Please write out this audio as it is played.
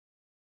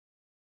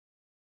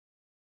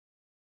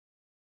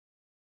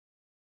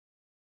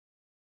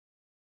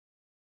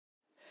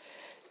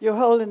Your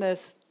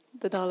Holiness,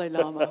 the Dalai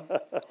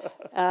Lama,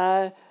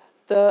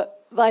 the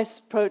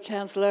Vice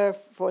Pro-Chancellor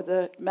for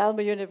the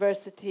Malmö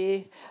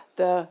University,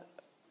 the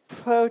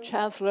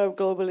Pro-Chancellor of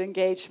Global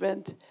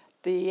Engagement,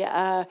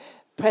 the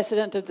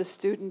President of the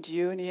Student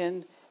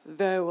Union,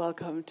 very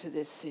welcome to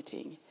this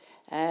sitting.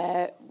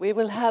 We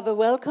will have a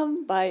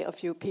welcome by a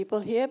few people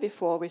here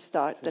before we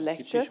start the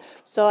lecture.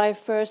 So I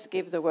first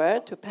give the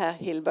word to Per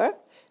Hilber.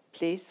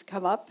 Please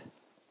come up.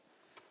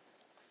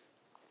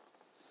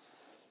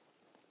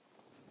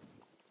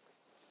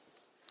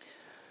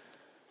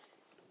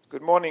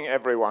 Good morning,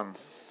 everyone.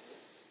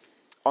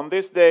 On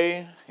this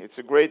day, it's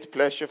a great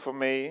pleasure for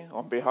me,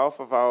 on behalf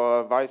of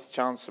our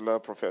Vice-Chancellor,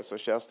 Professor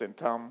Kerstin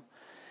Tam,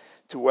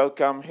 to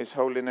welcome His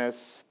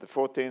Holiness the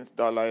 14th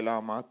Dalai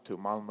Lama to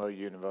Malmö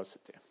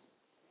University.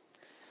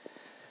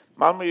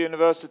 Malmö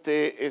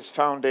University is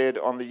founded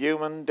on the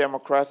human,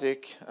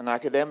 democratic, and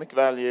academic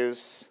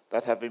values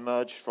that have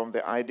emerged from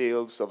the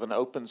ideals of an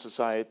open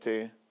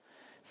society,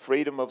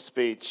 freedom of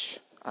speech,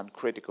 and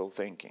critical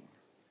thinking.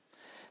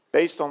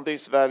 Based on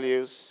these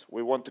values,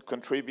 we want to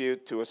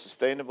contribute to a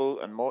sustainable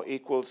and more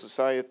equal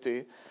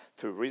society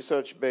through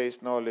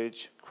research-based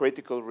knowledge,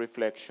 critical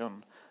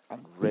reflection,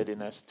 and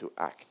readiness to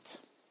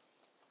act.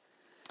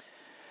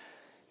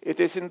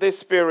 It is in this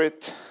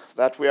spirit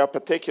that we are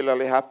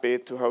particularly happy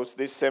to host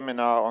this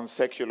seminar on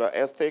secular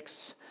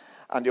ethics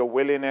and your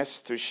willingness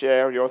to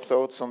share your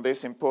thoughts on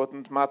this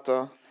important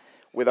matter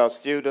with our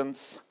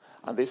students,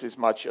 and this is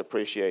much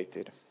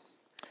appreciated.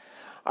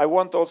 I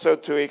want also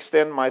to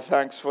extend my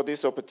thanks for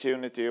this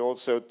opportunity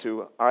also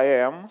to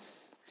IM,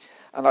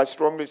 and I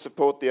strongly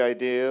support the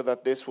idea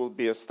that this will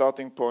be a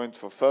starting point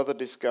for further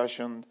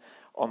discussion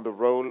on the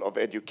role of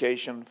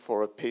education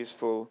for a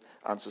peaceful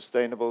and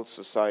sustainable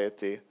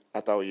society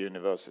at our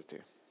university.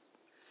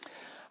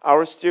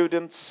 Our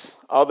students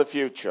are the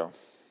future.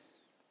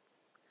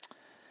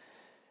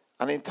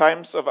 And in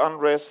times of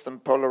unrest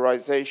and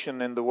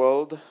polarization in the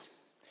world,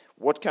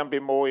 what can be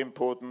more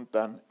important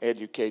than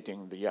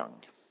educating the young?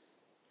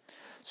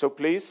 So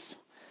please,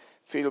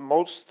 feel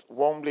most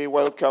warmly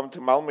welcome to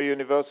Malmö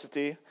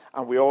University,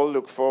 and we all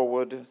look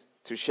forward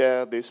to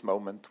share this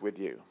moment with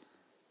you.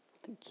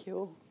 Thank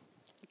you.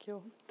 Thank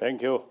you.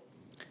 Thank you.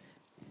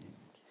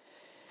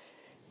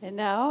 And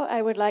now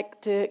I would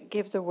like to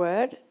give the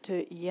word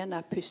to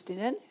Jenna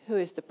Pystinen, who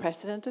is the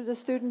President of the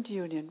Student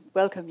Union.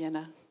 Welcome,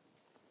 Jenna.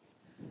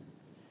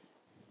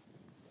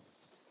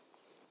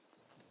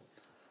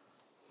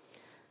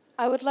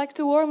 I would like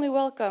to warmly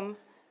welcome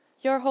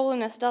Your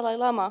Holiness Dalai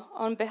Lama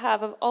on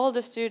behalf of all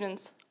the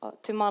students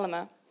to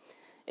Malmö.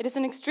 It is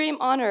an extreme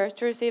honor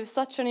to receive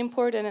such an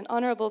important and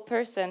honorable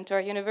person to our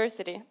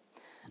university.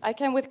 I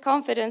can with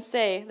confidence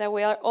say that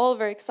we are all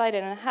very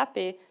excited and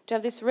happy to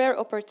have this rare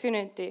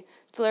opportunity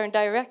to learn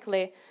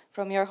directly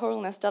from Your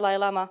Holiness Dalai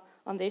Lama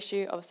on the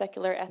issue of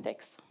secular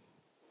ethics.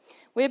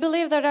 We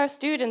believe that our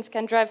students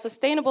can drive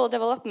sustainable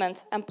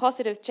development and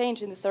positive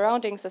change in the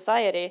surrounding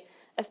society,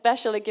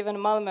 especially given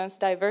Malmö's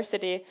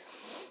diversity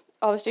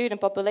of student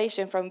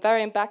population from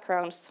varying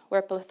backgrounds, where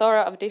a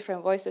plethora of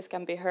different voices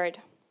can be heard.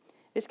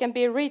 This can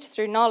be reached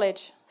through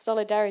knowledge,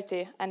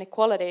 solidarity, and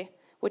equality,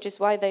 which is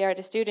why they are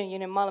the Student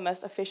Union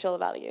Malmö's official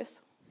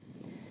values.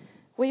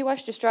 We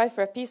wish to strive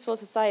for a peaceful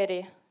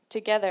society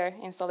together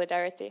in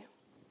solidarity.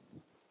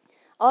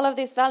 All of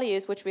these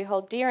values, which we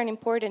hold dear and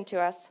important to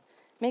us,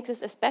 makes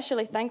us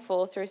especially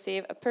thankful to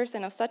receive a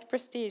person of such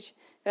prestige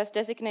who has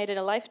designated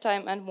a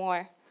lifetime and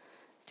more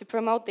to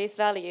promote these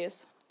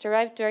values, to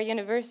arrive to our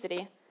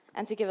university,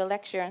 and to give a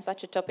lecture on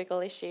such a topical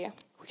issue.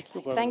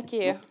 Thank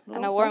you,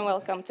 and a warm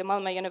welcome to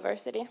Malmö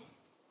University.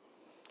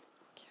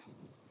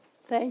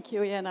 Thank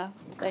you, Jenna.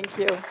 Thank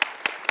you.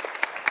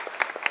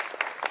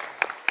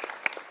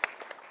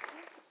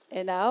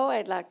 And now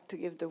I'd like to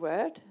give the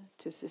word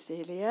to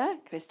Cecilia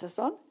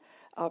Kristersson,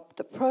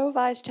 the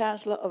Pro-Vice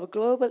Chancellor of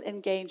Global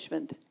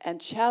Engagement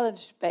and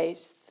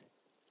Challenge-Based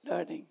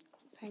Learning.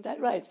 Is that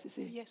right,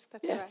 Cecilia? Yes,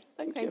 that's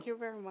right. Thank you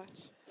very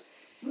much.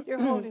 Your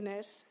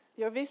Holiness,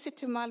 your visit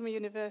to Malmö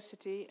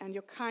University and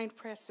your kind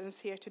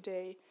presence here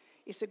today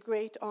is a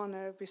great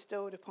honor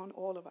bestowed upon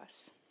all of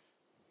us.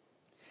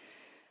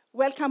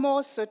 Welcome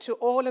also to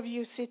all of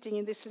you sitting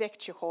in this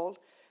lecture hall,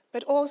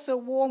 but also a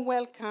warm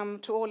welcome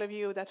to all of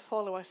you that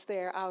follow us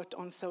there out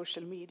on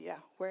social media,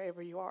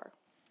 wherever you are.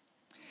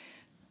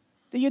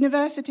 The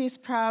university is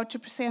proud to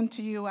present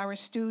to you our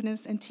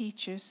students and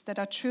teachers that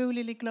are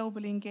truly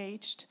globally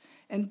engaged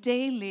and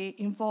daily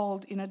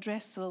involved in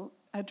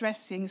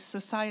addressing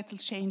societal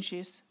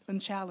changes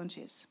and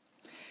challenges.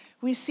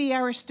 We see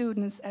our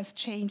students as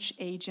change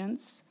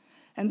agents,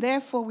 and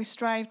therefore we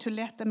strive to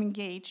let them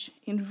engage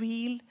in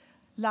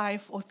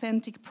real-life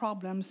authentic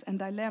problems and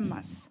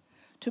dilemmas,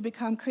 to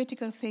become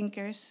critical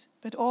thinkers,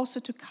 but also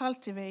to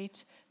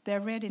cultivate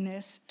their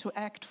readiness to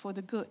act for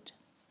the good.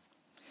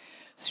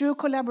 Through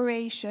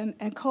collaboration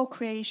and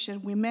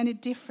co-creation with many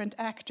different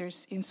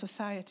actors in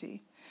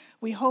society,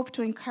 we hope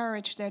to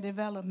encourage their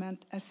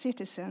development as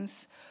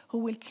citizens who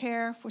will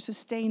care for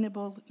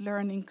sustainable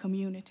learning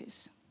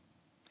communities.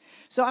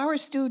 So our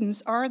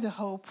students are the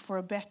hope for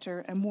a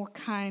better and more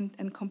kind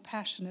and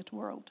compassionate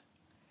world.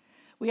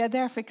 We are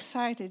therefore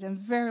excited and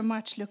very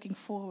much looking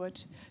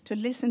forward to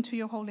listen to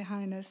Your Holy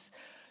Highness,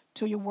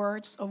 to your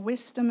words of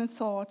wisdom and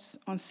thoughts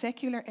on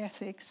secular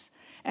ethics,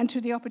 and to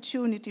the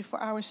opportunity for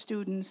our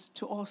students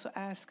to also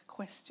ask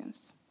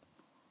questions.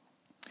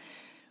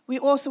 We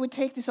also would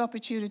take this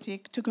opportunity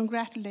to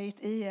congratulate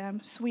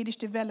IM Swedish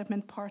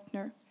Development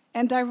Partner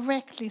and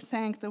directly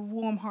thank the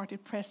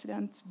warm-hearted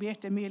president,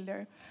 Birte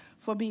Müller,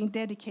 for being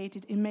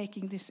dedicated in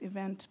making this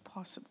event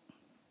possible.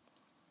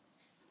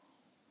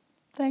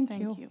 Thank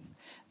you.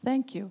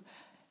 Thank you.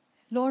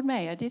 Lord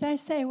Mayor, did I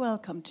say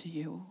welcome to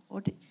you?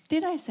 Or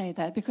did I say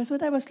that? Because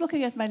when I was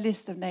looking at my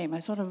list of names, I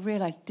sort of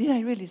realized, did I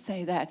really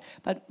say that?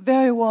 But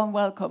very warm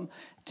welcome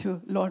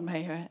to Lord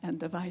Mayor and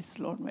the Vice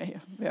Lord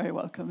Mayor. Very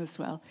welcome as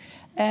well.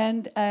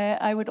 And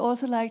I would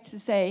also like to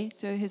say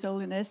to His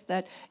Holiness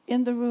that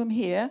in the room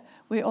here,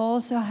 we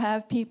also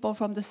have people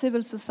from the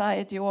civil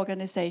society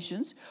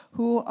organizations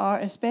who are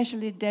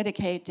especially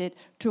dedicated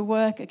to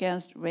work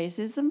against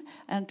racism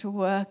and to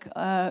work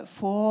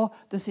for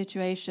the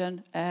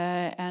situation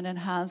and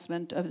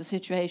enhancement of the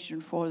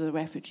situation for the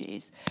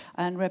refugees,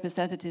 and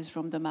representatives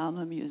from the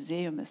Malmö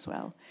Museum as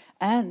well.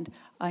 And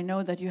I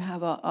know that you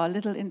have a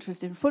little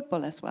interest in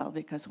football as well,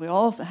 because we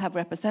also have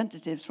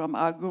representatives from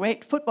our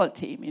great football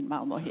team in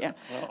Malmö here,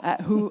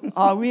 who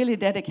are really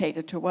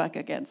dedicated to work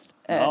against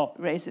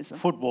racism.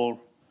 Football,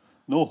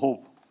 no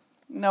hope.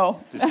 No.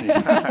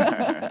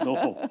 No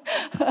hope.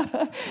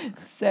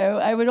 So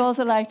I would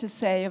also like to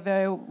say a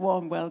very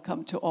warm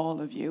welcome to all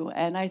of you.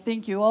 And I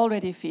think you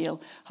already feel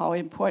how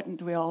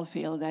important we all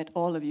feel that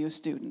all of you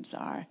students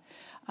are.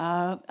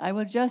 I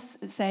will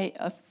just say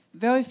a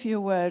very few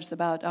words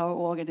about our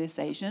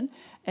organization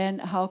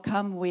and how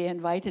come we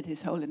invited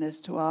His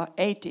Holiness to our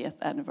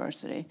 80th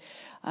anniversary.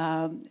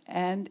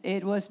 And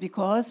it was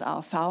because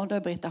our founder,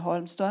 Britta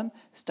Holmström,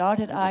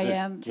 started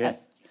IM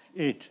as...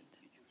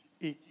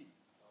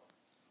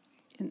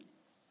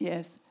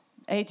 Yes,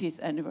 80th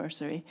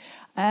anniversary.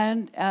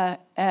 And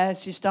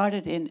as she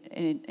started in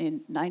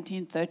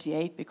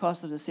 1938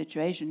 because of the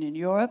situation in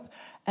Europe.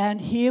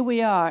 And here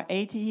we are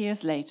 80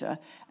 years later,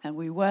 and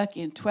we work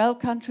in 12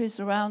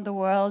 countries around the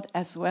world,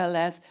 as well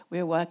as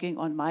we're working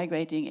on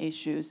migrating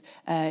issues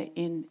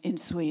in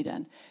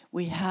Sweden.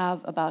 We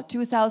have about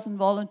 2,000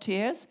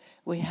 volunteers.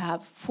 We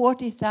have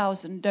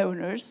 40,000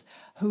 donors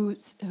who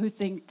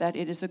think that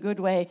it is a good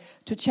way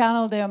to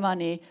channel their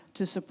money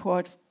to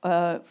support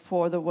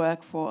for the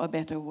work for a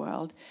better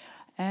world.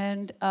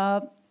 And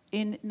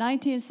in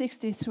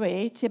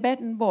 1963,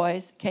 Tibetan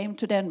boys came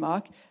to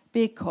Denmark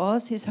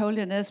because His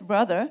Holiness'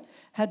 brother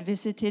had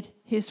visited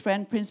his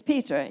friend Prince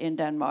Peter in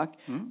Denmark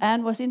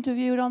and was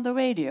interviewed on the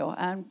radio.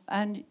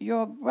 And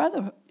your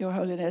brother, Your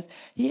Holiness,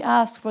 he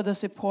asked for the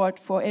support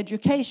for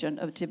education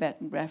of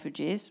Tibetan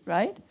refugees,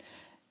 right?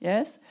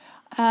 Yes.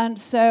 And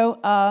so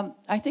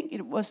I think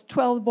it was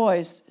 12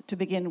 boys to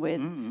begin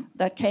with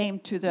that came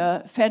to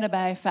the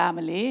Fenneberg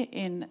family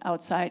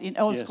outside in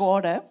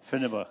Ålsgårde.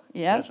 Fenneberg,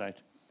 yes. That's right.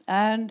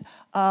 And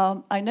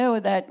I know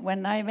that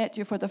when I met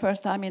you for the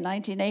first time in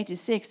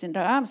 1986 in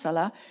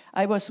Dharamsala,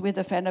 I was with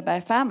the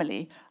Fenneberg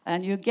family,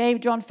 and you gave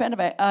John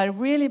Fenneberg a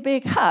really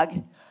big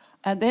hug.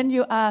 And then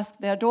you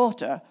asked their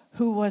daughter,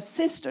 who was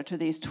sister to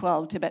these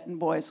 12 Tibetan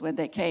boys when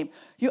they came,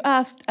 you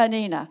asked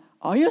Anina,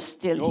 are you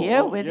still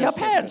here with your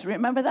parents? Yes.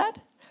 Remember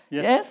that?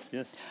 Yes.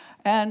 Yes.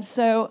 And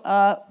so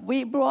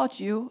we brought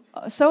you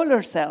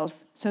solar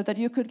cells so that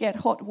you could get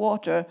hot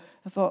water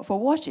for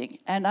washing.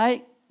 And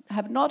I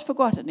have not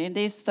forgotten in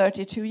these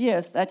 32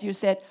 years that you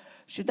said,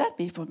 should that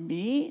be for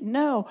me?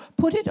 No,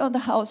 put it on the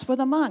house for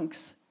the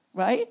monks,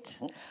 right?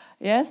 Oh.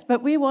 Yes,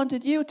 but we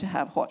wanted you to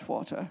have hot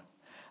water.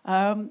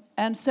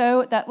 And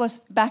so that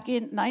was back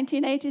in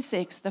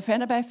 1986. The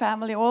Fenneberg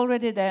family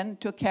already then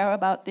took care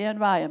about the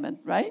environment,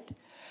 right?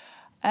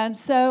 And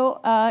so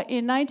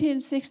in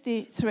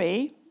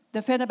 1963,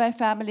 the Fenneberg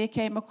family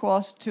came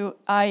across to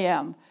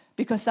IM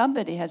because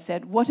somebody had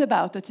said, what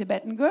about the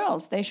Tibetan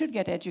girls? They should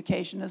get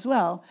education as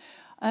well.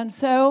 And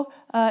so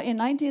in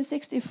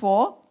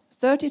 1964,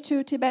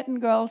 32 Tibetan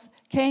girls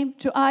came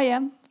to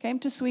IM, came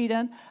to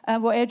Sweden,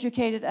 and were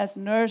educated as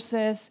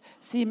nurses,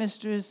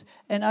 seamstresses,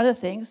 and other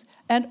things.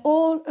 And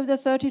all of the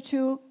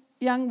 32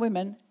 young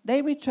women,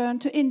 they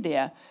returned to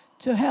India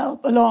to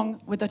help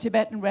along with the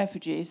Tibetan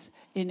refugees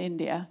in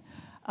India.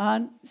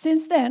 And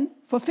since then,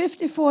 for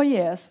 54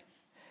 years,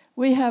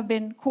 we have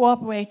been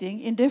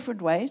cooperating in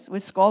different ways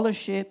with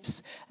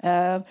scholarships,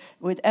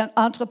 with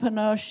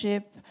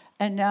entrepreneurship,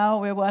 and now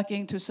we're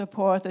working to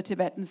support the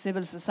Tibetan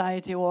civil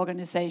society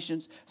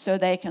organizations so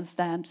they can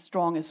stand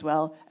strong as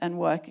well and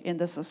work in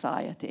the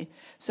society.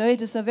 So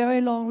it is a very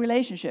long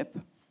relationship.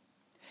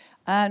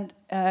 And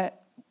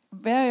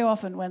very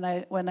often when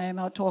I am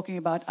out talking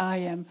about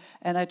IM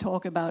and I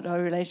talk about our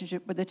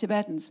relationship with the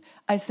Tibetans,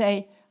 I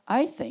say,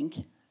 I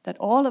think that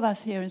all of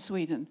us here in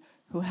Sweden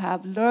who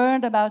have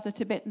learned about the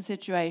Tibetan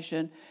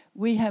situation,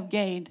 we have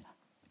gained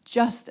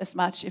just as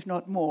much, if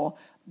not more,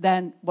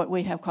 than what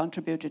we have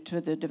contributed to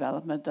the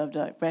development of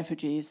the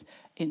refugees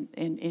in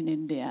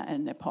India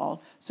and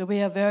Nepal. So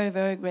we are very,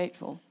 very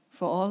grateful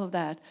for all of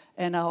that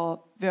and our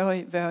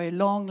very, very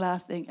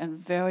long-lasting and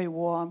very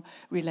warm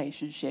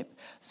relationship.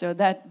 So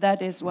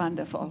that is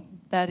wonderful.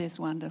 That is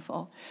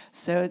wonderful.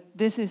 So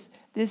this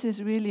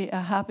is really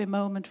a happy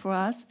moment for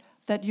us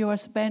that you are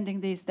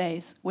spending these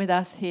days with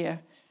us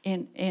here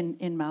in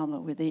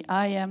Malmö with the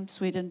IM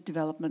Sweden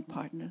Development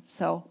Partner.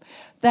 So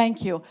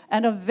thank you.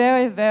 And a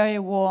very, very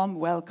warm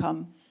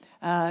welcome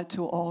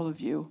to all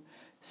of you.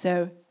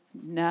 So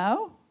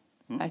now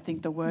I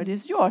think the word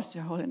is yours,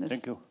 Your Holiness.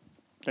 Thank you.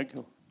 Thank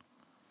you.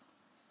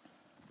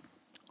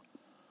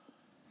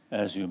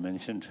 As you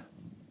mentioned,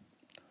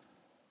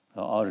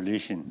 our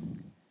relation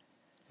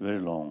very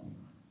long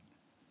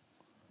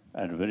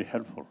and very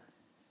helpful.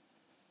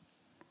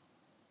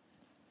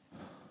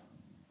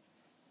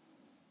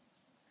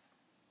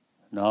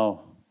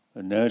 Now,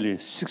 nearly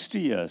 60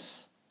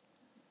 years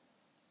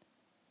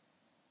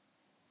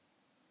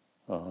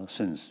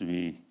since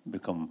we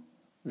become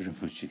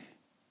refugee.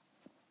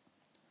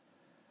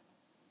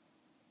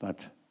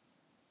 But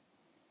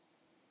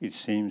it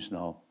seems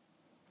now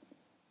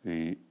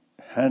a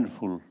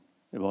handful,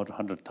 about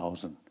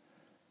 100,000,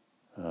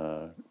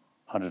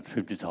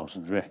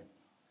 150,000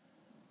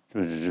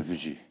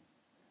 refugee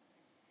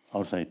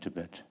outside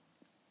Tibet.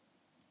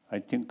 I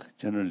think,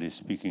 generally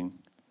speaking,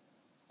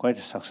 quite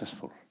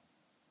successful,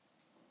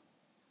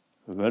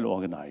 well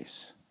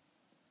organized,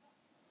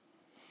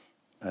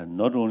 and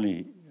not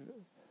only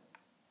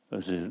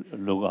as a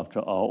look after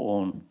our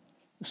own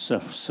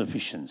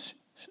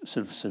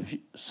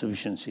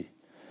self-sufficiency,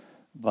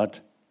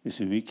 but you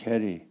see, we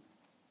carry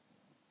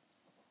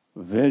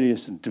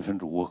various and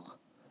different work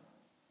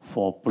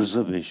for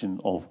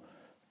preservation of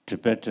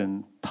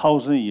Tibetan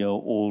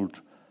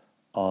 1,000-year-old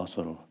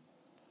sort of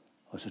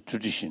as a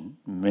tradition,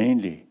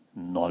 mainly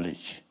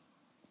knowledge.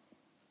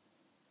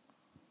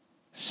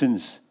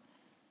 Since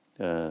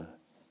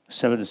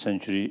 7th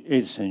century,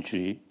 8th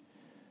century,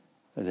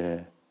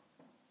 at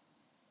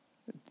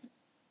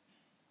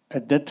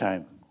that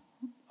time,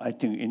 I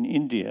think in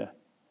India,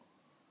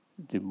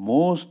 the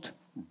most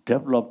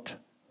developed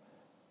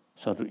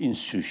sort of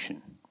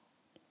institution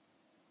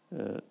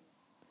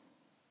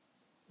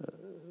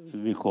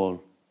we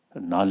call a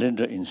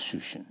Nalanda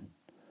institution.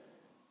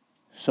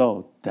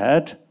 So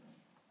that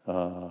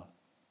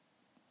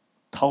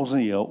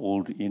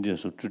 1,000-year-old Indian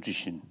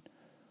tradition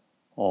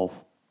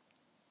of,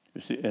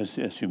 you see,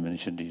 as you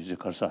mentioned, the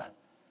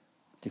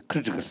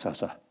critical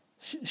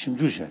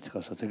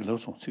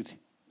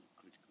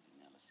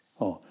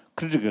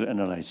critical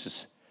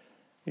analysis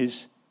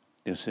is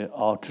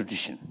our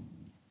tradition,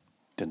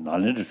 the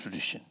Nalanda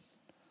tradition.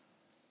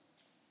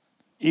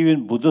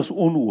 Even Buddha's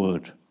own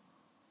word,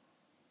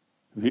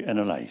 we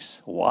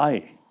analyze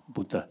why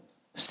Buddha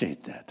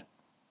stated that.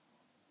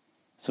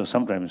 So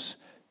sometimes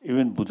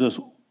even Buddha's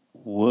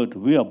word,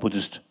 we are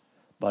Buddhist,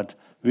 but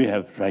we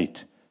have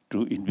right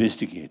to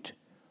investigate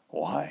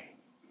why.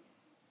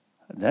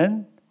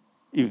 Then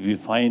if we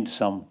find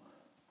some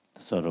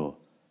sort of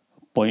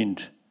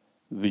point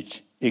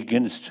which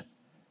against,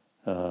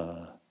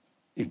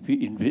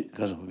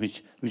 because of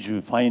which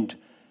we find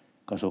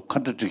because of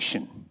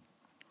contradiction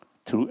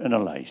to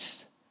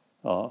analyze,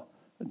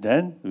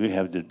 then we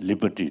have the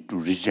liberty to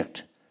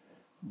reject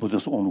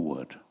Buddha's own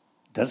word.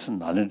 That's a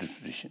Nalanda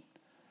tradition.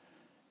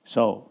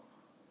 So,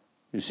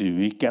 you see,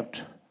 we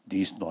kept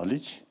this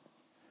knowledge.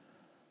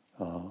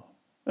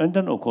 And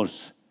then, of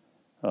course,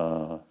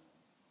 all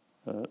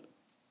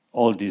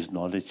this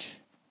knowledge,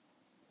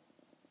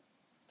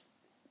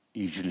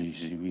 usually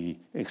we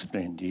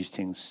explain these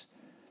things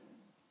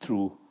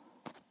through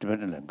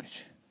Tibetan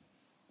language.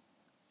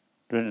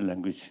 Tibetan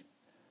language,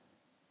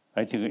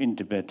 I think in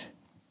Tibet,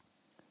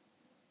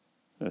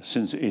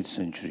 since 8th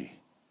century,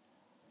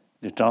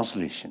 the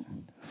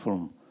translation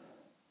from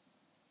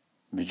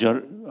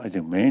I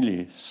think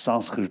mainly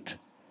Sanskrit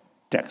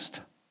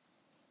text,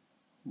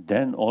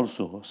 then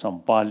also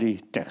some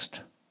Pali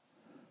text,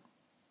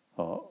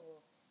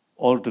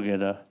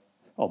 altogether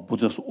of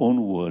Buddha's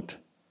own word,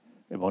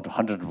 about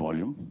 100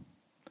 volumes.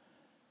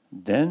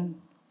 Then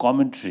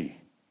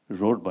commentary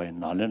wrote by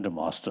Nalanda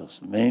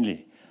masters,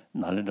 mainly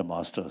Nalanda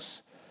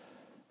masters,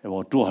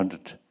 about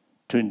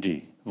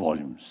 220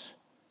 volumes.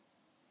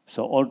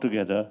 So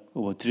altogether,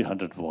 over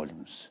 300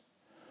 volumes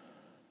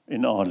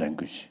in our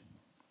language.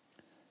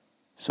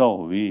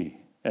 So we,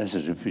 as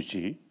a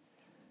refugee,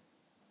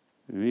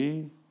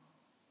 we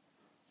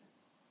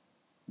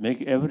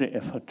make every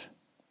effort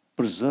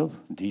preserve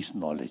this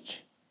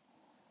knowledge.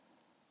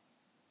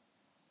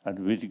 And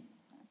with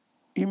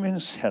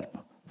immense help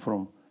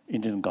from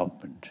Indian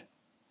government.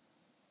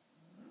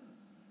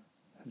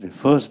 The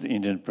first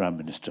Indian Prime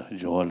Minister,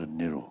 Jawaharlal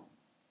Nehru,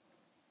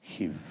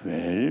 he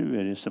very,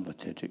 very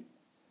sympathetic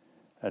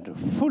and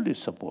fully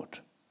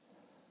support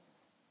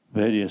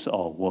various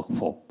our work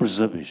for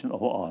preservation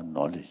of our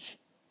knowledge,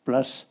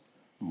 plus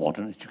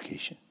modern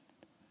education.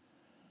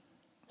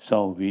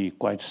 So we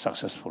quite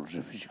successful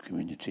refugee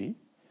community.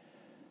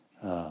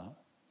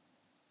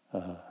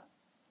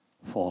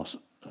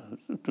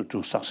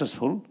 to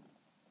successful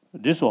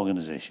this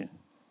organization.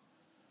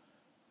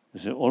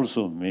 They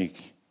also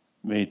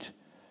made,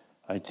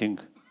 I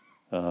think,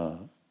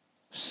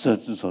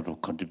 certain sort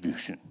of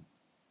contribution.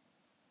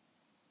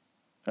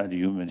 And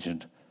you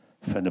mentioned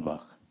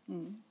Fenerbahce.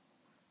 Mm.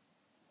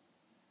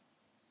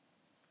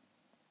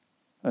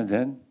 And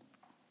then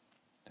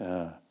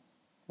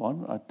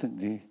one, I think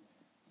the...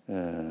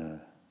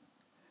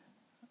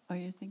 Are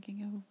you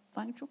thinking of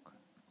Wangchuk?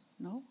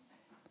 No?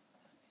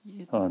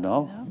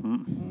 No?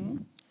 Mm-hmm.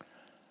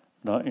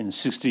 Now in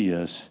 60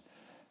 years,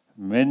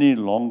 many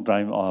long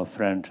time our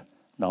friend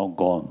now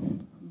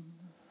gone.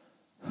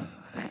 Mm-hmm.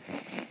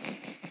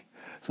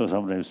 So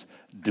sometimes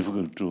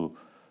difficult to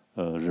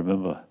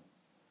remember.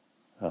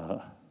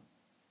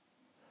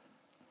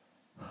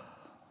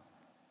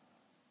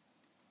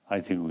 I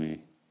think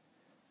we,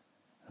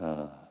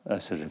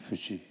 as a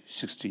refugee,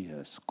 60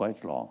 years,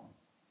 quite long.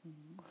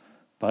 Mm-hmm.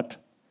 But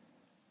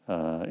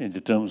in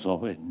the terms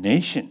of a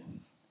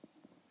nation,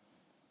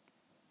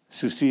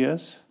 60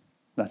 years,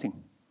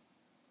 nothing.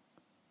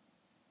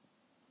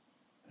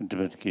 In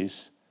Tibet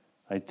case,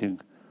 I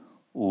think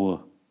a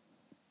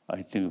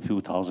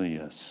few thousand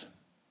years.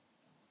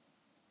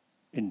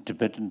 In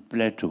Tibetan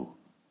plateau.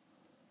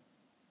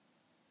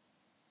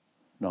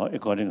 Now,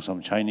 according to some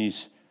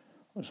Chinese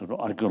sort of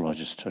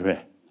archaeologists,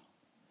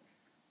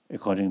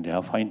 according to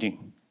their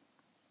finding,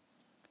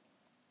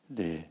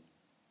 the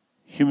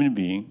human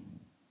being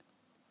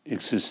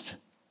exists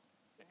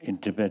in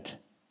Tibet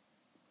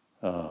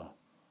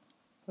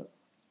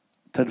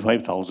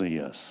 35,000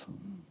 years.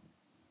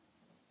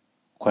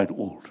 Quite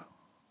old.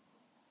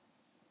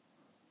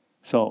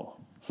 So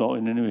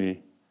in any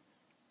way,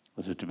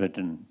 as a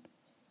Tibetan,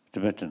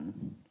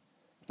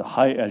 the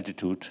high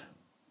altitude,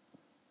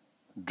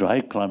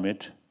 dry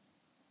climate.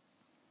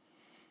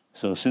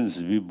 So since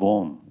we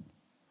born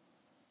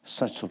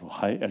such sort of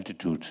high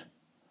altitude,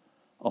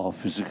 our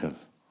physical,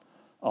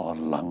 our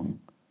lung,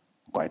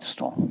 quite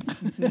strong.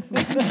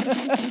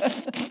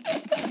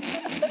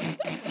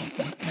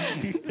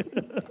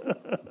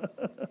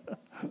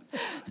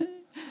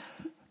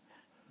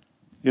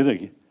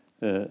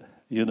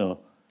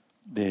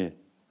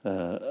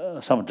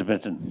 Some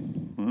Tibetan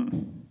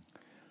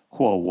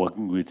who are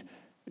working with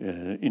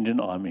Indian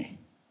Army.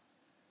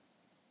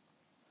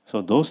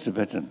 So those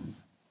Tibetan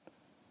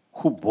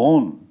who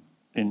born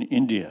in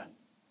India,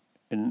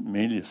 in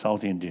mainly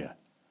South India,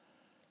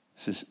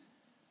 this is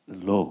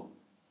low.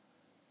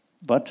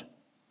 But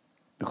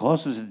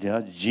because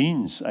their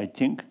genes, I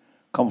think,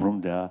 come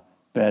from their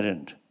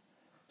parent.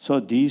 So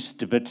these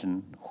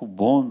Tibetan who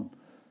born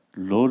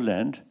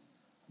lowland,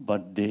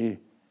 but they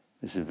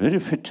is very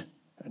fit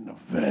and a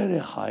very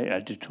high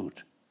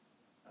altitude.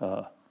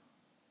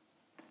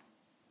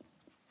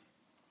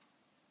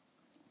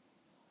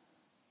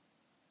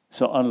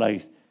 So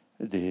unlike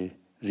the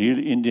real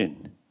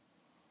Indian,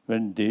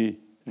 when they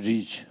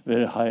reach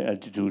very high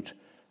altitude,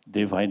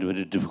 they find it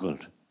very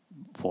difficult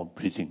for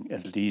breathing.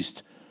 At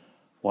least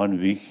 1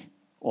 week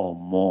or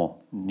more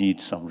need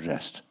some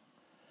rest.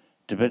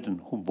 Tibetan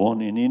who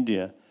born in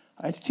India,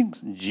 I think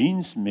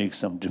genes make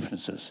some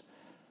differences.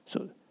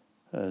 So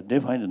they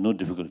find no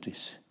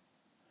difficulties.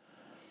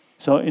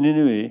 So in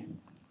any way,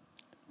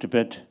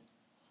 Tibet,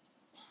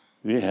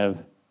 we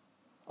have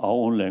our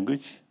own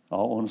language,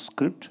 our own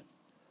script,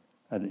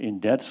 and in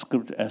that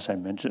script, as I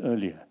mentioned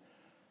earlier,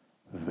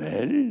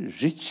 very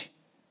rich,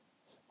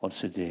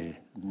 also the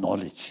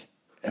knowledge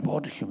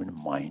about the human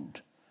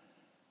mind,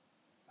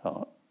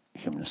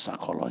 human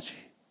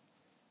psychology.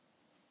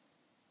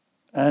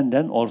 And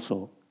then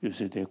also, you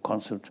see the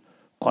concept,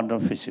 quantum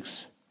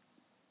physics.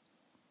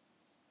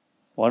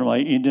 One of my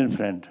Indian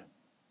friend,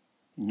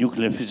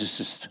 nuclear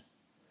physicist,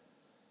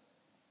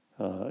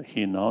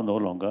 he now no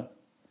longer,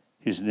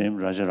 his name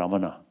Raja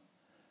Ramana.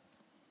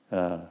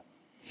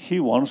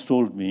 He once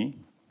told me,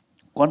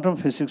 quantum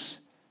physics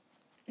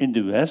in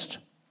the West,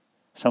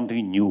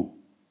 something new.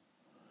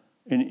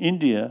 In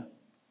India,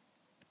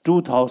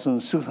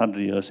 2,600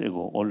 years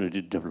ago,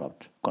 already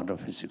developed quantum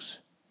physics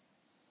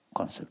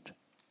concept.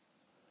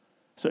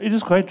 So it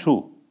is quite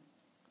true.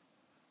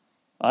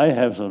 I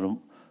have sort of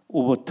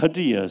over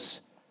 30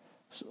 years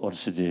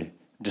also the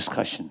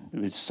discussion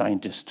with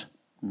scientists,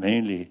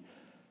 mainly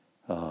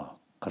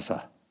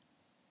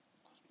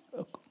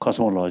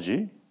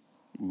cosmology,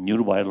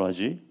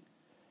 neurobiology,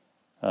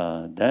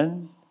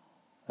 then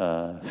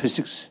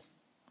physics,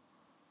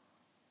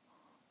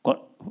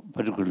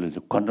 particularly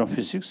the quantum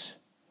physics,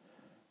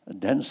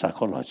 then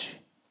psychology.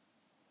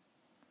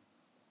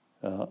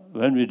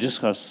 When we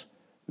discuss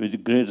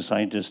with great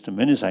scientists,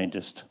 many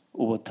scientists,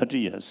 over 30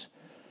 years,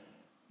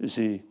 you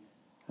see,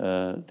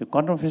 the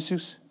quantum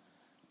physics,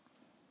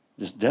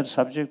 that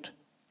subject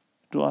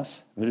to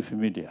us, very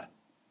familiar.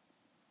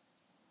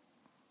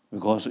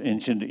 Because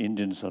ancient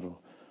Indian sort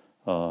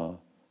of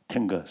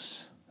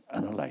thinkers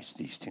analyzed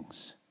these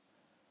things.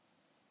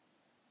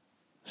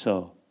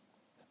 So,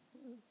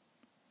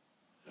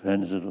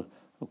 when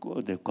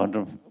the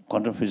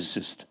quantum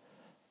physicists,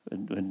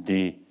 when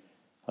they,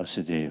 because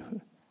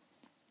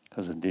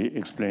they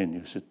explain,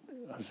 you said,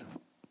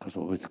 because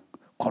with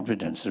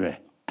confidence,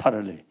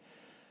 thoroughly,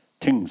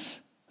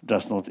 things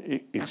does not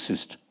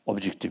exist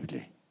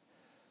objectively.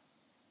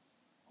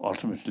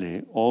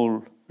 Ultimately,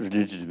 all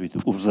related with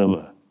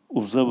observer.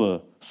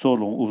 Observer, so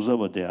long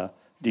observer there,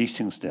 these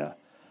things there.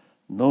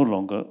 No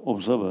longer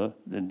observer,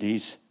 then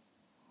these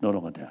no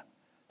longer there.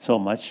 So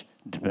much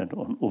depend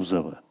on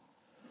observer.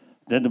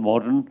 Then the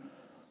modern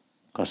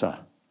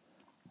Kasa,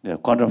 the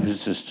quantum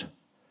physicist,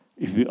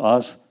 if we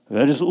ask,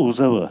 where is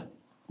observer?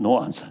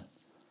 No answer.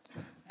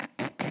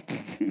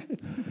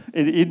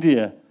 In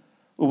India,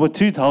 over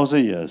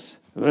 3,000 years,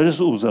 where is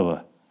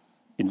observer?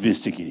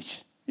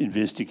 Investigate.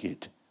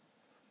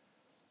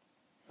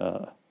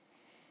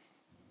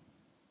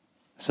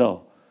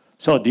 So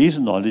this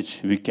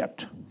knowledge we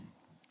kept.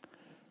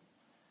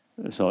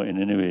 So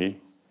in any way,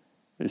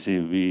 you see,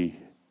 we,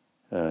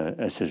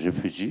 as a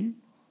refugee,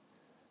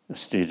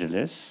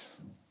 stateless,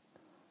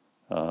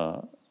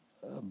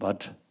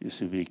 but you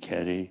see, we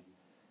carry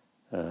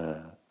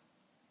the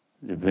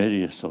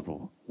various sort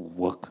of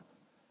work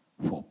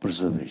for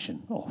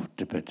preservation of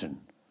Tibetan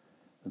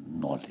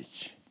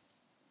knowledge.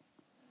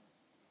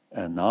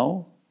 And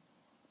now,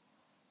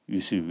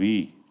 you see,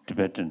 we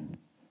Tibetan,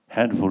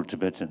 handful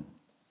Tibetan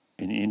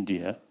in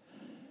India,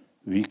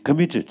 we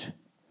committed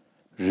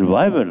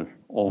revival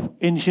of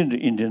ancient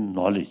Indian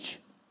knowledge,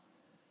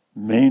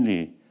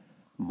 mainly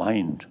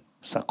mind,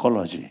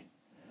 psychology.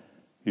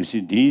 You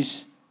see,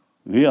 these,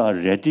 we are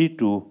ready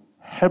to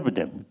help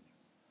them,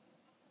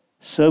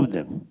 serve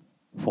them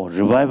for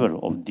revival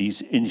of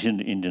these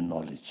ancient Indian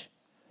knowledge.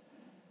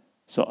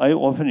 So I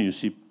often, you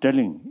see,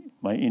 telling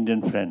my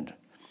Indian friend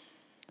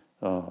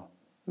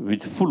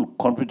with full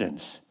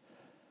confidence,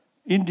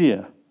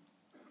 India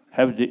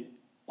have the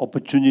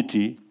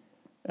opportunity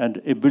and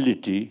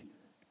ability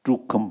to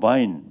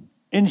combine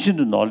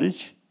ancient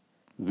knowledge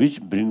which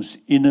brings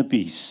inner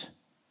peace.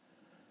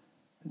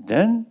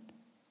 Then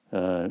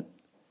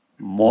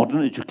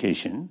modern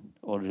education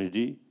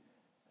already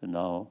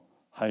now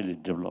highly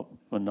developed,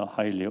 well, not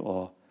highly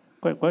or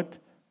quite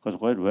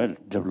well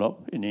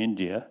developed in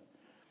India.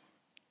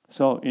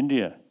 So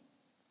India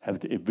have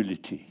the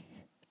ability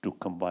to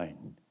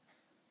combine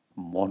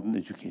modern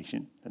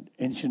education and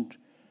ancient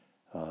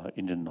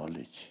Indian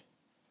knowledge.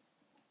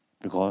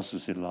 Because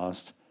it's the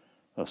last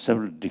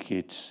several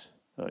decades,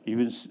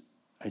 even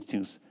I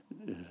think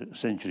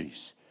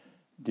centuries,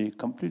 they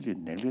completely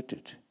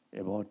neglected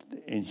about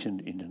the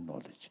ancient Indian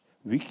knowledge.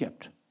 We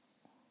kept.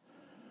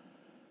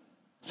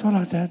 So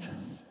like that.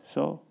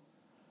 So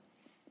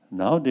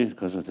nowadays,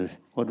 because of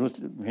what was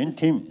the main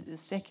theme? The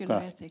secular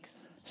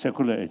ethics.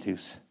 Secular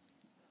ethics.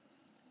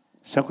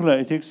 Secular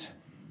ethics,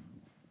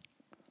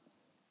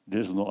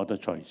 there's no other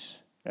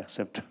choice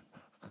except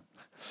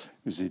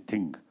you see,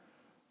 think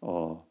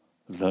or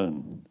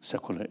learn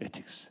secular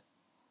ethics.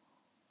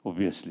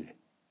 Obviously,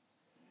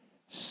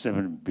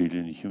 7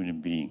 billion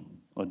human beings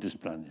on this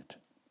planet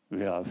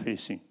we are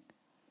facing,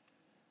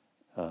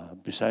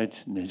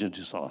 besides natural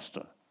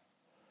disaster,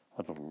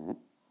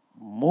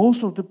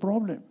 most of the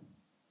problem,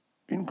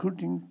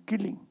 including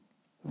killing,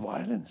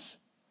 violence,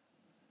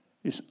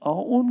 is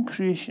our own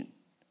creation.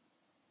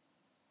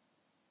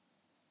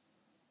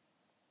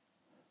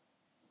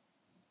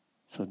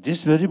 So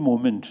this very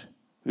moment,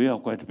 we are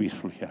quite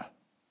peaceful here.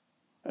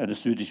 And the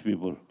Swedish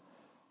people,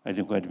 I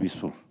think, quite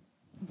peaceful.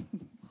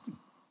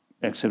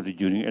 Except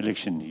during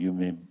election, you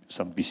may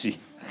some busy.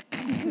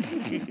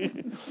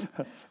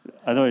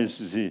 Otherwise,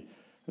 you see,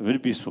 very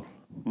peaceful.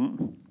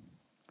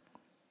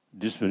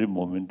 This very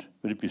moment,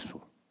 very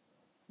peaceful.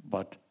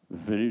 But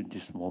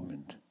this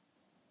moment,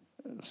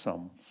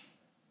 some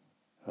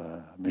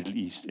Middle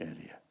East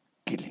area,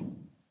 killing.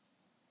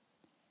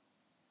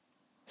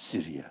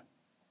 Syria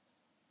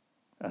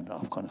and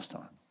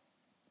Afghanistan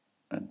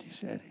and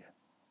this area.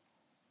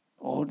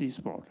 All these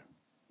problems,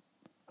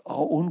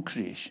 our own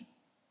creation.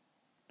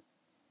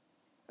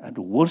 And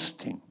the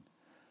worst thing,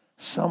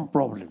 some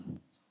problem,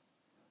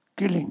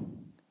 killing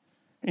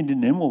in the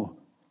name of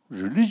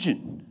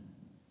religion.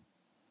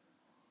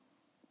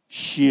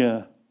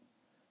 Shia,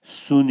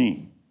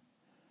 Sunni,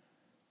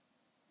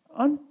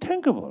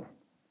 unthinkable.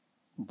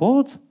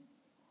 Both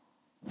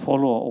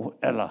follower of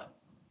Allah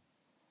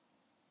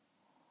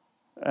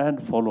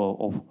and follower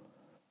of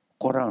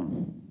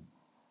Quran,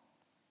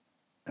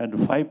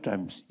 and 5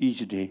 times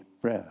each day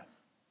prayer.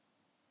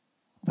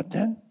 But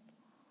then,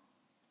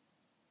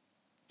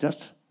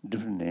 just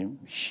different name,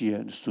 Shia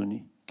and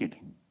Sunni,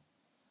 killing.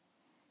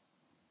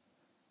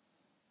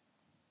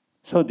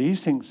 So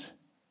these things,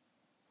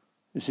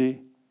 you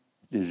see,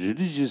 the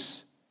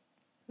religious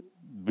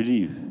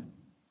belief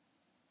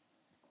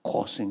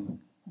causing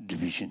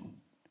division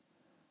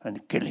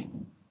and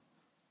killing.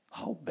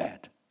 How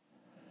bad.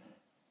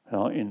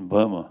 Now in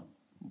Burma,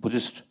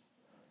 Buddhist,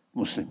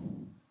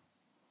 Muslim,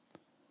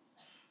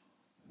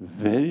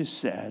 very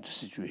sad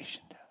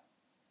situation there.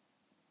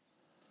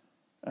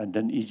 And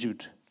then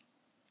Egypt,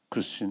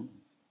 Christian,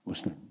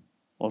 Muslim,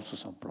 also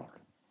some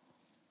problem.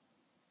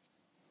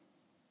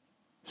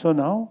 So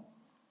now,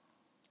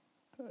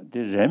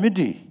 the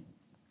remedy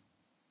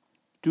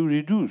to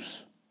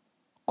reduce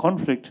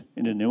conflict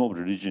in the name of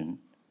religion,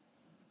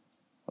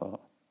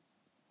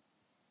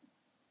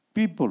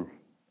 people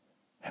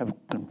have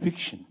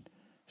conviction,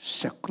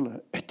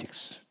 secular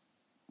ethics.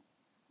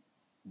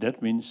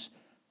 That means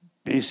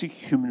basic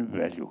human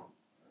value,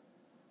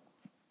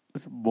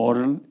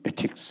 moral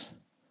ethics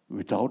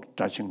without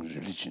touching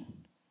religion.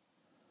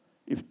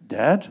 If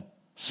that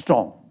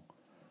strong,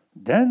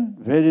 then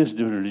various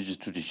different religious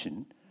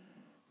tradition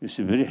is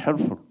very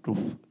helpful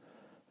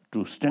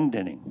to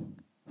strengthening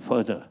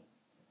further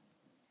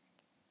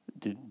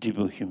the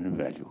deeper human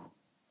value.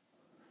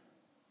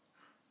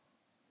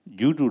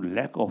 Due to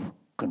lack of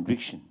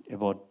conviction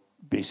about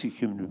basic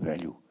human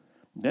value,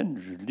 then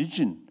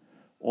religion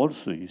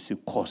also is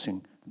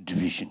causing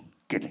division,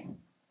 killing.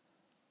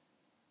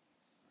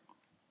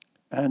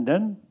 And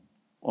then,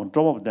 on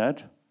top of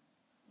that,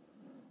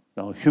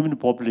 now human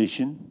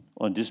population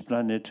on this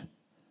planet,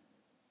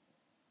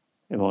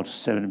 about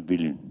 7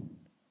 billion.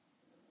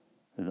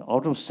 And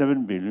out of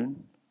 7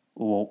 billion,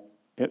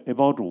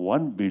 about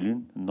 1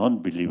 billion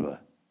non-believer.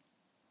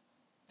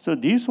 So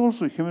these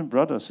also human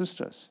brothers,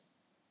 sisters.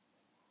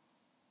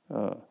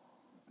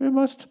 We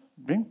must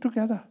bring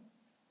together.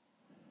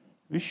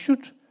 We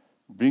should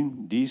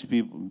bring these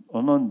people,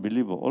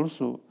 non-believer,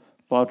 also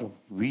part of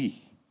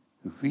we.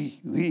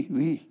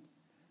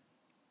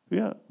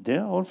 They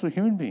are also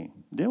human beings.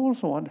 They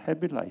also want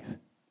happy life.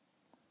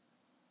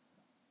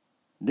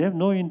 They have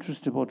no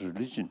interest about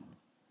religion.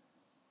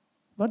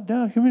 But they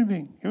are human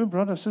beings, human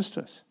brothers,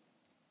 sisters.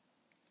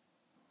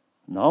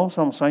 Now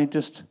some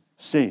scientists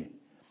say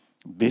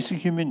basic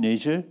human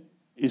nature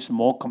is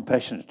more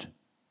compassionate.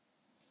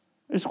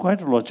 It's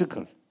quite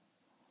logical.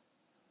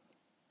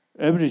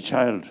 Every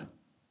child,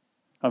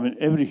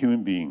 every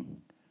human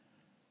being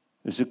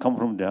is come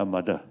from their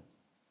mother.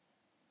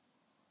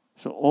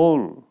 So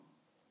all,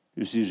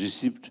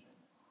 received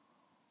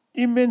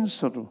immense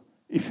sort of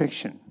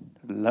affection,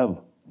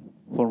 love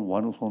from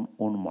one's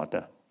own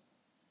mother.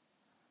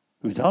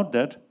 Without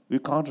that, we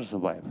can't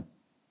survive.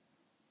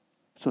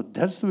 So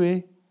that's the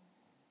way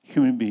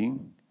human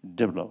beings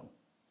develop.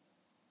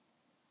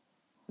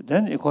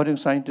 Then, according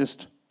to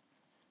scientists,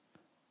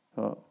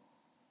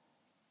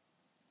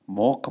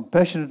 more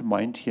compassionate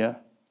mind here,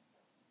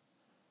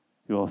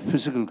 your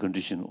physical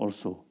condition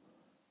also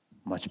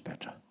much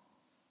better.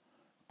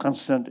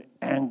 Constant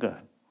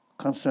anger,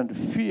 constant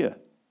fear,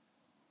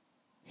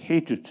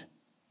 hatred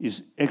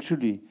is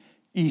actually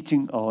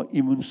eating our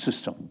immune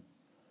system.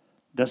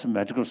 That's a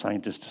medical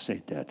scientist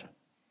say that.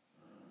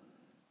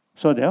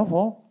 So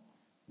therefore,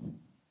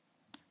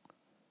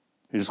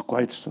 it is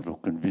quite sort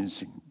of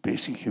convincing.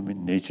 Basic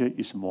human nature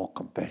is more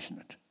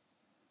compassionate.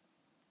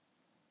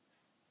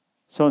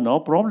 So now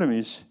problem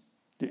is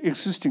the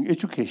existing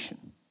education.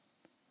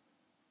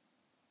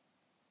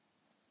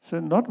 So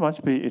not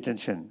much pay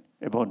attention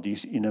about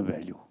this inner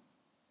value.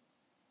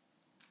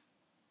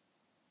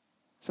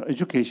 So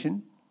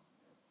education,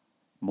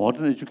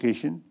 modern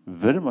education,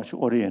 very much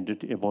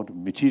oriented about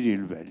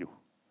material value,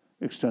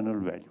 external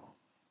value.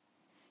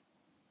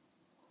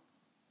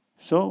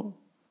 So,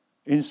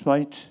 in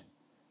spite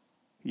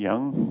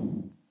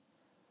young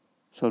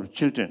sort of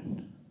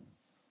children,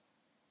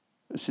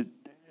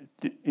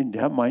 in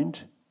their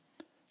mind,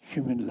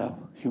 human love,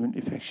 human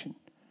affection,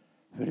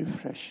 very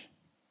fresh.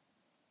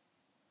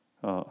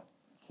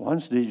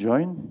 Once they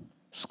join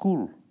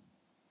school,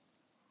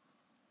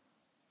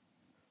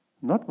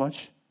 not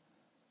much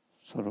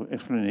sort of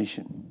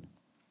explanation,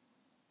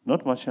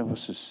 not much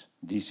emphasis,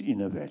 this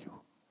inner value.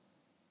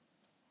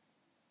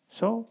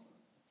 So,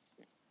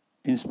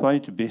 in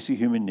spite of basic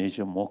human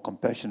nature, more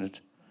compassionate,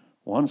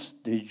 once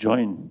they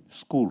join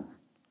school,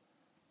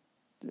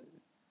 they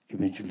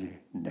eventually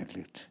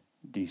neglect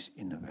this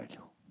inner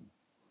value.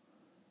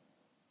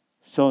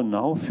 So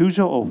now,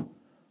 future of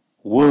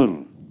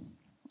world,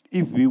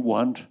 if we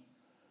want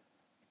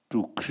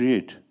to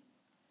create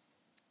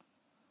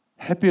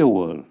happier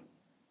world,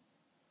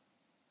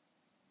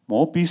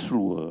 more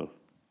peaceful world,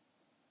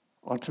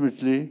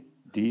 ultimately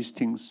these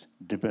things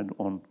depend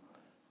on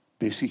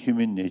basic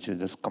human nature,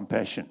 that's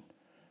compassion.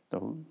 The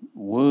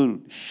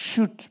world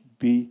should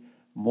be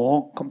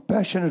more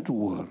compassionate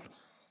world.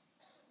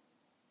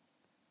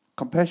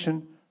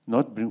 Compassion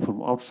not bring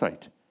from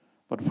outside,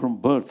 but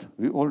from birth,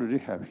 we already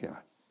have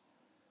here.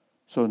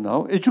 So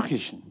now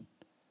education,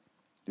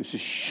 this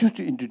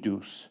should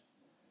introduce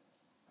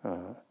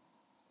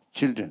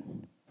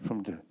children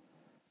from the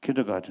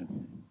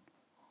kindergarten.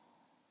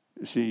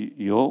 You see,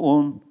 your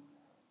own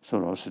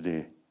sort of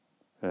the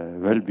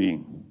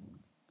well-being.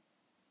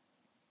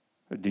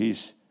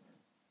 This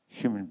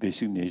human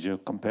basic nature,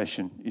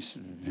 compassion is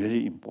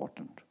very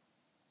important.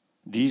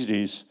 These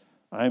days,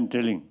 I am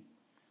telling,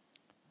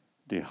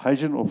 the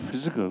hygiene of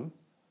physical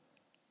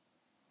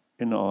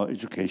in our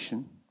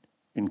education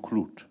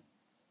include.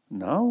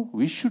 Now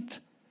we should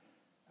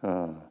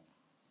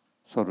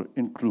sort of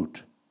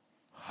include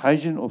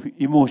hygiene of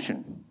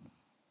emotion.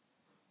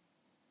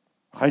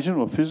 Hygiene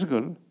of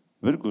physical,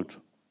 very good.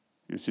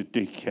 You should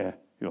take care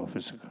of your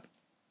physical.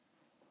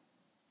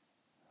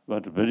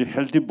 But a very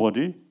healthy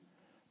body,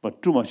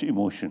 but too much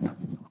emotion.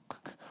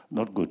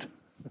 not good,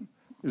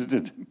 isn't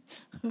it?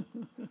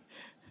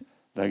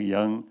 Like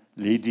young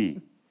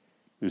lady,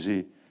 you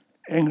see,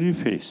 angry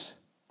face,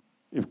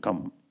 if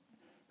come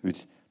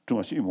with too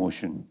much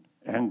emotion,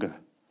 anger,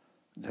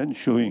 then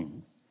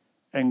showing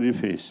angry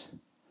face,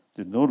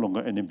 there's no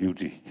longer any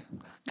beauty.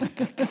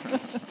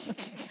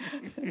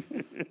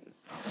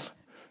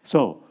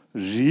 So,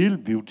 real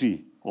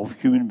beauty of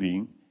human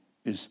being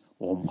is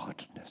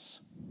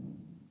warm-heartedness.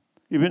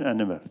 Even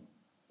animal.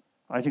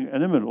 I think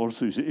animal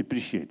also is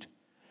appreciate.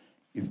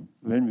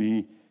 When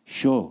we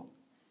show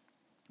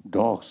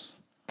dogs,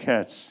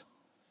 cats,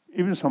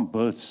 even some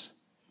birds,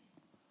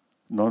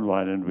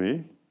 non-violent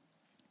way,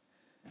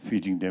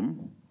 feeding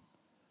them,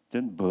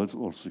 then birds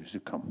also used to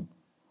come.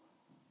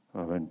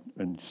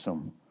 When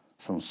some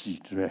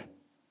seed there,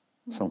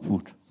 some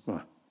food,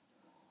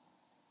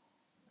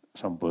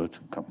 some bird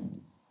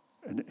come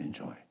and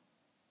enjoy.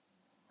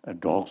 And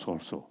dogs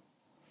also,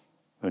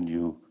 when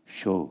you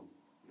show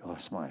your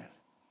smile,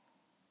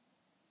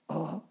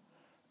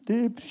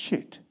 they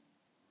appreciate.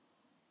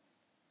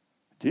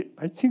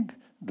 I think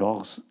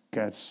dogs,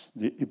 cats,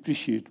 they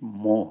appreciate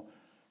more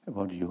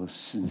about your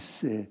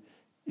sincere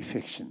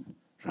affection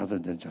rather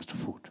than just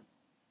food.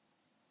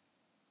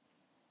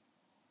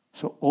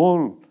 So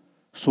all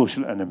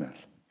social animals,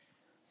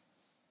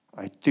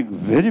 I think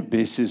very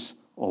basis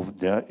of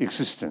their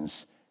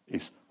existence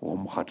is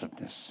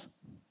warm-heartedness.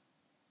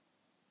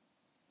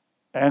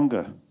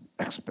 Anger,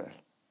 expel.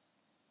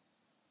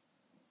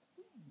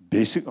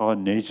 Basic our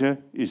nature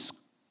is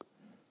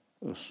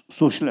a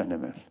social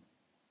animal.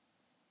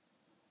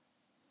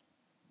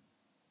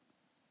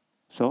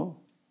 So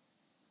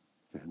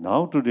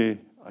now today,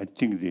 I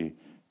think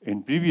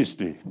in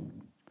previously,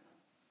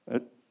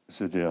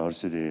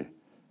 the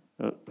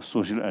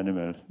social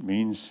animal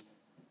means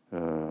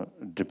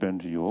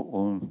depend your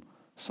own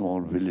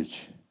small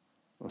village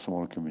or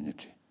small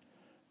community.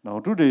 Now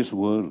today's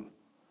world,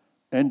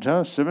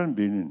 entire 7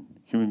 billion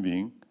human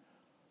beings,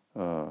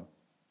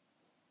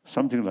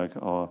 something like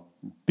our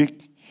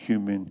big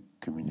human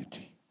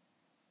community.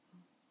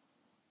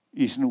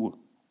 Eastern world,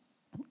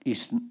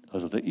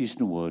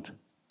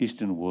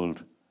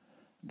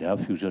 their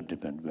future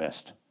depend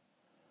West.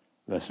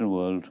 Western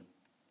world,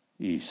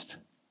 East.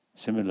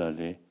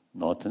 Similarly,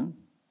 Northern.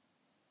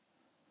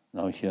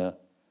 Now here,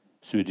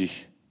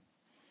 Swedish,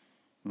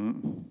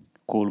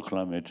 cold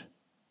climate.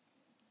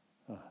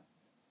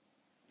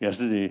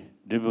 Yesterday,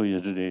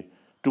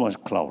 too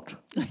much cloud.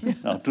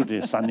 Now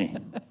today, sunny.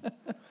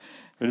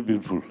 Very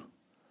beautiful.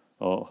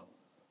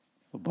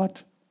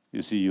 But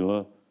you see,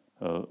 the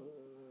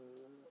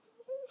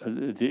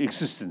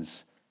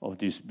existence of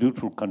this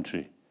beautiful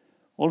country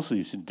also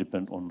you see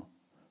depend on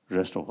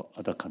rest of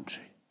other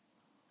country.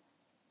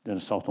 Then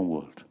southern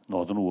world,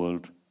 northern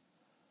world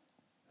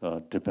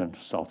depend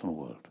southern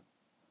world.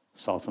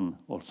 Southern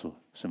also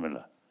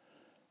similar.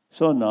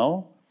 So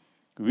now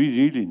we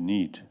really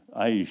need,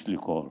 I usually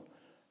call,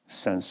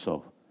 sense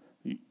of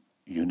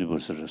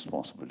universal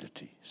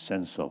responsibility,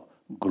 sense of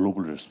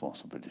global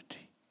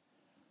responsibility.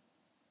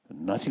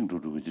 Nothing to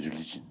do with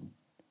religion.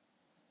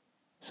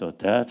 So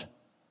that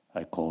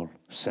I call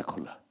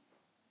secular.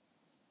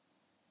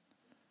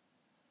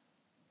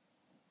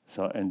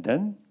 So, and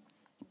then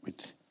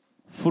with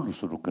full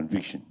sort of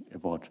conviction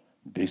about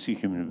basic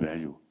human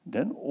value,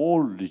 then all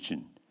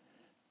religion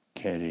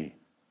carry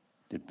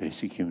the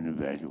basic human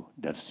value,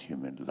 that's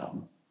human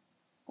love.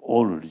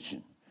 All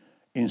religion,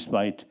 in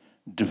spite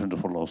different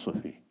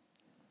philosophy,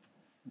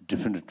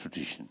 different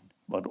tradition,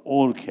 but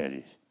all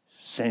carry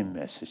same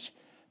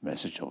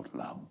message of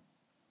love.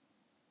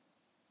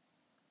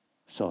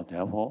 So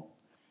therefore,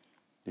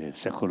 the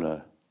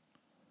secular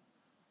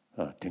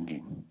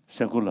thinking.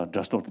 Secular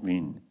does not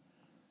mean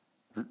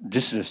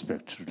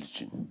disrespect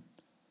religion.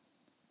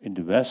 In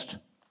the West,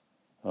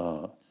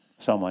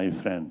 some my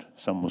friend,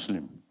 some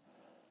Muslim,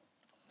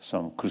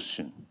 some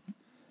Christian,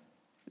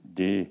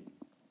 they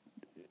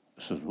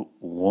sort of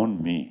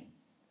warn me,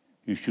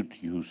 you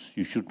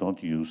should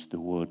not use the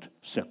word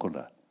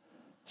secular.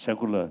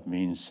 Secular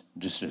means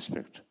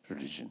disrespect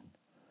religion.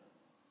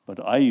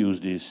 But I use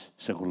this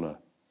secular,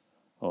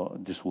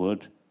 this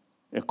word,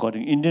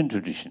 according to Indian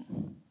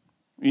tradition.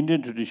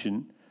 Indian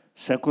tradition,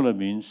 secular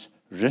means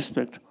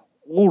respect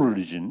all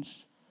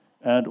religions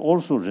and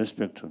also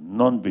respect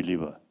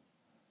non-believer.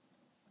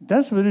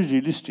 That's very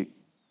realistic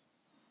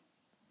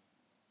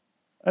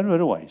and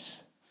very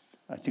wise.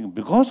 I think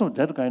because of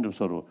that kind of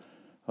sort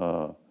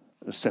of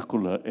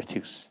secular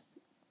ethics,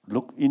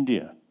 look,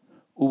 India,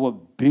 over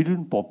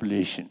billion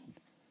population,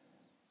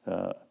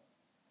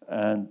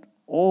 and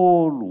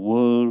all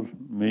world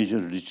major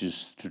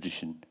religious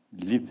tradition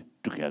live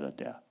together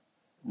there.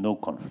 No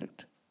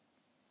conflict.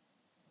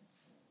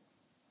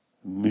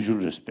 Mutual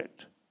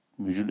respect,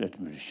 mutual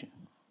admiration.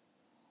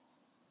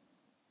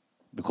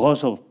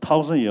 Because of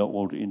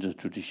 1,000-year-old Indian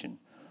tradition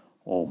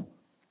of,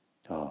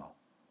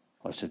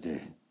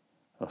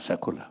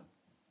 secular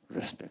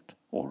respect,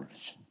 all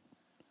religion.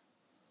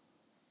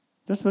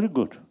 That's very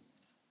good.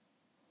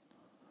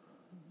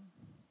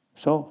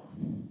 So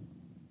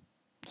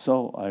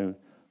I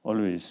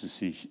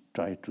always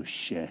try to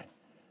share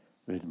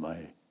with my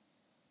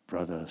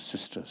brothers,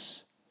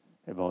 sisters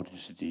about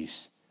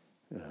these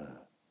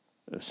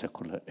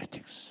secular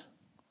ethics.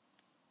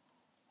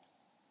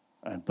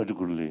 And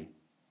particularly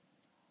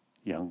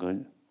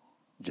younger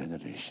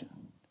generation,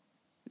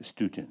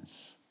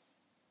 students.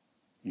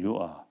 You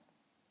are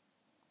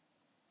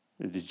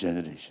the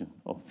generation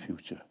of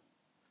future.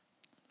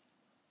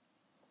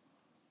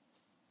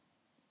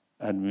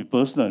 And me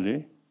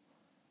personally,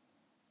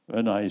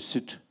 when I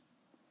sit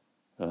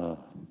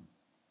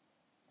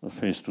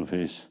face to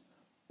face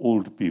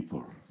old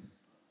people,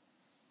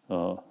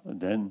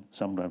 then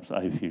sometimes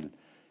I feel,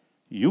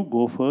 you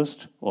go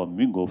first or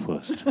me go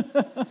first.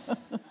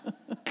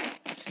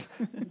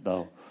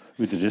 Now,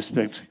 with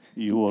respect,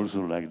 you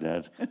also like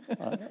that.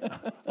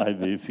 I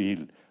may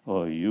feel,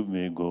 oh, you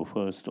may go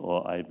first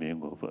or I may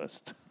go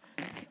first.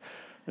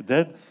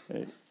 Then,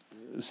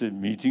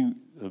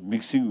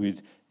 mixing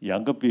with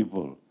younger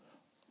people,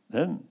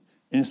 then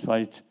in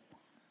spite,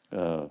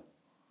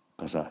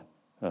 because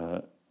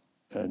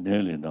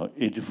nearly now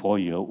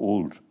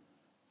 84-year-old,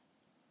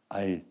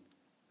 I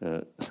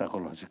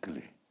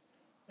psychologically,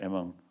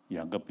 among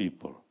younger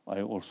people,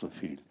 I also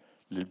feel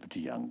a little bit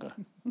younger.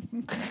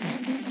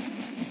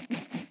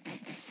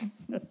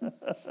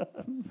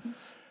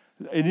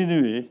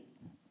 Anyway,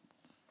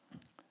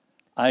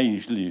 I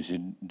usually use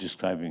in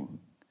describing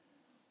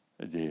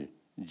the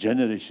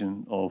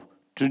generation of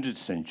 20th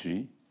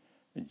century,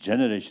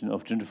 generation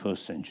of 21st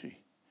century.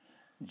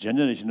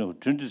 Generation of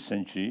 20th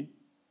century,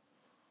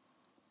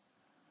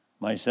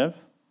 myself,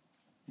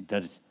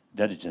 that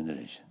is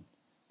generation.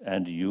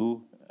 And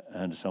you,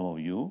 and some of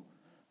you,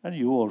 and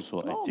you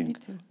also, I think,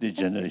 the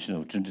generation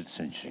of 20th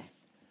century.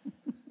 Yes.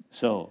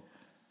 So,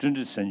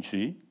 20th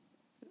century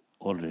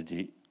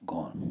already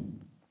gone.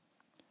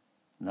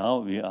 Now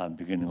we are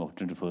beginning of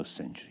 21st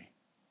century.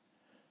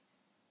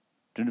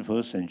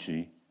 21st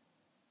century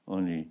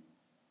only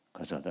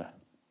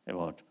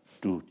about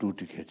two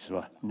decades,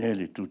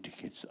 nearly 2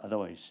 decades.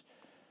 Otherwise,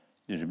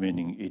 the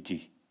remaining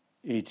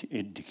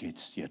 8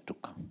 decades yet to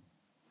come.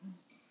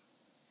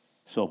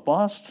 So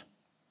past,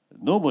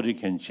 nobody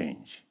can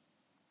change.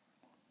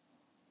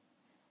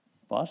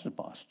 Past is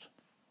past.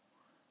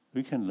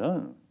 We can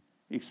learn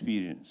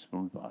experience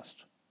from the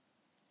past,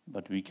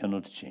 but we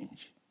cannot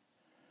change.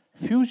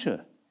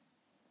 Future,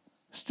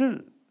 still,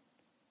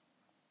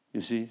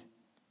 you see,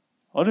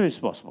 always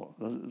possible,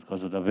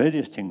 because of the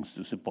various things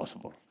to see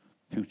possible,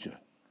 future.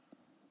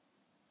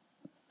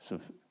 So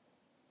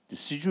the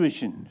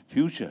situation,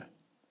 future,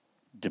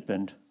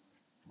 depend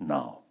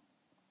now.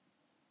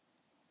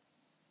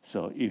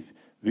 So if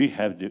we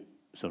have the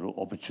sort of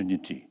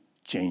opportunity,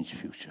 change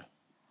future.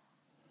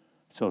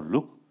 So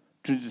look,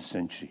 20th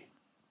century,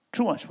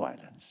 too much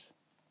violence.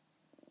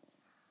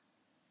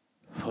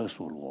 First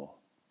World War,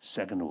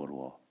 Second World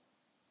War.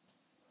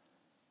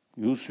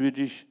 You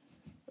Swedish,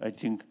 I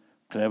think,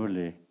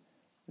 cleverly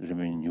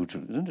remain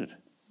neutral, isn't it?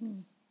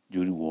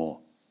 During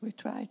war. We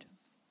tried.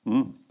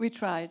 We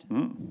tried.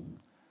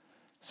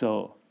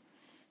 So,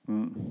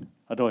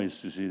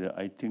 otherwise, you see, that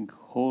I think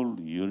whole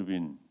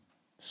European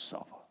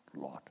suffer a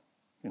lot,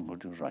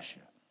 including Russia.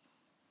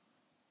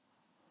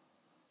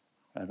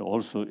 And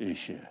also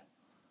Asia,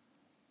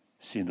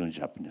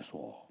 Sino-Japanese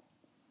War,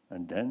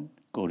 and then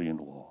Korean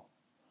War,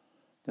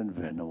 then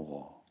Vietnam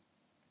War.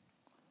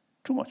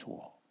 Too much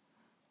war.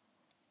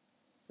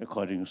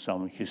 According to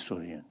some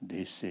historians,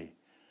 they say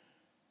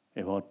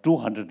about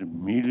 200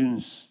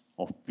 millions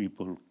of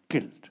people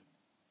killed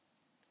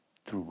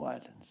through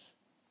violence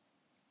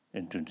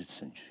in 20th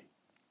century.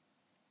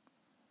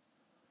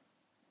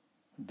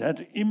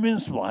 That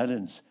immense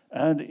violence,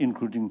 and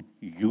including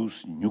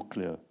use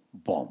nuclear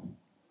bomb.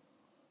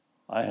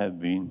 I have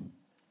been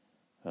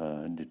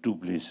in the two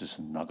places,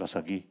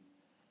 Nagasaki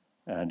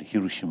and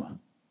Hiroshima,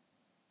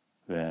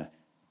 where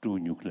 2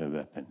 nuclear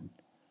weapons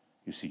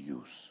you see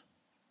use.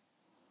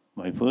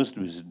 My first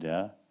visit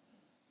there,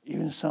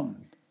 even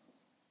some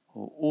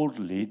old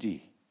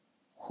lady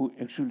who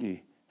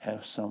actually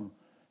have some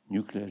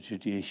nuclear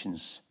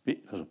radiations,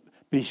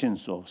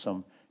 patients of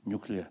some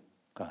nuclear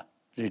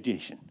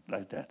radiation,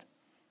 like that.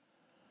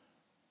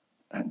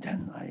 And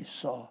then I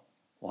saw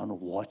one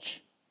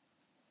watch,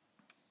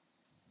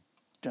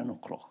 10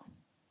 o'clock,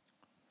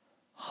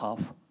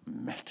 half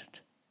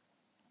melted.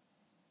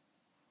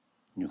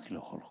 Nuclear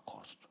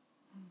holocaust.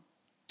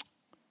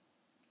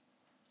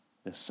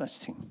 There's such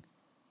thing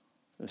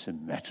as a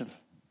metal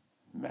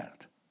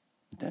melt.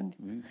 Then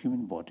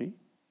human body,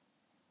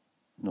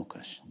 no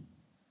question.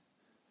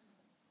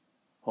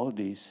 All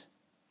these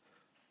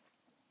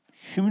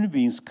human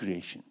beings'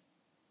 creation,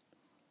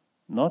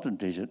 not a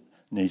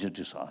nature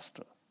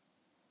disaster.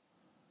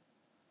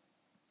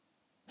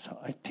 So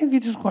I think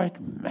it is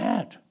quite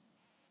mad.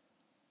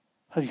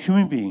 A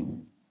human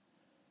being,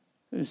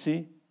 you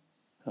see,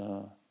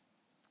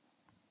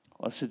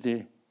 also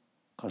they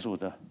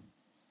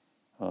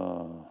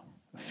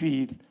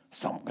feel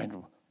some kind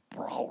of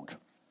proud,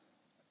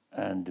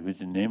 and with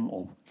the name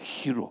of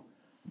hero,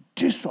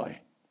 destroy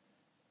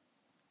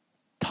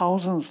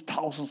thousands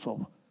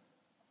of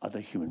other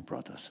human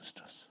brothers,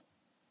 sisters.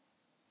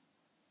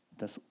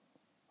 That's,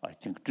 I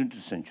think,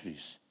 20th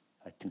century's,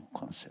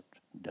 concept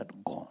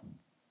that gone.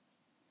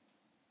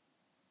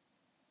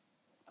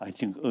 I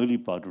think early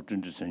part of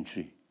 20th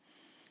century,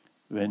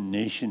 when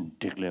nation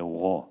declare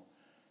war,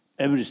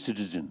 every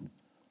citizen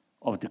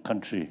of the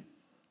country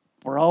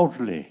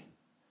proudly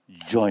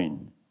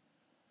join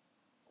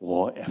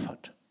war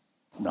effort.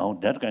 Now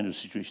that kind of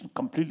situation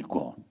completely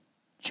gone,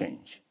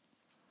 change.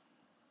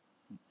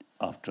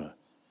 After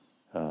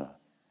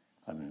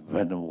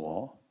Vietnam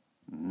War,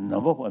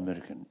 number of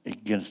Americans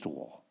against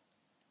war.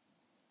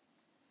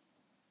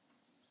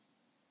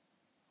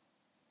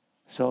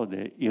 So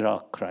the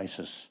Iraq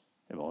crisis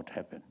about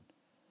happened.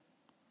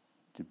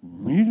 The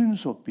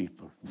millions of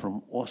people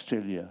from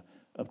Australia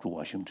up to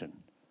Washington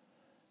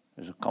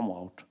has come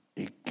out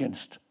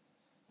against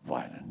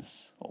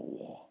violence or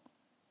war.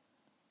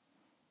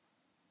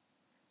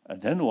 And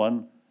then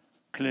one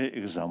clear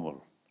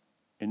example,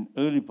 in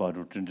early part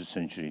of 20th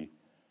century,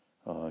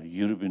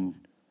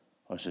 European,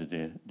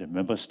 the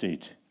member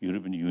state,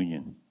 European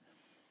Union,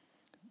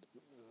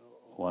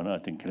 one I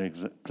think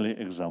clear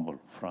example,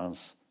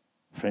 France,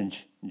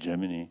 French,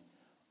 Germany,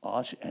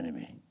 arch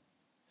enemy,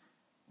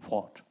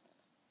 fought.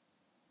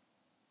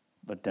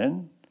 But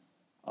then,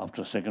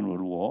 after Second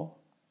World War,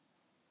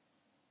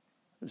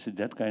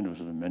 that kind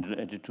of mental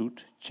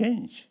attitude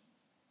changed.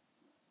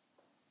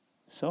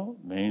 So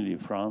mainly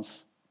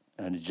France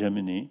and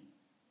Germany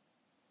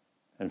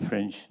and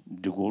French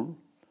de Gaulle,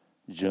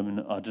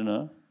 German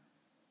Adenauer,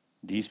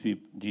 these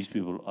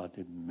people are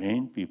the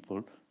main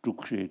people to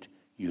create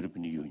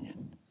European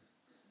Union.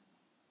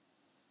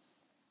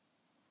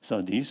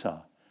 So these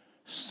are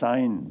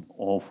signs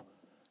of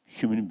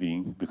human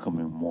being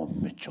becoming more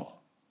mature,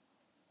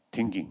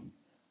 thinking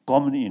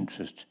common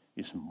interest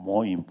is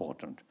more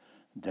important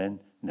than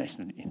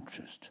national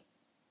interest.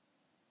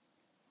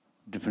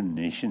 Different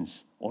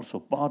nations, also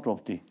part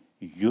of the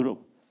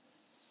Europe.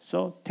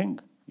 So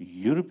think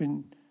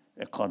European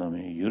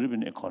economy,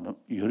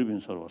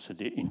 European sort of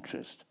the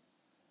interest.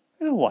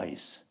 It's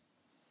wise,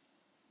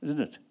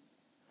 isn't it?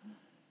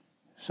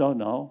 So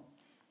now,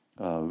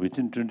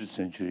 within 20th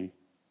century,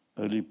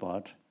 early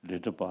part,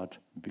 later part,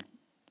 big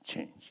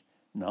change.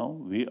 Now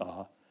we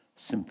are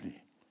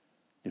simply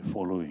the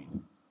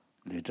following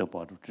later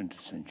part of 20th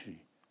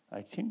century.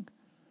 I think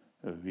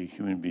we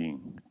human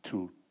beings,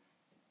 through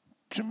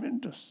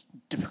tremendous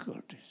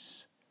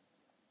difficulties,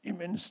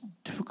 immense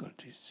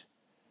difficulties,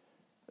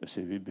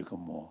 we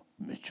become more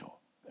mature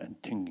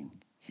and thinking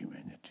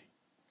humanity.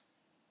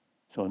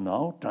 So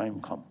now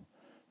time come,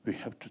 we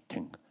have to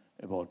think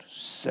about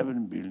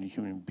 7 billion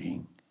human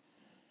beings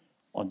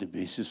on the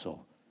basis of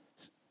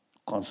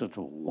concept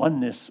of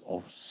oneness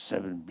of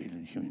 7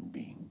 billion human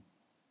beings.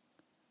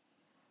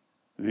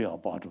 We are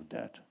part of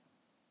that.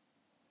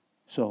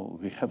 So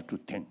we have to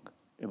think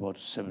about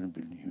 7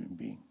 billion human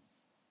beings.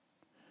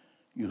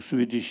 You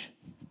Swedish,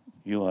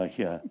 you are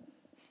here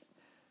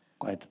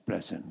quite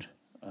pleasant.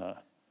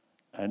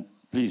 And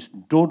please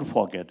don't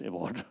forget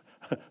about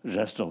the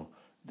rest of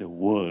the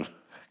world.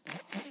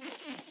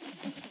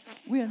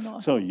 We are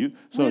not. So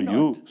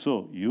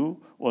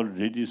you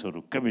already sort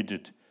of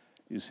committed.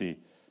 You see,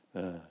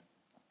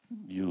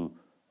 you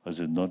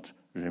as not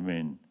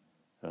remain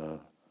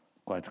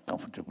quite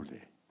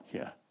comfortably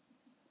here,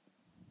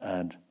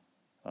 and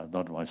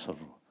not my sort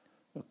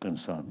of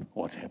concern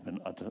what happened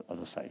at the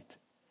other side.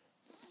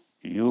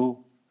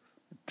 You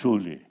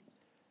truly,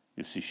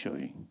 you see,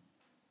 showing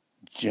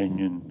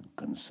genuine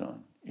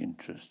concern,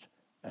 interest,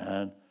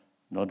 and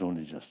not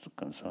only just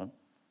concern,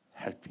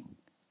 helping.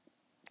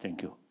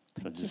 Thank you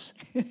for this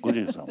good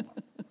example.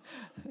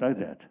 Like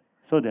that.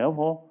 So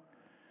therefore,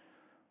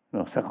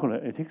 secular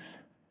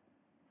ethics,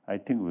 I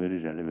think very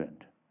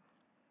relevant,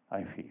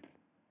 I feel.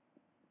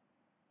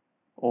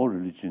 All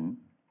religion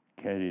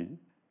carry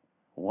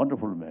a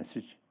wonderful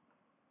message,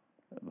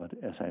 but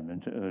as I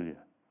mentioned earlier,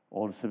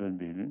 all 7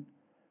 billion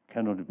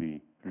cannot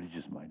be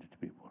religious-minded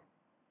people.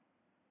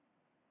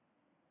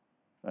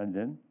 And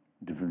then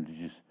different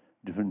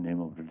name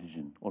of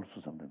religion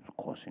also sometimes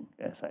causing,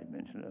 as I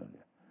mentioned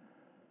earlier.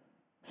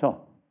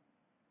 So,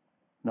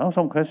 now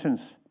some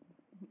questions.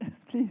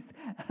 Yes, please.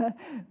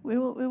 We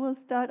will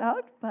start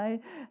out by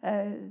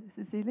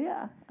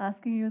Cecilia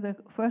asking you the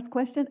first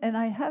question, and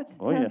I have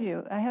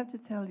to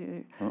tell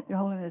you, Your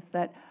Holiness,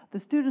 that the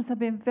students have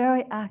been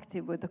very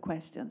active with the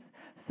questions.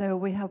 So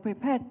we have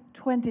prepared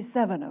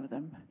 27 of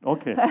them.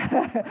 Okay.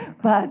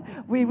 But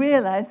we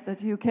realize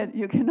that you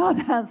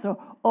cannot answer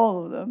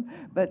all of them.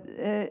 But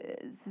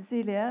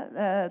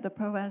Cecilia, the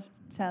Pro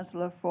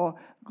Chancellor for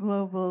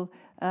Global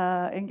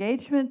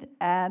Engagement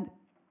and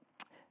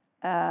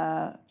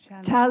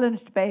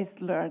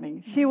challenge-based learning.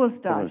 She will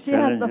start. She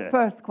has the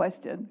first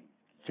question.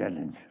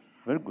 Challenge.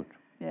 Very good.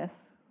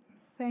 Yes.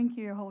 Thank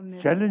you, Your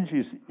Holiness. Challenge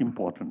is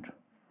important.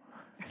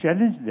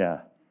 Challenge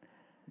there,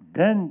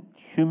 then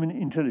human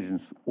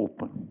intelligence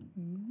open.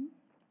 Mm-hmm.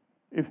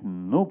 If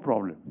no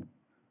problem,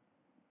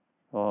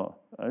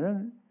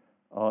 then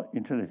our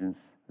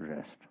intelligence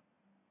rest.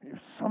 If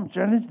some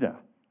challenge there,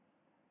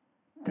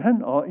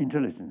 then our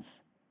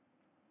intelligence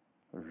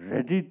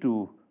ready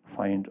to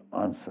find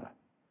answer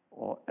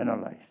or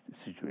analyze the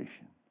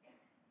situation.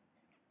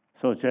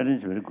 So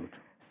challenge very good.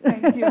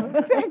 Thank you.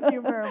 Thank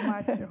you very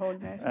much, Your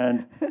Holiness.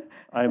 And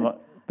I'm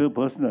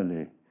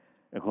personally,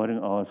 according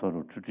to our sort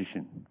of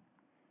tradition,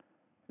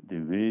 the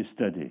way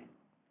study,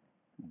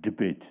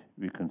 debate,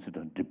 we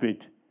consider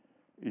debate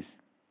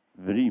is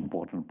very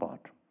important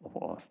part of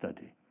our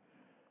study.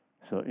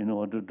 So in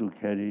order to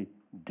carry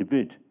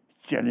debate,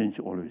 challenge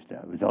always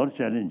there. Without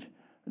challenge,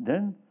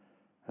 then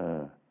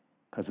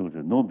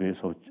no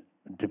base of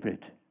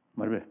debate.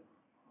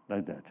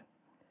 Like that.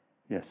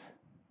 Yes.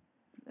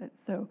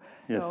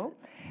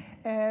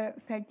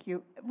 Thank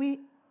you.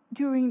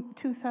 During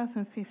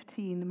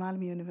 2015,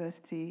 Malmö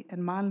University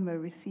and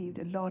Malmö received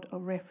a lot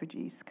of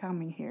refugees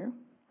coming here.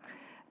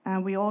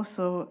 And we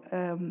also,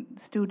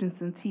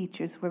 students and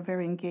teachers were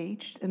very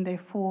engaged, and they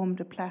formed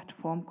a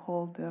platform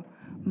called the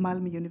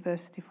Malmö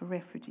University for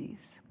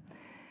Refugees.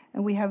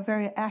 And we have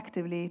very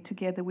actively,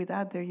 together with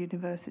other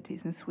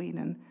universities in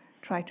Sweden,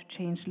 tried to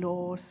change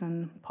laws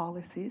and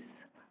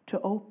policies to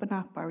open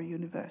up our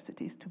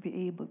universities to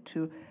be able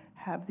to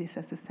have this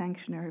as a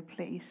sanctuary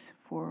place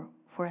for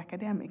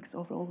academics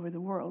all over the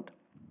world.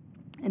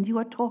 And you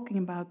are talking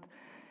about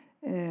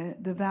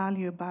the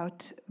value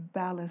about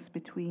balance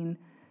between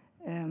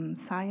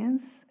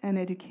science and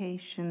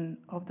education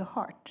of the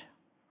heart.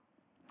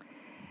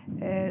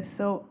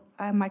 So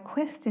my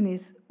question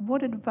is,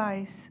 what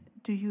advice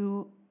do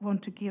you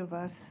want to give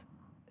us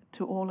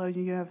to all of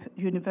your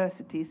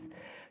universities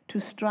to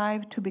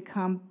strive to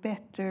become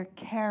better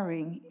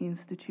caring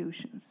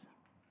institutions?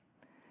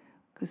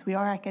 Because we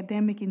are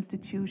academic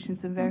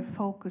institutions and very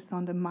focused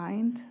on the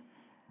mind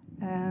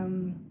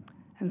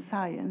and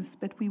science,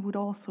 but we would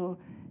also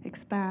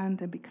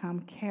expand and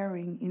become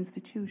caring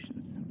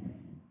institutions.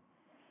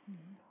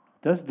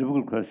 That's a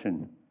difficult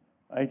question.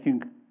 I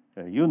think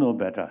you know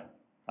better.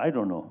 I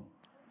don't know.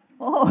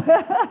 Oh,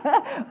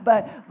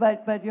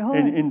 but your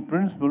Holiness. In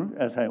principle,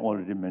 as I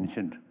already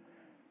mentioned,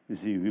 you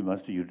see, we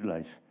must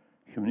utilize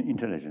human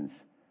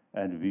intelligence,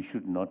 and we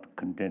should not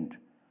content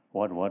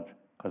what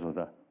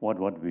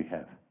we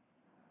have.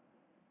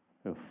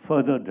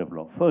 Further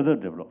develop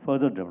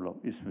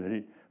is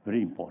very,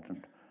 very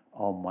important.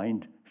 Our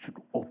mind should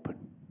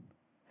open.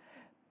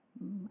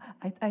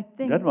 I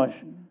think that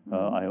much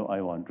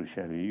I want to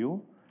share with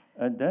you,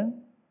 and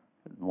then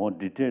more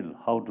detail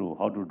how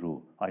to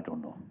do, I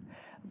don't know.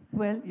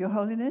 Well, Your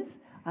Holiness,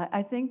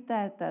 I think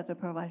that the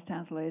Pro-Vice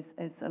Chancellor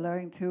is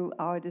alluring to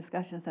our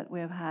discussions that we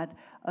have had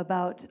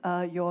about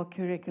your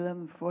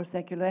curriculum for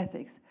secular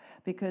ethics,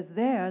 because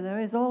there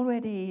is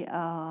already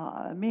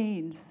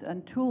means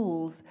and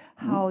tools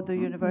how the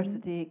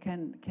university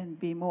can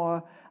be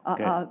more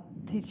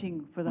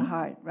teaching for the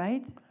heart,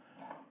 right?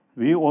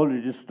 We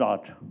already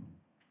start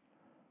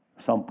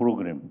some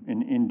program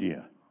in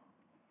India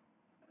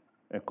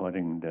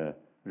according to the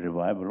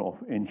revival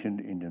of ancient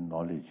Indian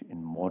knowledge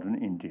in modern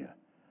India.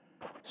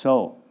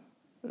 So,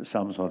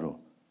 some sort of,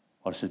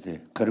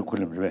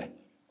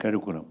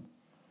 curriculum,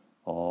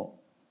 or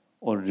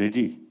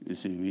already, you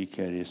see, we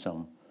carry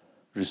some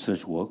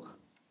research work,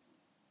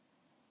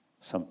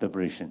 some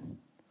preparation.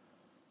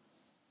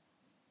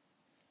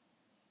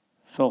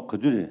 So,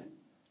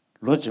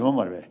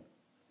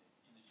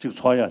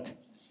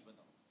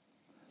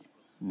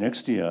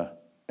 next year,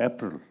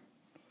 April,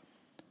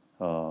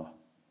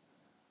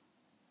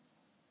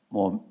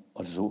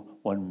 also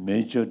one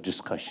major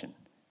discussion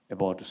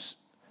about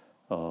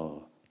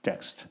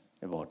text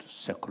about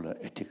secular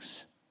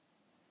ethics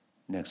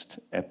next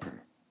April.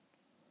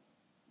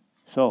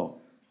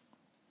 So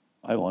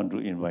I want to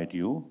invite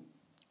you,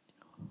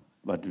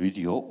 but with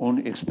your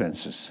own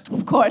expenses.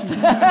 Of course,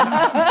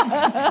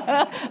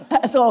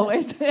 as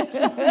always.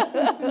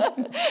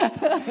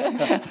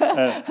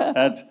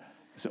 And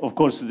so of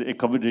course, the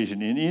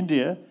accommodation in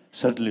India,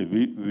 certainly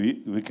we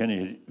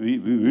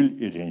will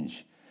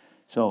arrange.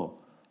 So,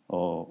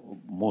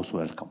 most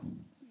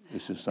welcome.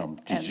 This is some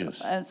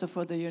teachers. And so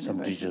for the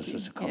university. Some teachers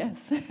will come.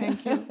 Yes.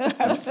 Thank you.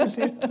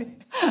 Absolutely.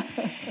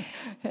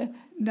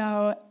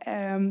 Now,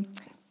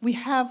 we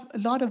have a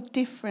lot of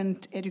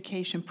different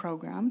education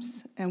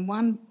programs, and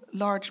one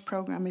large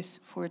program is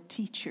for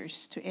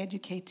teachers, to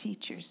educate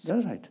teachers.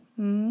 That's right.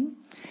 Mm-hmm.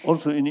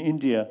 Also in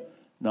India,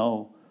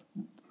 now,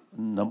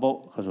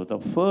 the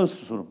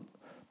first sort of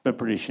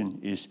preparation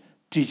is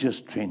teachers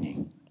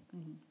training.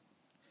 Mm-hmm.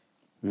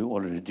 We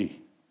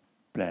already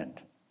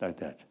planned like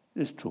that.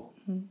 It's true.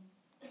 Mm-hmm.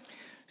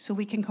 So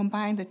we can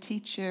combine the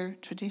teacher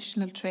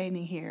traditional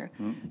training here,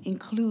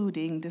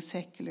 including the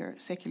secular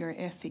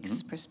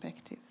ethics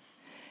perspective.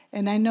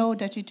 And I know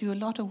that you do a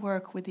lot of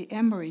work with the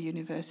Emory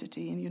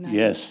University in the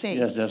United States.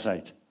 Yes, that's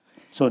right.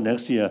 So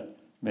next year,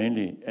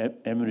 mainly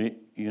Emory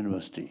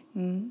University.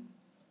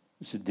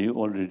 So they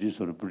already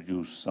sort of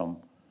produce some,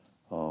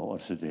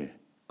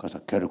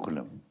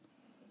 curriculum.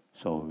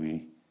 So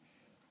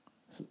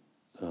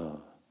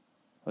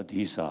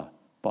these are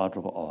part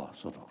of our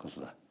sort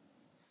of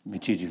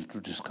material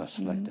to discuss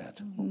like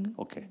that.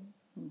 Okay.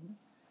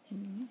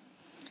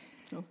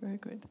 Oh, very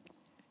good.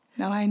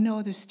 Now, I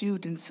know the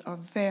students are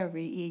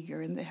very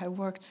eager and they have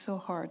worked so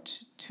hard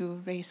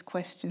to raise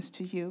questions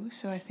to you.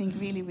 So I think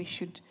really we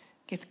should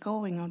get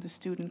going on the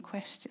student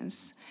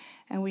questions.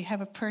 And we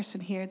have a person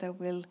here that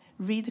will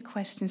read the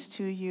questions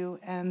to you,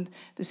 and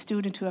the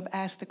student who have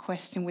asked the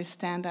question will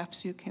stand up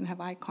so you can have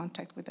eye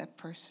contact with that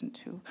person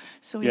too.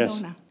 So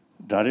Yes, Ilona.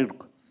 direct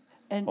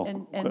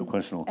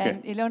question, okay.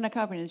 And Ilona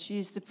Karpinen, she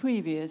is the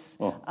previous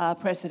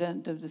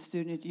president of the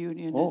student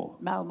union in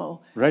Malmö.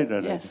 Right.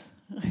 Yes.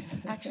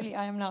 Actually,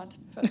 I am not.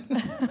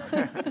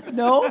 But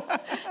No?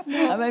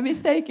 Am I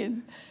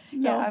mistaken?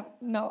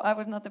 no, I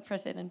was not the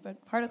president, but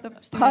part of the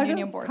student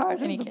union board. Part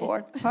in any of the case.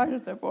 board. Part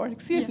of the board.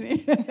 Excuse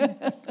me.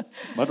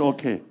 But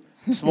okay,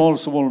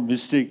 small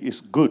mistake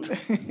is good.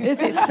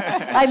 Is it?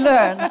 I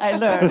learn.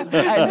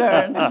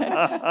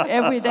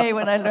 Every day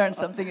when I learn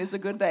something is a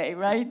good day,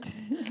 right?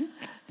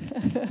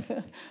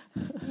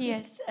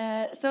 Yes.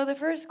 So the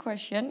first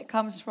question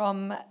comes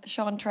from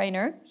Sean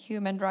Trainer,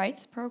 Human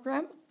Rights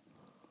Program.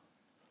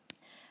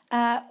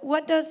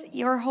 What does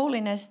Your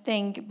Holiness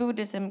think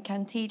Buddhism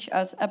can teach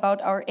us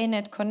about our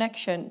innate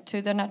connection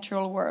to the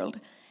natural world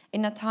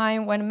in a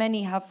time when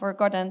many have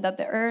forgotten that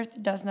the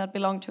earth does not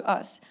belong to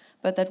us,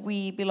 but that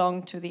we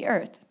belong to the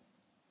earth?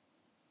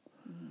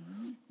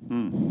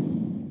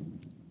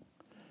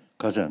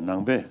 가자,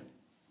 낭배.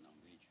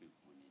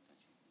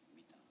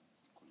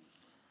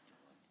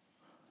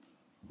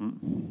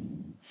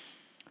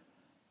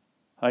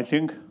 I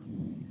think,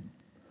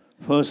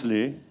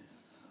 firstly,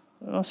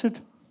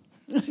 sit.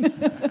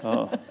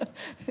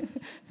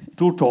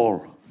 Too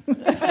tall.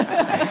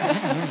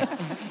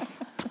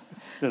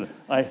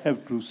 I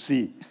have to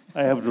see.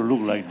 I have to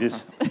look like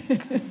this.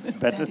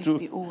 Better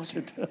to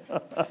sit.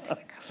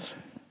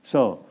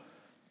 So,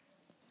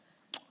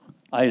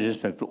 I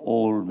respect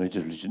all major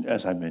religions,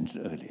 as I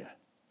mentioned earlier.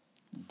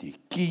 The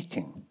key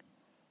thing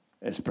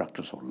is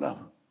practice of love.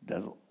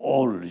 That's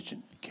all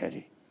religion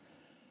carry.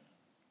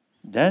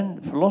 Then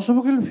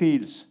philosophical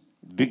fields,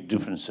 big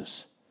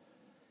differences.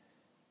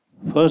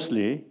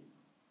 Firstly,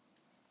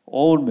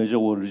 all major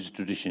world religious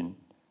tradition,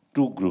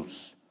 two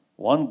groups.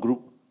 One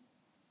group,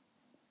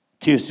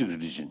 theistic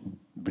religion,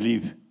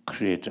 believe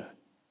creator.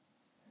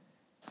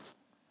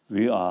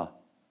 We are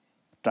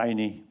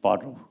tiny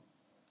part of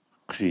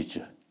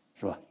creature,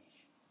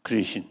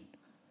 creation.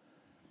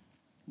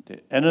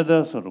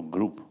 Another sort of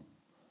group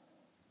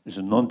is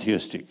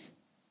non-theistic.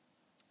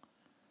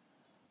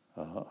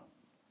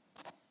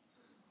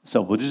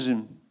 So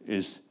Buddhism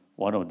is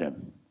one of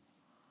them.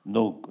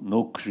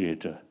 No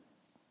creator.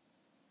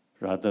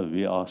 Rather,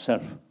 we are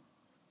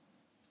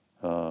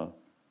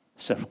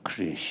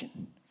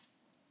self-creation.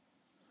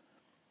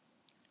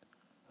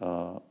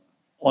 On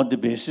the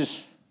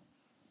basis,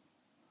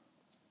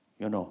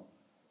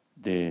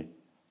 the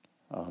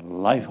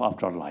life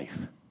after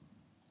life.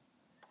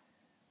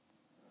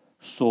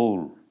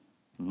 Soul,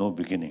 no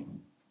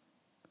beginning,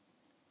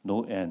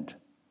 no end.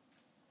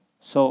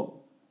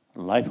 So,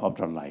 life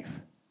after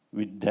life.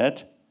 With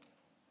that,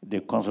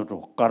 the concept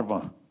of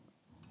karma.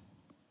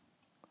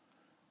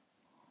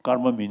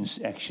 Karma means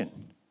action.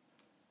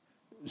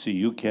 See,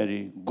 you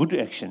carry good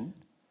action,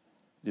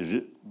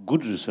 the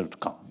good result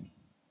come.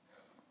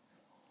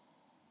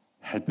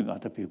 Helping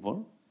other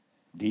people,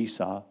 these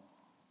are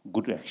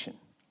good action.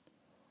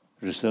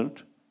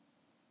 Result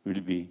will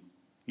be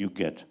you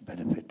get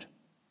benefit.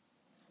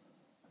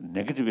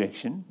 Negative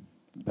action,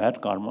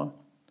 bad karma,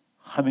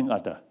 harming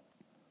other,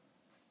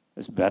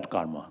 is bad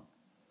karma.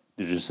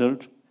 The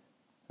result,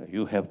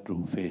 you have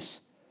to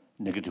face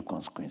negative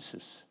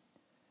consequences.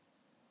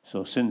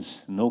 So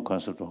since no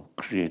concept of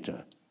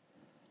creator,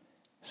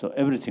 so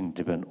everything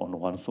depends on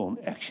one's own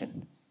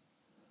action.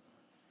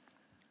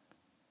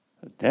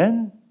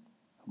 Then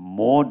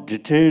more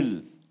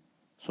detailed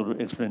sort of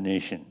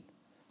explanation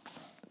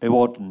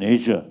about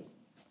nature.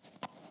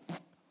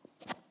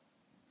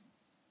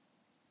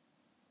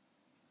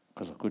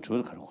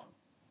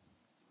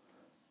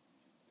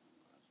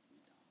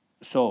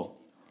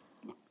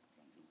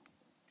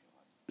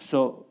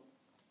 So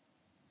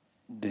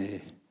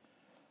the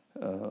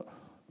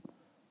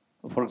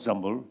for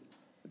example,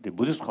 the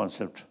Buddhist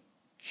concept,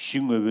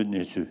 Shingwewe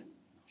Nesu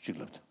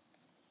Shiglat.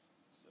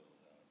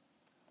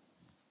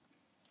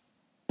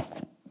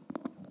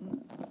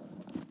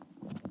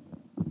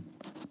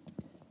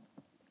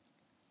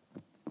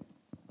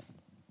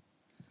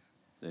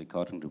 So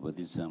according to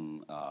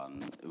Buddhism,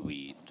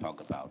 we talk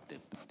about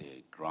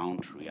the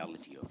ground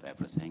reality of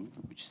everything,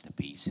 which is the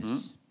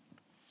pieces.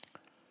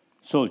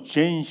 So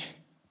change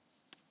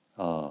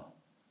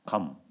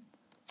come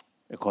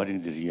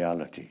according to the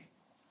reality.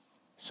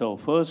 So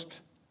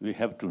first, we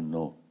have to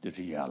know the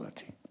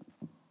reality.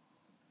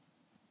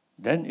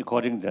 Then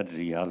according to that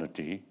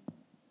reality,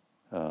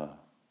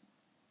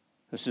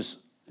 this is,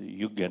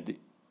 you get the,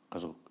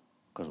 because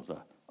of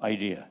the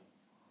idea,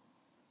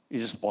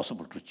 it is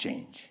possible to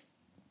change.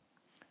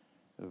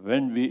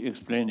 When we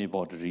explain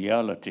about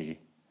reality,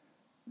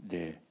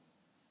 the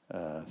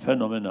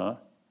phenomena,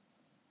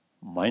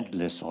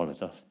 mindless or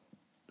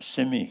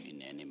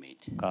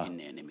inanimate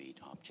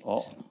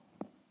objects.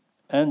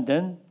 And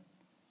then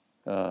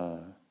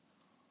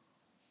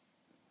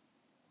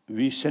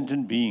we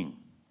sentient being,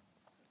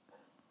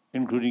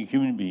 including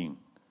human being,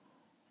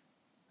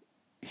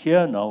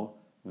 here now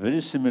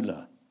very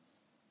similar.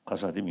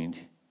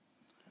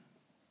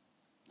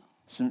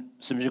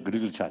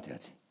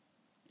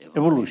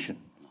 Evolution.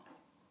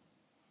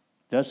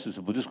 That's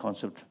the Buddhist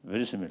concept,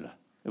 very similar.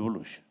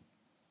 Evolution.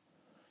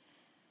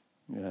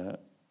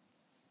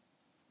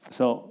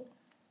 So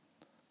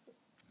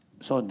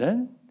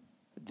then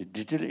the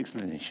detailed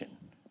explanation,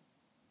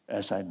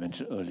 as I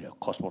mentioned earlier,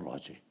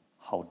 cosmology,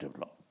 how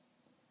develop.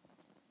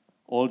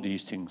 All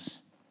these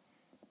things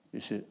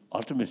is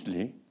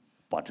ultimately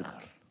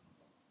particle.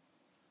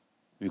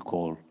 We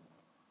call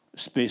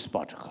space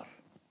particle,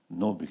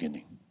 no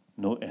beginning,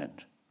 no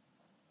end.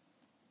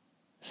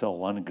 So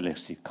one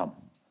galaxy come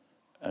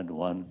and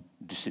one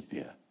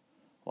disappear,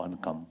 one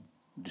come,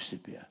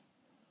 disappear.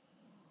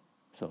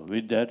 So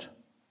with that,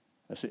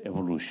 as an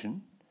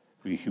evolution,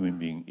 we human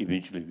being,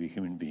 eventually we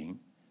human being,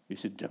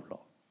 is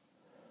develop.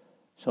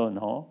 So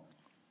now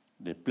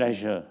the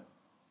pleasure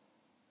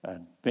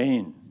and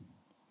pain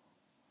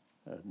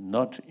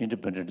not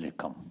independently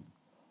come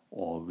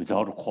or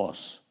without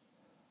cause,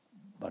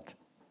 but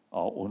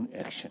our own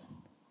action.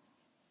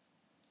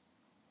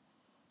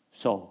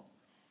 So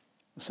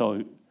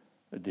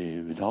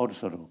the without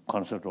sort of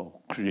concept of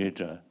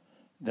creator,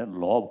 then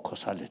law of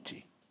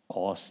causality,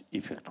 cause,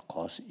 effect,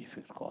 cause,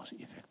 effect, cause,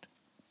 effect.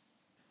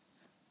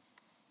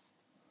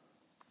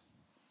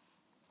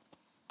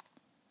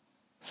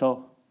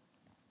 So,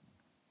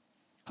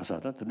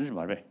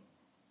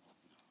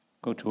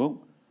 go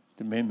to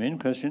the main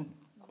question.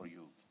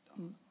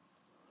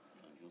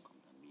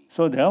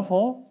 So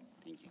therefore,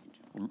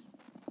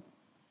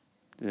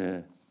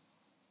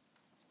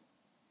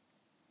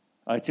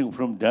 I think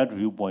from that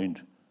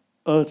viewpoint,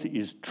 Earth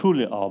is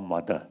truly our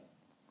mother.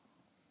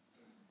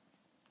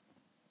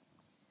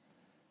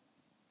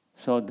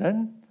 So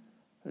then,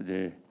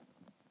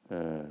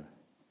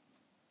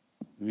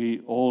 we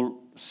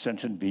all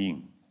sentient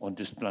being on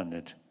this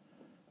planet,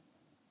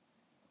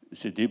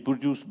 so they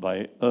produced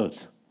by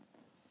Earth,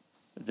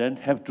 then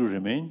have to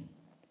remain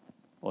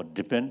or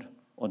depend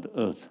on the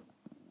Earth.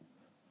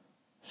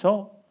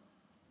 So,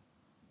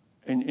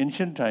 in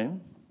ancient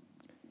time,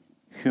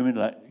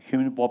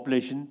 human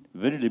population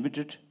very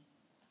limited,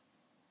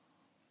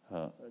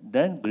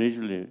 then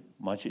gradually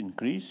much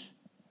increase,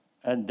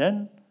 and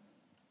then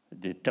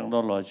the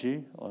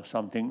technology or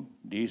something,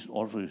 these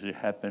also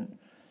happen.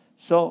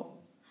 So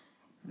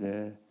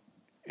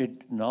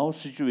now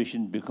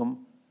situation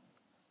become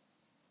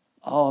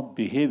our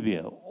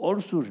behavior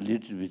also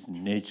related with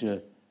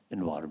nature,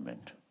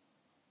 environment.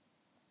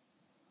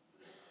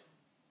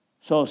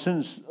 So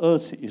since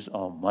Earth is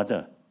our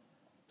mother,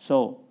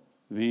 so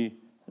we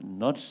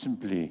not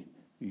simply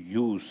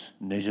use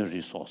nature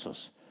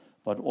resources,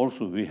 but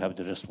also we have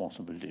the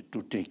responsibility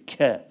to take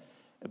care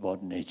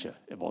about nature,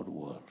 about the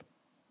world.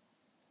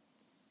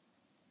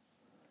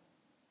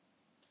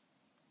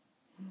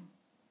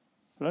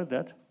 Like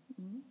that.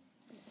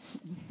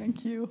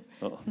 Thank you.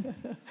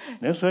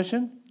 Next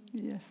question?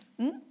 Yes.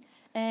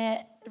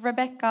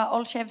 Rebecca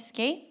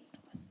Olszewski,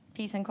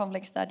 Peace and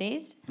Conflict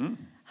Studies.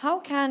 How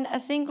can a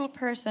single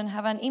person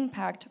have an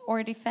impact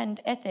or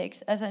defend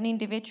ethics as an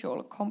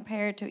individual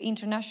compared to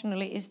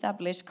internationally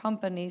established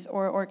companies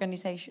or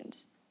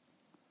organizations?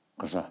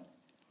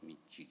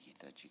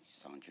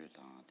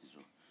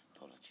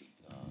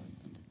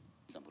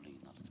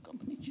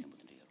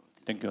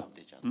 Thank you.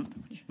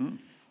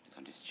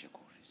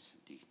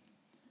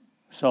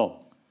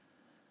 So,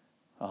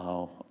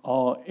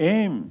 our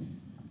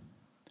aim,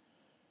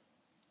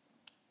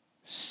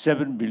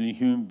 7 billion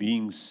human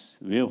beings'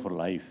 way of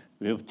life,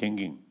 way of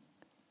thinking,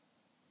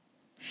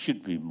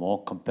 should be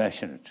more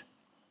compassionate.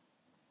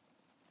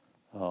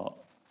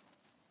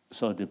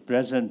 So the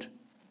present,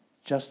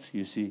 just,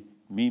 you see,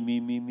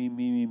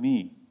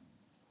 me,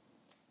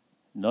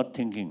 not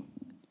thinking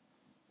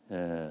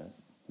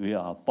we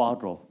are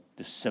part of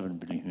the 7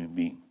 billion human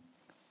beings.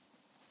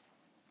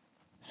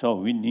 So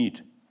we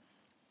need,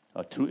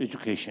 through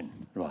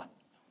education,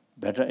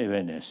 better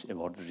awareness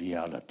about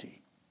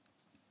reality.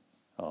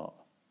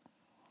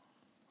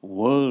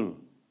 World,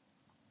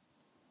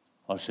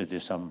 also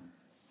there's some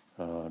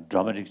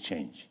dramatic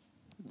change.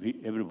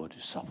 Everybody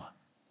suffer.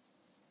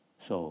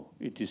 So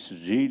it is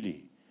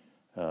really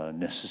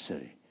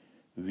necessary.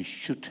 We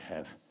should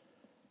have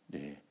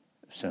the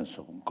sense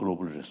of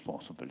global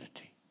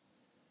responsibility.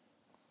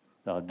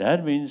 Now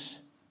that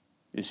means,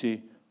 you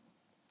see,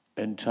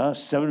 entire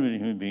 7 million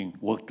human beings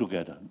work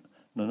together.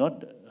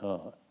 Not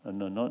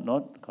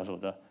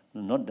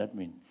that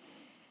mean.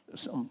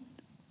 Some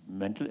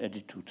mental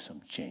attitude,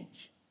 some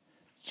change.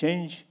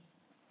 Change,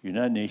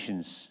 United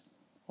Nations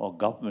or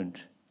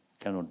government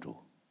cannot do.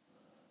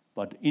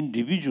 But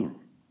individual,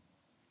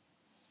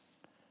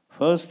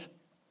 first,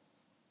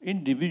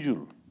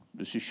 individual,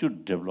 you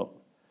should develop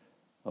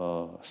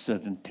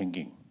certain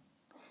thinking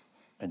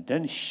and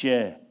then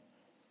share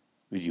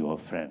with your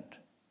friend.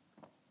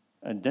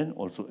 And then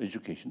also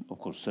education, of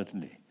course,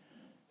 certainly.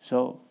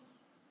 So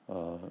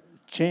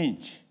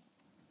change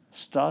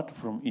start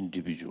from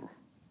individual.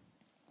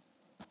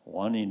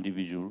 One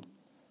individual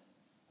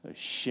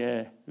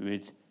share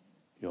with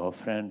your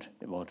friend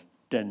about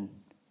 10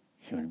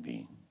 human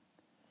beings.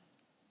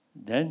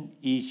 Then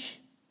each,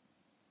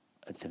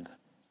 I think,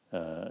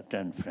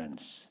 10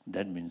 friends,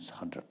 that means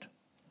 100,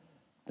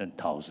 then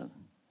 1,000,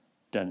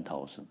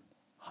 10,000,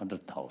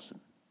 100,000,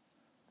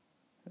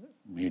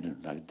 million,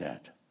 like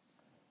that.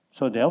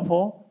 So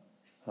therefore,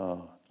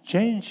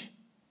 change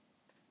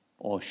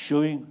or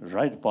showing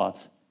right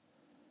path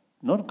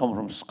not come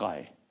from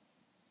sky,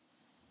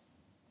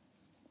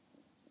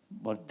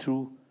 but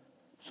through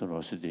sort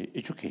of the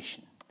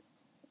education,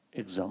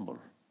 example,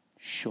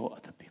 show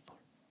other people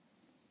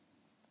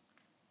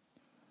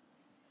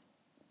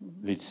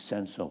with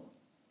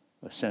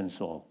a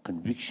sense of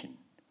conviction.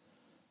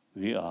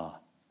 We are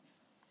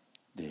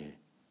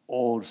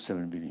all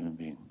 7 billion human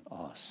beings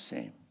are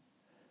same,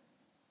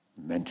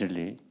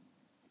 mentally,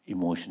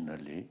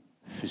 emotionally,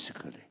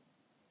 physically,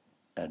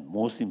 and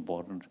most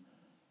important,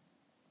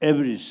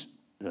 every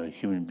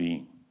human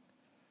being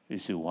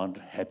is a want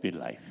happy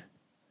life,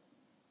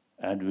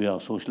 and we are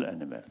social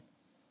animal.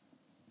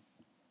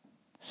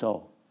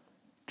 So,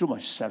 too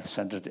much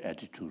self-centered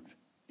attitude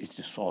is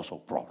the source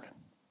of problem.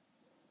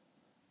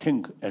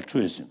 Think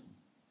altruism.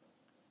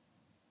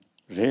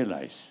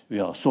 Realize we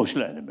are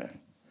social animal.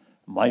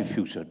 My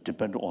future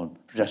depends on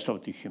rest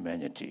of the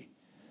humanity.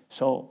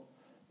 So,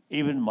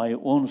 even my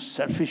own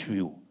selfish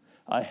view,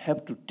 I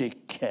have to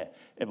take care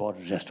about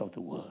the rest of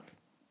the world.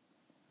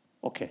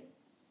 Okay.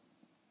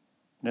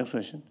 Next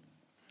question.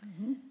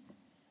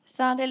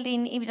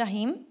 Sadeldin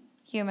Ibrahim,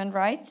 Human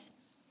Rights.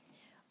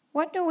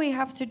 What do we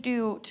have to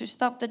do to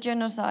stop the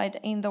genocide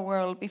in the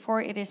world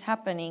before it is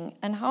happening?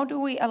 And how do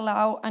we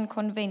allow and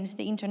convince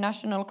the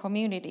international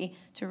community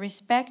to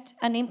respect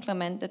and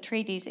implement the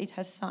treaties it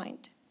has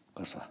signed?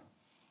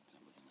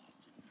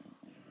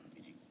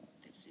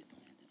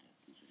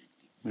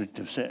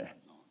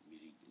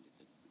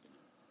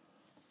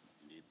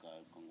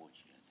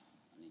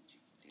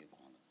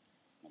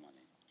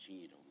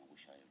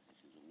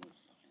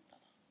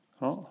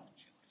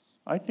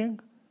 I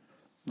think,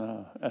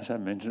 as I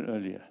mentioned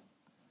earlier,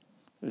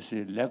 it's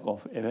a lack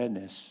of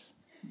awareness,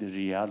 the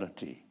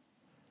reality.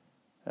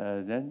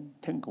 Then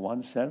think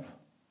oneself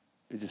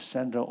is the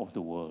center of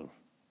the world.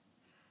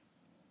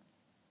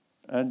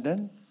 And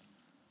then,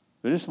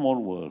 very small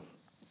world.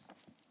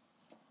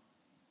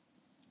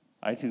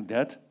 I think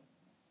that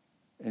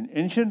in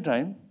ancient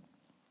time,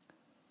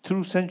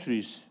 through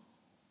centuries,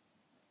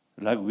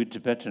 like with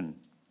Tibetan,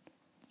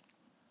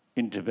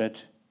 in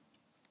Tibet,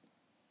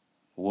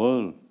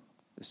 world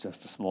is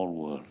just a small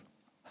world.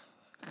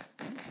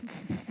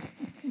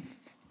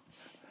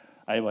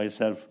 I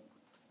myself,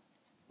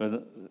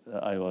 when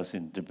I was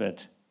in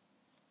Tibet,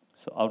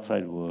 so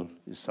outside world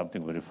is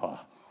something very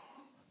far.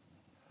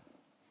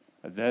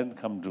 And then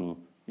come to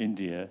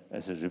India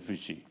as a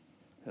refugee,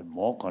 and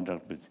more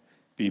contact with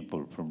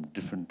people from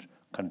different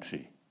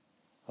countries,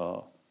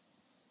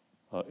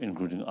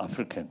 including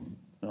African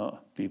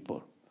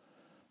people.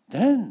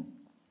 Then,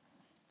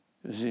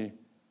 you see,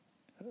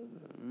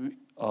 we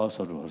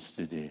also was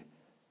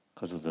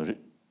because of the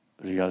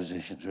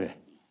realizations,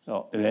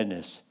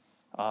 awareness.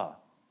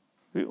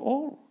 We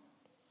all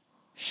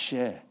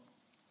share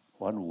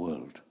one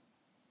world.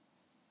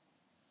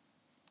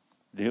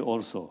 They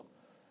also,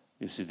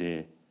 you see,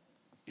 they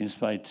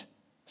inspired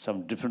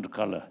some different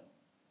color,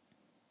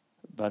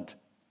 but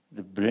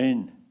the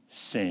brain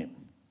same,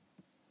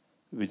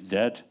 with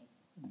that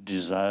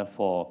desire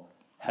for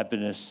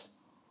happiness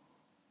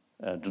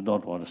and do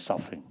not want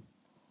suffering.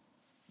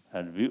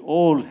 And we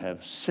all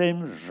have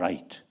same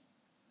right.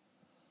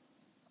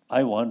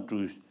 I want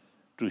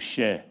to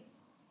share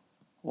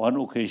one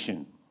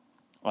occasion.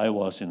 I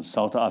was in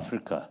South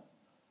Africa,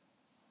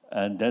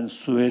 and then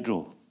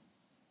Soweto.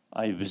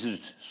 I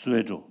visited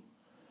Soweto.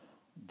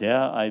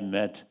 There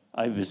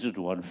I visited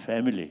one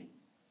family,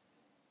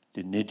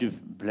 the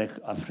native black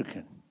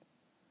African.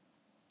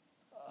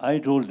 I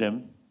told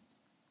them,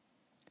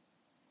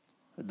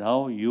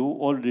 now you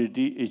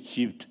already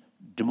achieved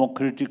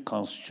democratic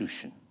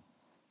constitution.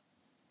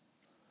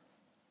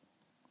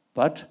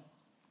 But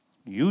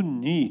you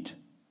need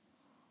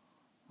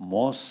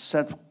more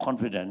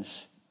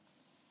self-confidence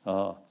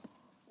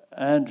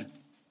and,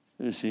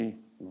 you see,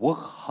 work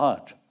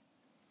hard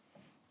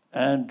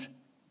and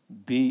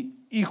be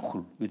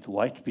equal with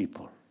white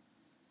people.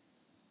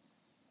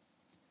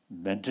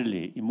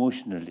 Mentally,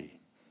 emotionally,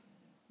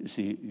 you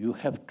see, you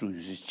have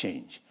to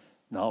change.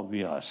 Now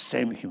we are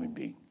same human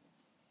being.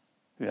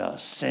 We are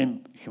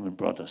same human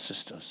brothers,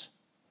 sisters.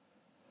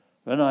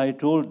 When I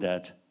told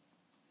that,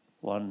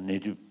 one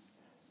native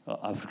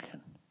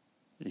African,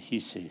 he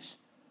says,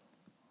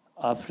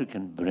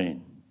 African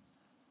brain,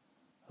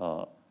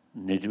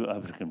 native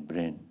African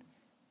brain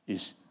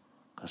is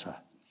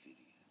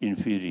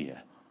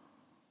inferior.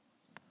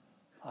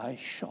 I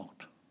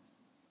shocked.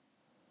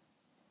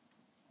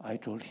 I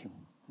told him,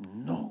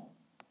 no.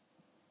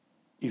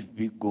 If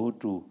we go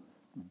to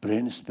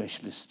brain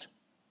specialist,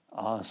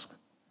 ask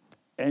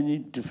any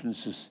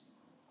differences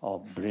our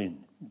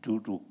brain due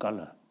to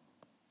color.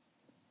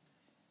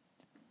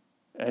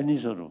 Any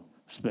sort of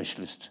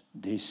specialist,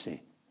 they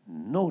say,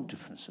 no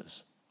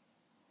differences.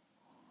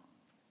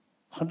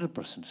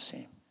 100%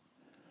 same.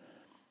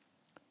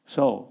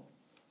 So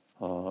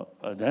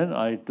then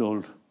I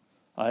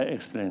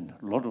explained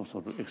a lot of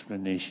sort of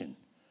explanation.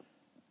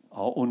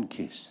 Our own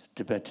case,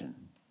 Tibetan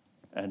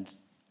and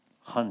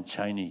Han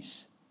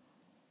Chinese.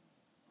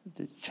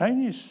 The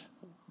Chinese,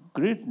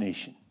 great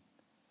nation.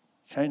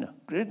 China,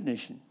 great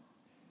nation.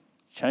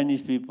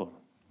 Chinese people,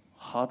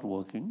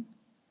 hardworking,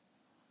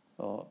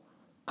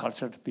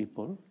 cultured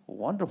people,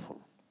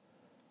 wonderful.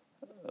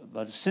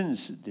 But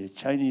since the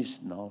Chinese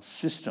now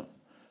system,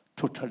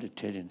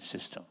 totalitarian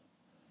system,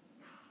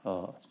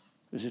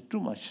 there's too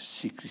much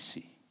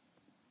secrecy.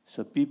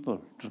 So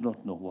people do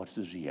not know what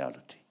is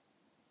reality.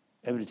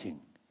 Everything,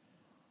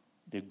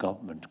 the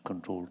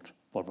government-controlled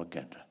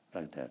propaganda,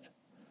 like that.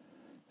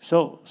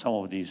 So some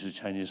of these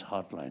Chinese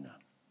hardliner,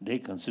 they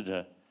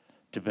consider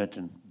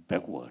Tibetan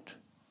backward.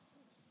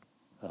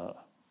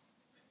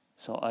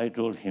 So I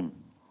told him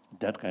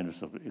that kind of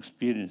sort of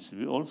experience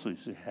we also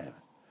used to have.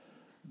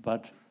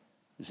 But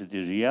the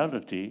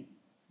reality,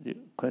 the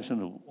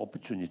question of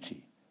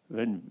opportunity,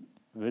 when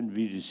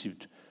we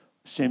received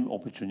same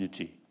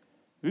opportunity,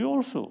 we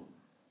also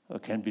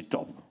can be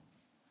top.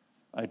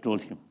 I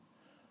told him.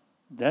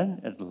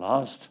 Then at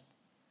last,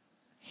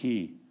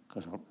 he,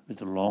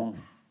 with a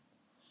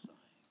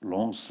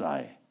long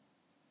sigh,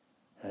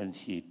 and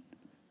he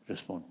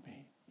responded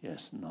me,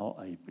 yes, now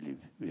I believe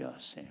we are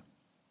same.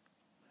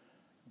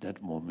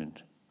 That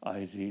moment,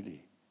 I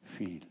really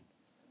feel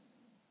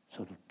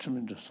sort of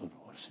tremendous sort of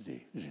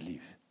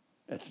relief.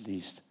 At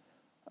least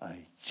I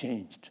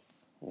changed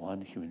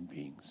one human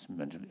being's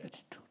mental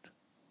attitude.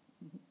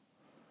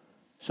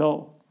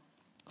 So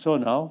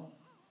now,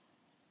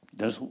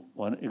 there's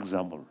one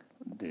example.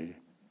 The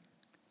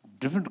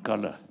different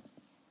color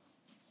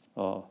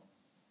or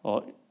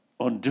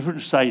on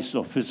different size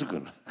of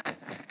physical.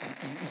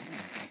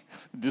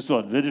 This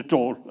one very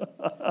tall.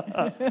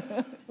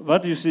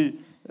 But you see,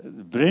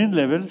 the brain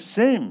level,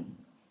 same.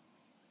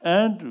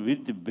 And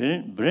with the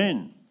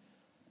brain,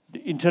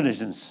 the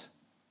intelligence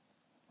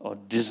or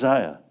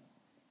desire,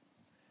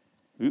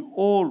 we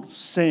all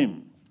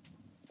same.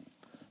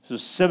 So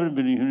 7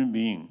 billion human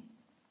beings,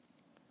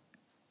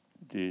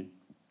 the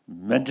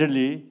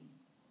mentally,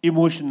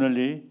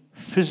 emotionally,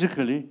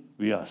 physically,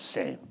 we are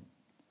same.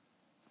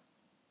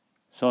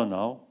 So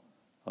now,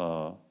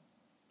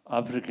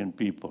 African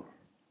people,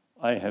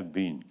 I have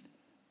been,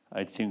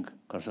 I think,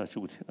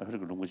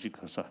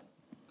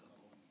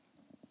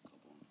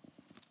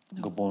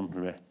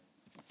 Gabon,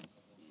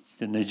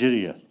 the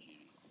Nigeria.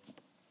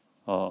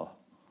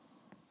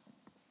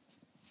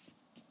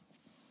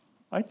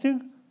 I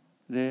think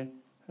the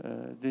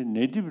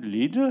native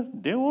leader,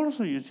 they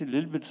also, you see, a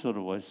little bit sort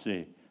of, I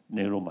say,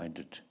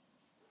 narrow-minded.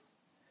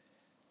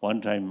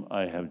 One time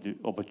I have the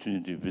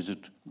opportunity to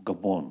visit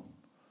Gabon.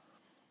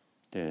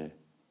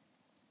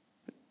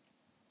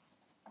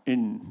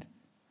 In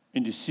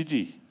the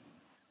city,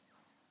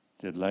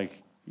 they're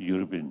like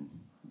European,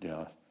 they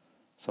are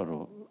sort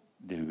of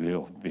their way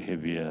of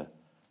behavior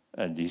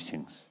and these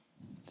things.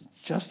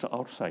 Just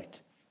outside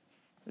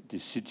the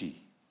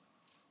city,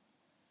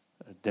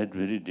 that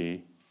very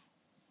day,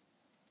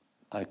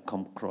 I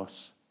come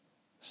across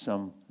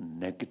some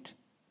naked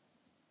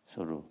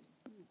sort of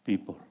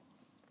people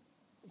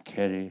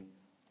carry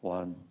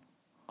one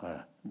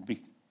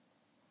big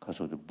because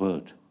of the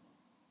bird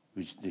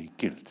which they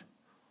killed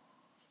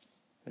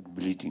and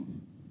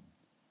bleeding.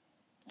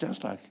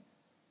 Just like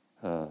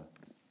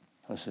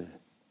as a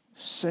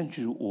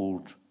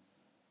century-old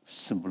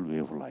simple way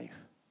of life.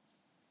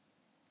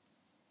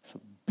 So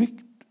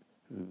big,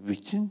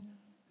 within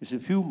is a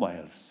few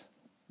miles.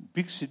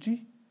 Big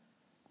city,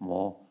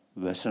 more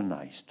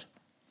westernized.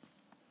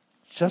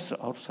 Just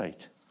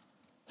outside,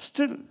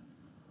 still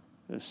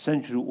a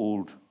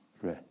century-old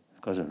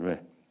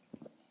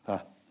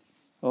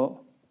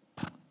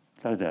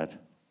like that.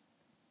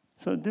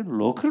 So the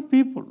local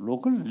people,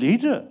 local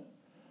leader,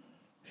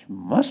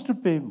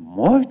 must pay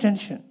more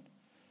attention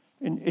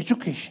in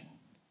education,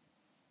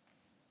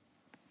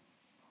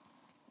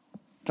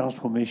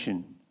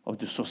 transformation of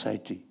the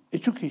society.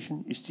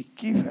 Education is the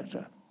key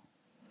factor.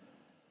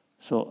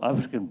 So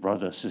African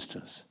brothers,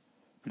 sisters,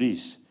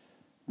 please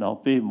now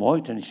pay more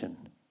attention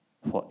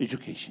for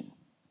education.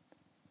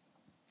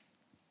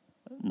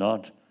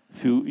 Not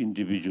few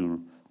individual,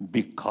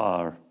 big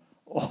car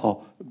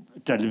or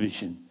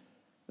television.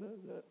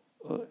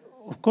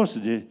 Of course,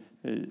 they're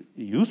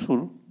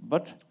useful,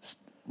 but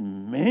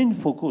main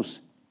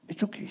focus,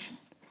 education,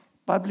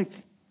 public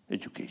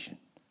education.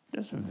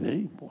 That's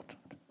very important.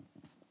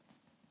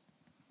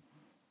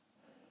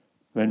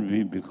 When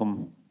we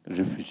become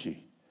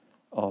refugee,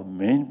 our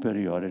main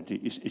priority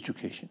is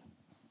education.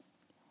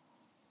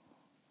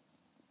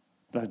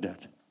 Like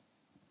that.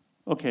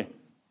 Okay.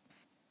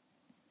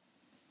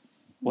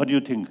 What do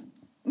you think?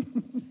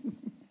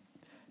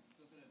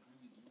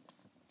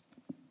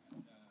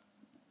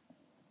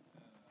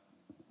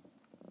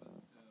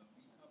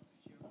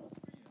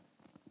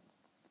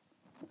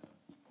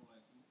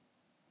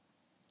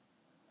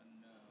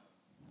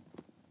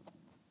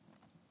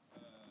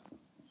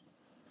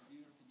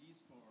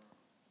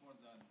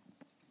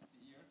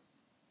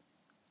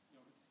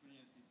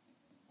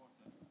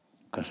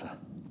 Kasa.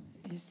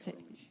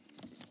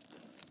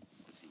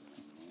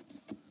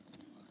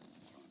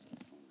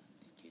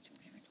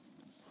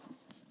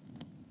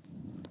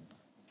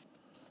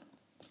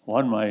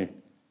 One my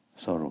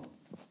sorrow,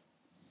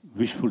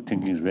 wishful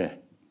thinking is where,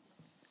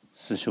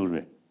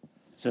 way,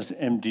 just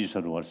empty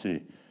sort of was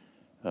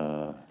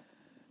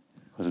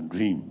a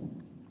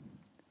dream.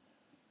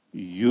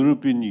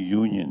 European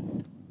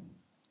Union,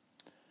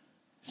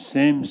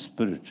 same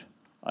spirit.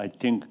 I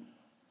think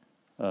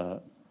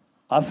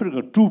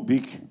Africa too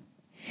big,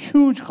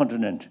 huge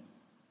continent,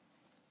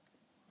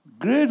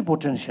 great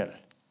potential.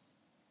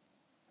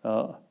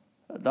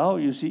 Now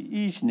you see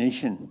each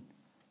nation.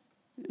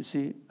 You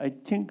see, I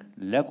think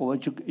lack of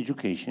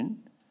education,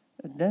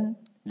 and then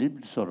little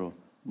bit sort of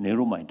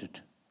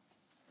narrow-minded.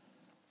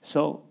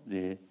 So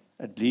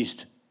at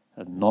least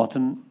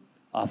Northern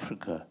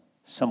Africa,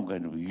 some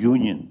kind of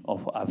union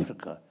of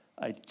Africa,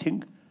 I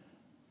think,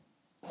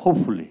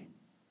 hopefully,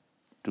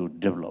 to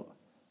develop.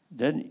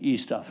 Then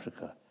East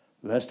Africa,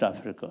 West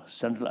Africa,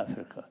 Central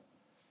Africa.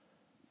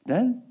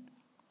 Then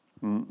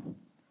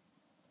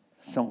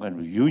some kind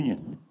of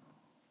union.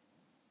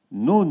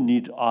 No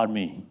need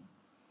army.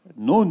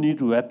 No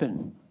need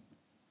weapon.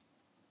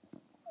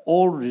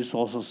 All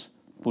resources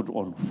put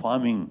on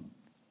farming,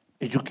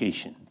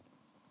 education.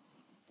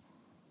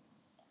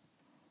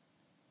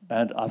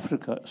 And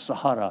Africa,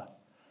 Sahara,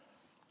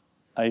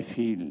 I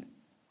feel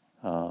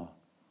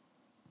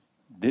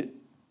there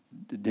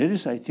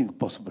is, I think,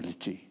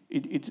 possibility.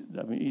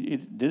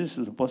 There is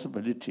a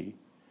possibility.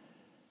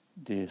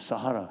 The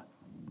Sahara,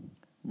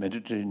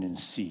 Mediterranean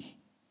Sea.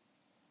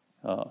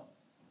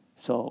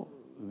 So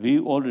we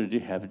already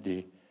have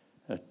the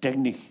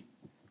technique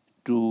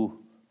to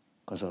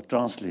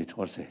translate,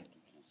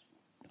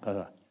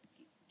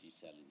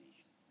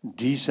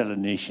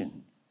 desalination,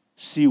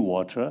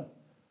 seawater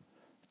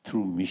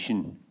through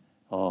mission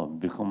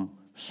become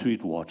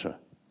sweet water.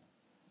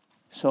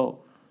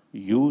 So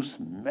use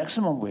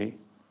maximum way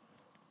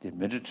the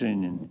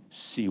Mediterranean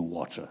sea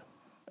water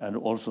and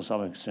also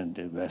some extent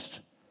the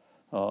West.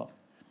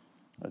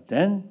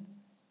 Then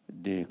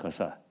the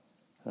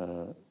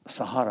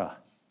Sahara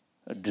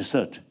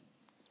desert,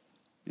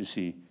 you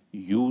see,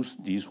 use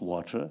this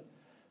water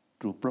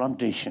to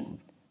plantation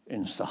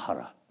in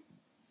Sahara.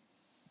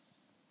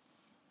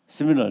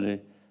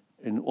 Similarly,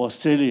 in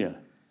Australia,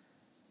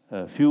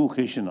 a few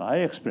occasions I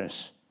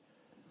express,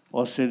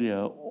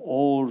 Australia,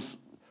 all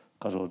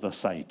because of the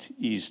site,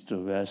 east,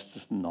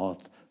 west,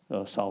 north,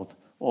 south,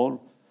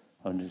 all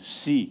on the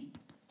sea.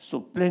 So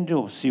plenty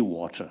of sea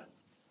water.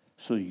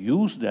 So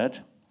use that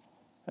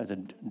as a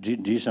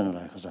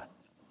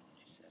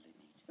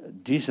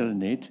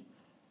desalinate,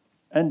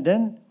 and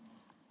then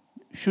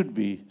should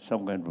be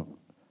some kind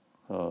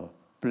of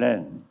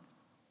plan.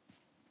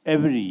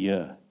 Every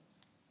year,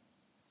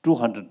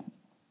 200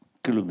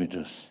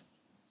 kilometers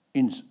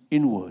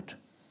inward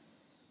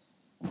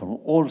from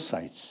all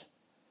sides.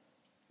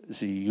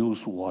 So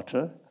use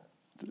water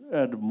to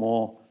add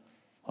more,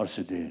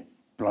 the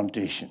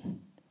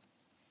plantation.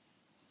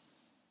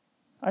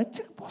 I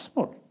think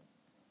possible.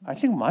 I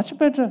think much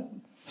better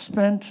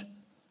spend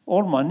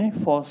all money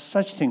for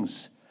such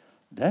things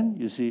than,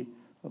 you see,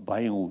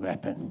 buying a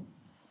weapon.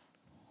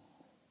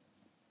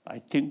 I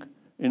think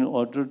in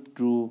order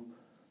to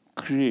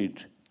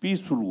create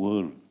peaceful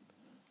world,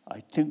 I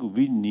think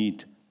we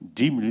need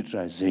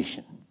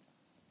demilitarization.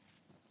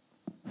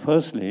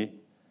 Firstly,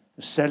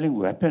 selling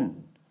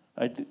weapon.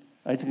 I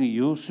think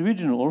you,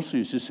 Sweden also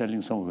is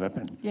selling some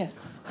weapon.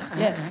 Yes,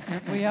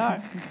 we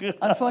are,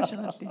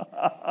 unfortunately.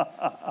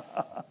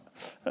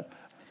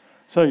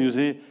 So you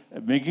see,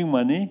 making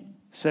money,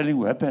 selling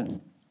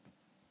weapon.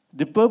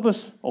 The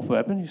purpose of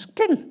weapon is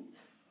kill,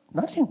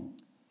 nothing.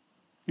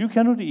 You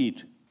cannot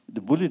eat.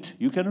 The bullet,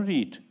 you cannot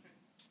eat.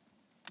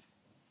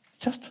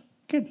 Just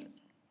kill.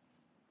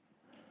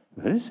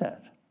 Very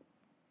sad.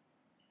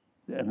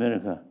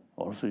 America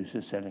also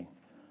is selling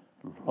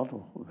a lot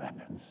of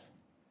weapons.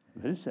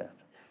 Very sad.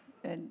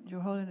 And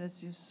Your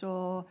Holiness, you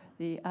saw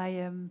the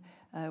IM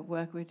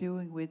work we're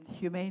doing with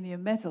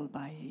humanium metal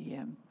by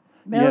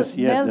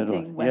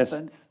melting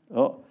weapons. Yes.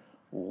 Oh,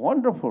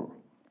 wonderful,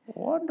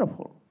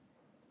 wonderful.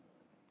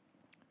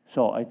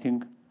 So I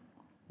think,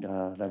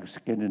 like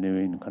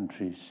Scandinavian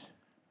countries,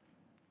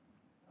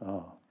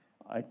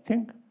 I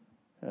think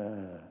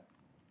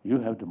you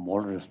have the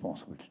moral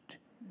responsibility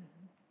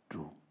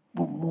to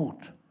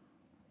promote,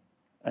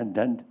 and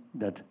then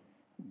that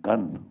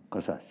gun,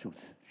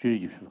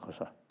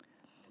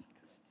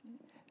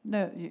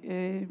 No,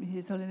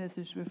 His Holiness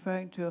is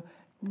referring to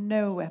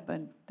no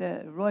weapon,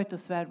 the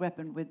Reuterswerd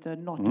weapon with the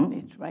knot on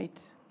it, right?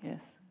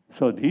 Yes.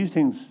 So these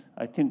things,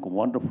 I think,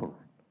 wonderful.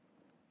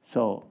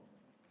 So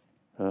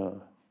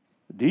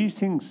these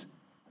things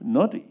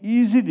not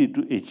easily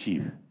to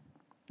achieve,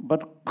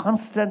 but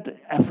constant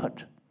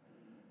effort,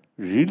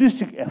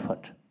 realistic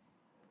effort,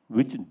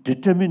 with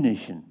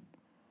determination,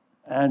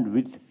 and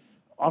with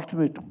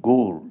ultimate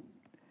goal,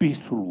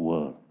 peaceful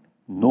world,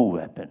 no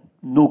weapon,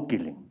 no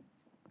killing.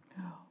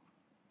 Oh.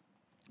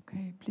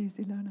 Okay, please,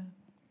 Ilona.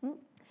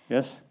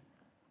 Yes?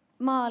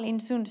 Malin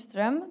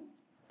Sundström,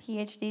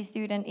 PhD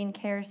student in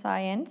care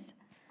science.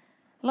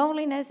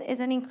 Loneliness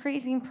is an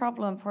increasing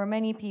problem for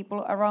many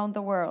people around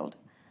the world.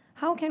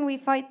 How can we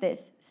fight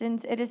this,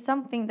 since it is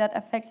something that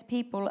affects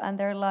people and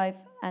their life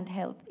and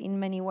health in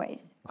many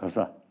ways?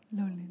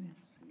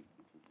 Loneliness.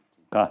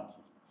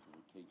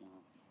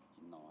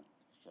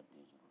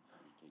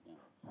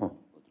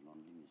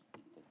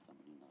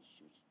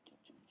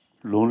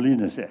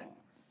 Loneliness.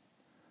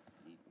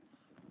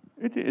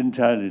 It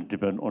entirely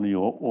depends on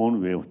your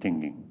own way of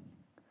thinking.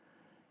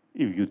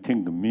 If you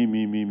think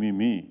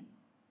me,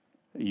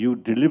 you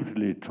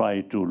deliberately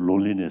try to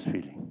loneliness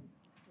feeling.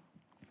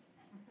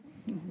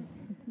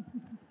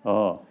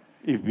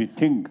 If we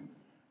think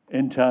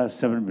entire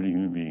 7 billion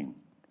human being,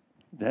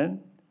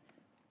 then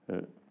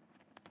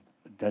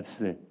that's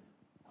the,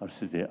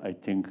 I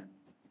think,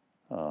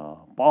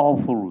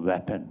 powerful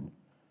weapon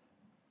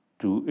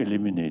to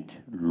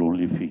eliminate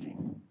lonely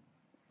feeling.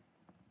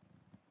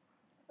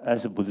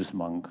 As a Buddhist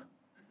monk,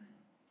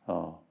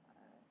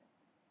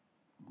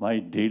 my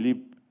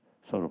daily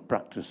sort of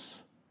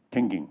practice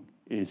thinking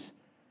is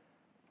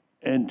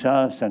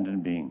entire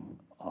sentient being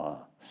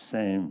are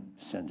same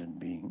sentient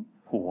being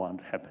who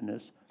want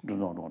happiness, do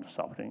not want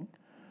suffering,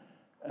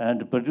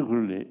 and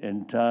particularly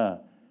entire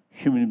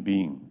human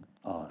being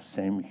are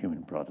same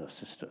human brothers,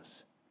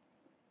 sisters.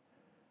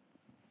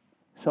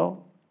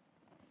 So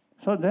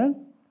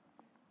then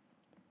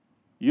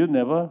you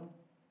never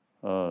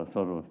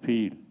sort of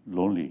feel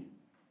lonely.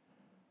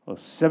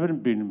 7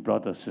 billion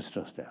brothers,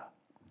 sisters there.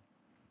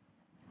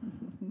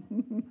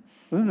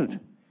 Isn't it?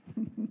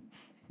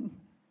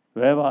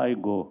 Wherever I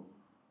go,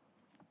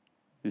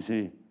 you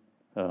see,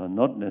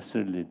 not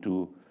necessarily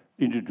to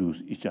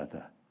introduce each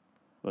other,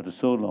 but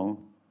so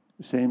long,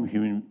 same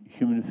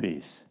human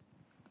face.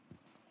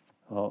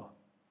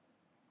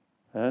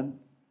 And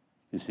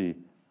you see,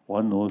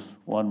 one nose,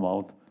 one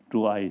mouth,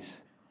 2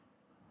 eyes.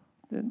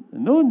 Then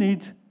no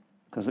need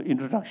because of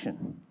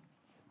introduction.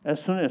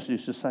 As soon as you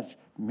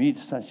meet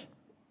such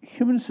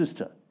human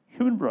sister,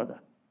 human brother,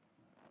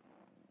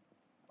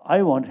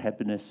 I want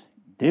happiness,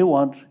 they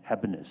want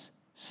happiness.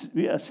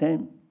 We are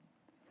same.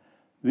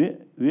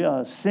 We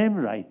are same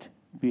right,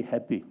 be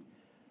happy.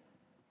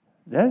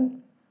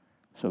 Then,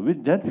 so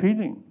with that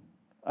feeling,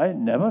 I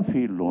never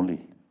feel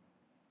lonely.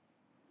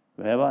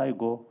 Wherever I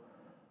go,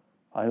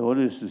 I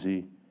always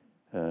see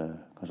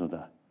because of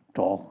the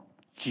talk,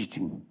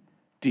 cheating,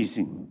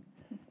 teasing.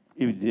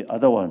 If the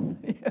other one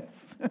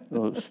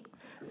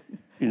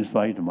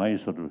inspired my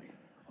sort of,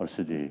 or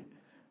say,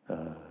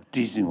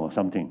 teasing or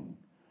something,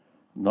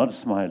 not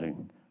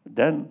smiling,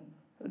 then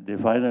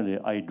finally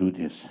I do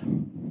this.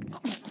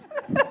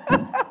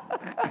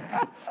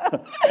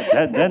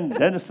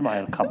 then a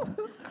smile comes.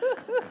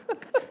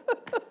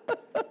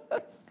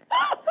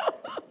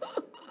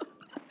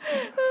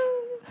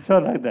 So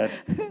like that,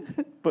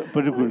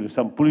 particularly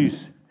some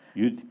police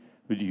with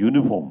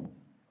uniform,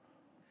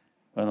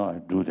 and I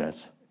do that,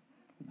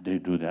 they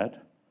do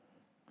that,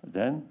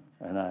 then,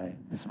 and I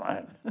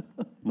smile,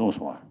 no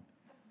smile,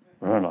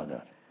 run like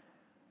that.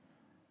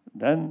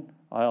 Then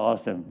I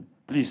ask them,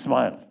 please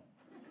smile,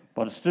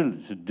 but still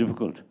it's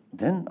difficult.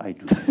 Then I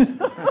do this.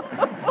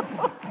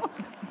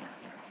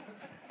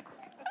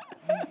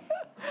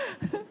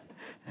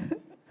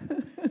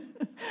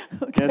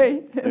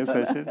 Okay. Yes, next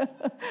question.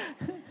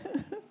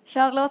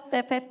 Charlotte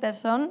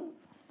Pettersson,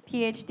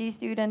 PhD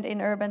student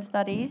in urban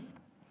studies.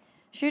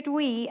 Should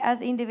we,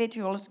 as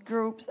individuals,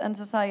 groups, and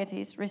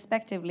societies,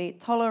 respectively,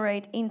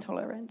 tolerate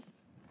intolerance?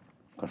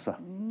 Kosa.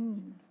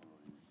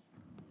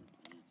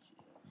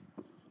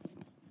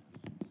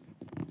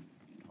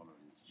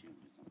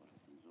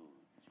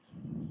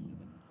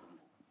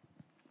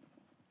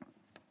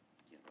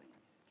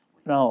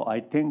 Now, I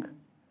think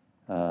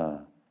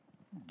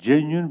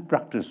genuine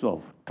practice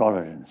of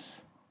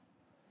tolerance,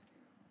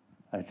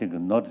 I think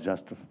not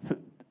just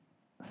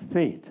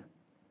faith,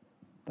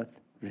 but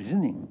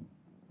reasoning.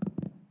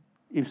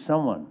 If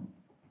someone,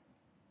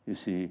 you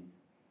see,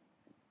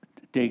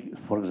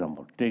 for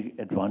example, take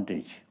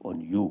advantage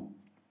on you,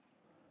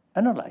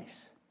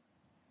 analyze.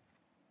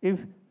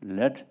 If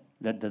let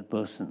that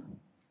person,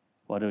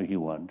 whatever he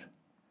wants,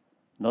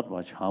 not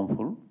much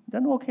harmful,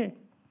 then okay.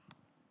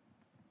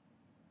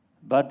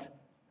 But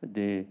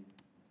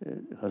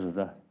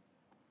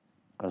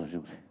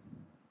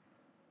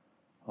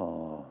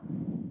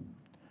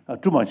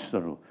too much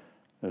sort of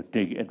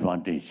take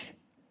advantage,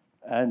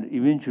 and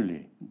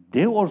eventually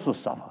they also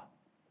suffer.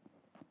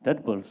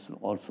 That person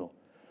also.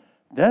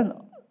 Then,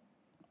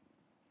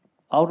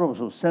 out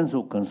of a sense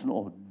of concern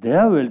of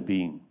their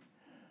well-being,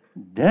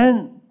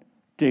 then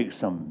take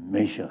some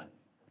measure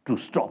to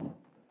stop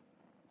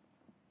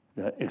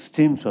the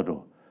extreme sort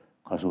of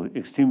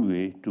extreme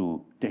way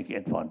to take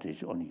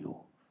advantage on you.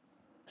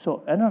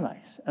 So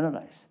analyze.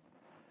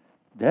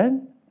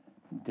 Then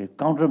the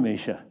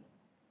countermeasure,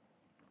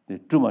 the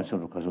too much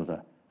sort of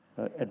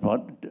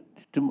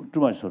too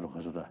much sort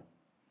of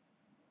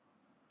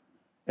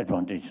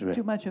advantage.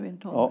 Too much of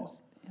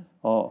intolerance. Yes.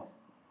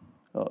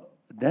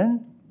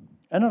 Then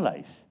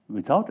analyze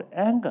without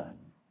anger.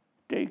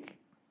 Take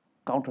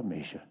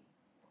countermeasure.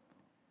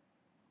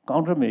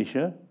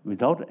 Countermeasure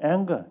without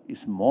anger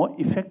is more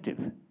effective.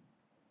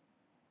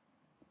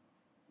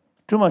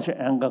 Too much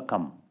anger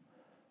comes,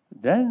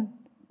 then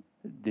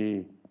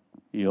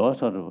your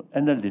sort of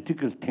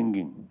analytical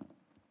thinking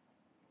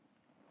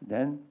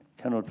then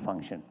cannot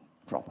function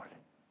properly.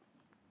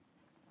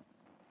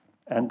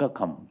 Anger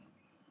comes,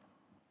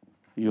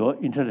 your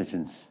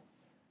intelligence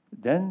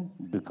then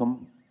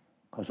become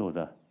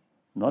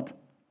not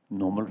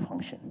normal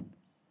function.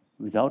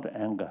 Without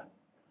anger,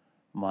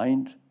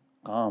 mind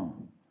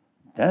calm,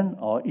 then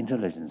our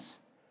intelligence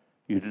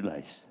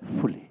utilized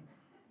fully.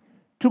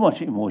 Too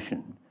much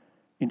emotion,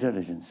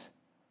 intelligence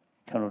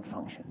cannot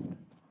function.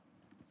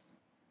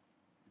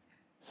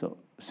 So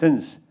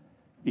since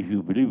if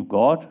you believe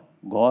God,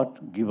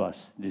 God give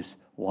us this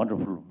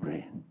wonderful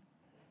brain.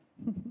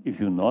 If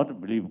you not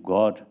believe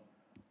God,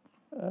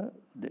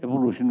 the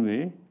evolution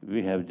way,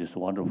 we have this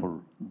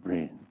wonderful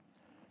brain.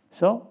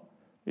 So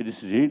it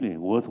is really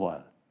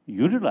worthwhile.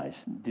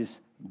 Utilize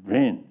this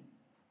brain.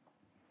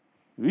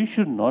 We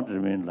should not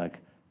remain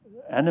like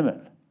animal,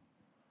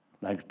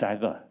 like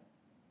tiger,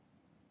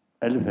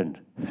 elephant,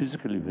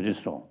 physically very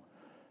strong,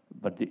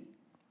 but the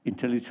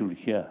intellectual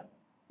here,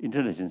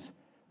 intelligence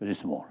very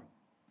small.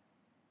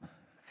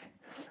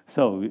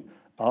 So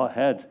our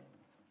head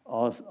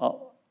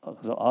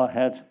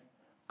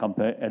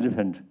compare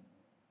elephant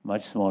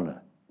much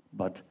smaller,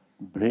 but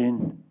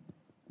brain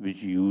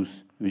which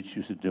use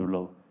to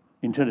develop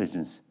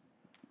intelligence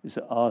is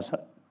ours,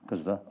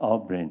 because our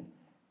brain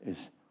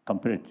is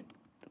compared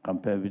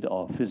with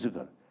our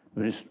physical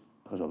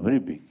very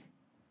big.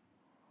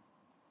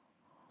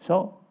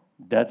 So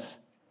that's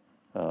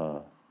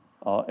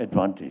our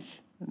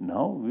advantage.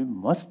 Now we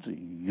must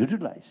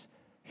utilize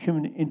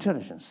human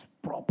intelligence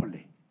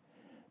properly.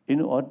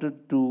 In order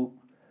to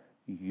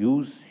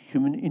use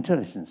human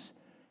intelligence,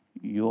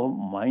 your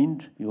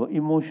mind, your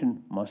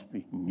emotion must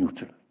be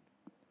neutral.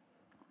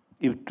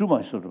 If too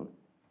much sort of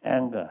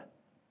anger,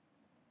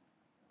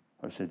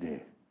 or say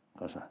they,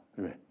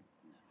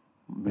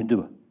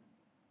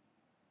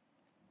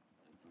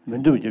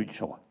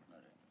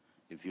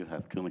 If you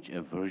have too much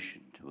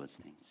aversion towards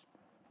things,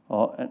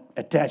 or an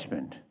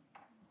attachment,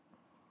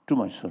 too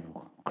much sort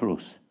of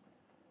close,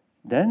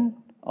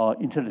 then our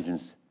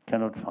intelligence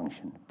cannot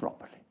function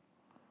properly.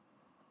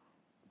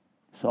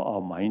 So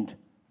our mind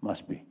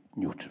must be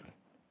neutral.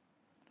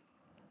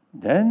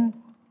 Then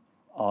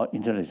our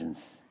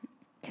intelligence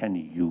can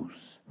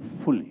use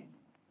fully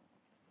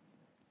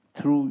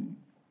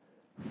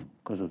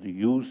because of the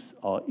use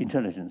our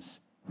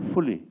intelligence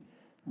fully,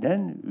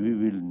 then we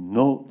will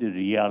know the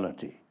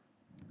reality.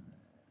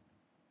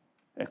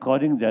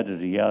 According to that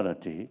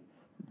reality,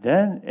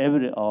 then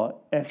every our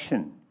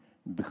action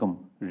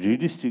become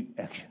realistic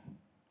action.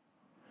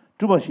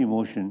 Too much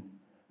emotion,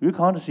 we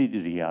can't see the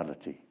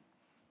reality.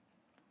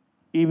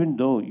 Even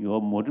though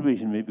your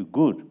motivation may be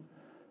good,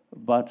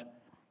 but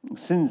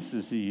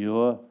since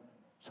you're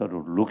sort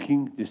of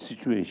looking the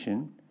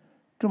situation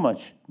too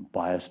much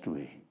biased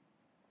way,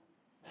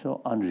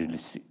 so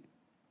unrealistic.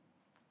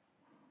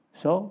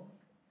 So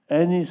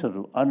any sort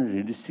of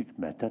unrealistic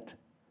method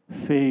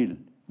fail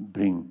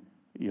bring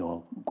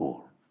your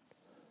goal.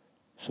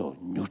 So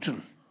neutral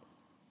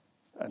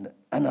and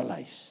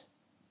analyze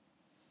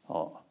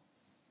the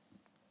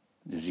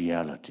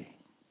reality.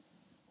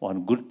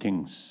 One good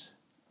things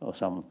or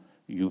some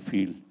you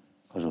feel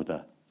because of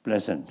the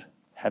pleasant,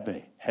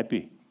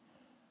 happy.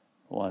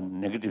 One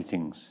negative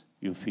things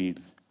you feel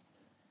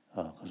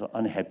because of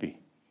unhappy.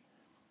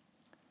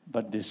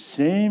 But the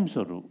same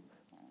sort of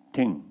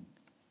thing,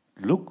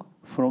 look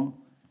from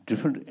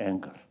different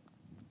angle.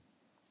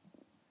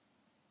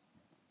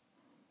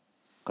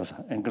 Because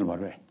angle what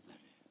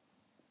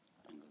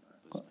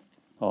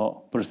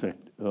or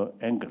perspective,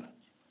 angle.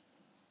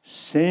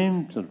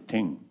 Same sort of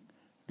thing,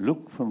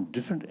 look from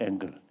different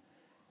angle.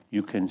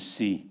 You can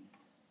see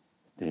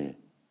the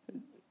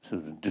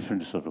sort of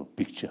different sort of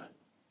picture.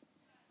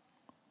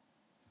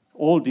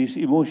 All these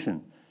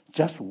emotion,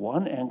 just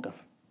one angle.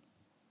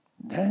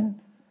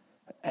 Then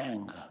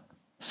anger,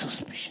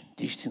 suspicion,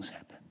 these things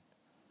happen.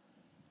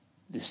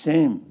 The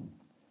same,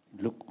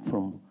 look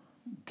from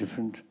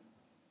different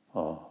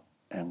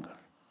angle.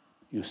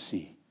 You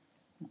see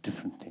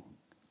different thing.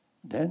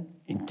 Then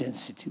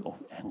intensity of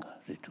anger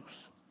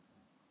reduce.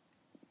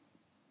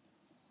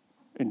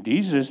 In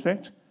these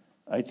respects,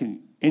 I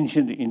think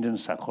ancient Indian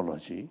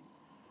psychology,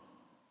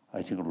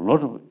 I think a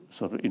lot of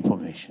sort of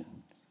information,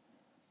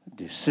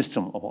 the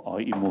system of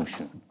our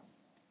emotion.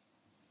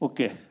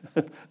 Okay,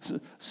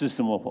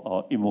 system of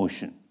our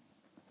emotion.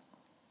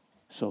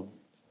 So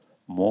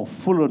more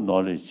fuller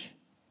knowledge,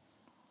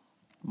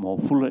 more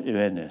fuller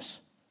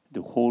awareness,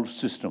 the whole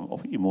system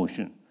of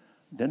emotion,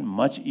 then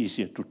much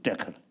easier to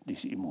tackle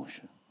this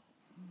emotion.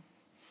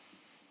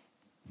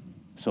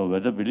 So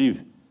whether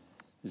believe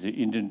the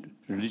Indian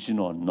religion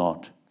or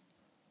not,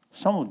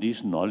 some of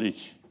this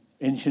knowledge,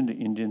 ancient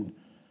Indian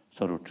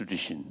sort of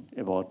tradition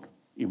about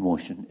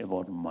emotion,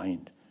 about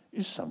mind,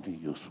 is something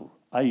useful.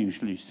 I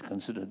usually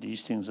consider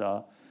these things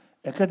are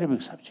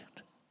academic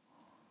subject.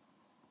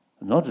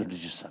 not a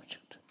religious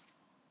subject.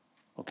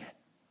 Okay.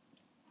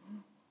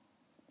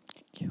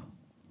 Thank you.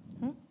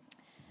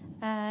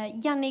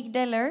 Yannick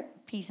Deller,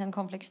 Peace and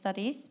Conflict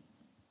Studies.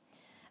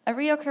 A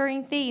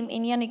reoccurring theme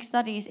in Yannick's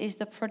studies is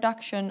the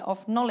production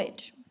of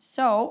knowledge.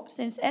 So,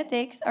 since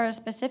ethics are a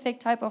specific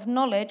type of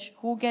knowledge,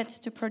 who gets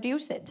to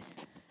produce it?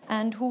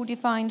 And who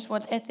defines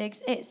what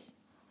ethics is?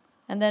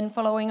 And then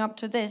following up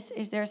to this,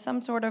 is there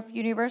some sort of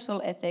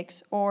universal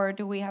ethics, or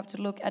do we have to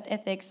look at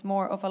ethics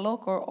more of a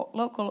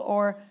local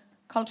or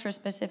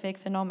culture-specific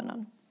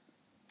phenomenon?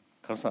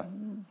 Karsa.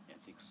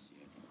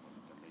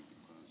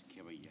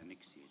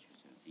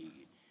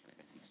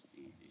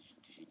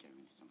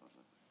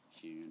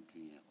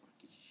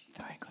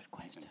 Very good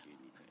question.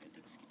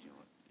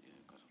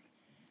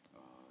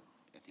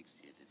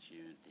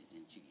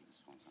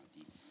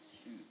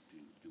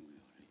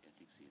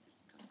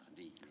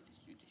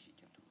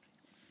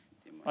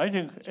 I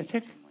think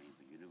ethic,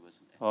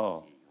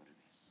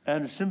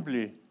 and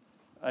simply,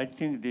 I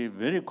think the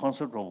very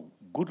concept of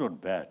good or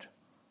bad,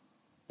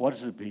 what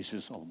is the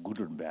basis of good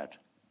and bad?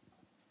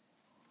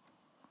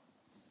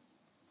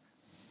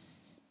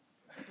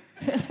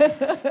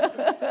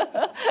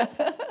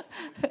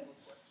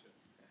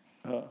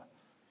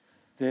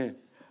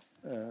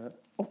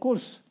 Of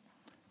course,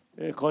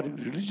 according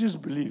to religious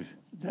belief,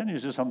 then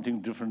is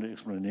something different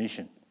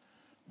explanation.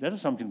 That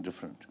is something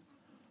different.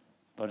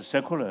 But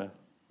secular,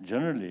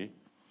 generally,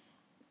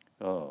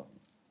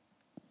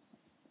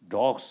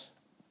 dogs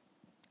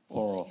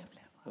or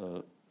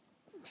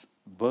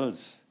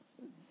birds,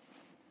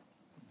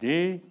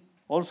 they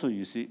also,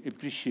 you see,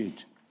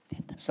 appreciate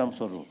some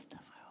sort of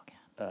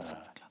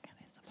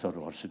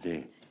what's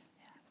the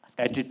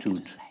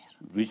attitude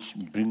which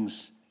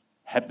brings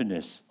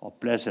happiness or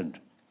pleasant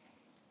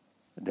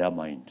their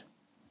mind.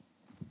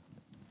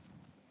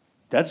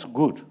 That's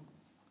good.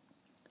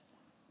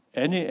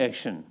 Any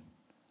action,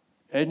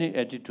 any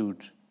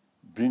attitude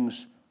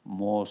brings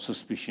more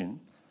suspicion,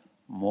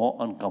 more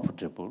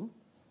uncomfortable.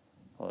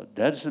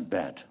 That's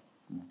bad.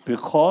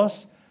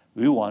 Because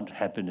we want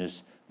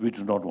happiness, we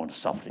do not want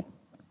suffering.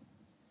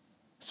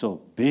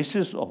 So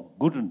basis of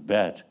good and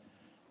bad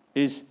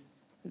is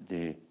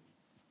the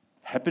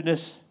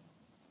happiness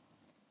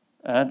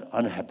and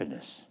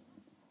unhappiness.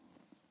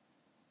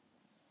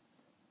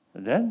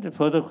 Then the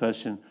further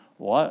question,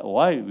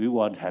 why we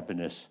want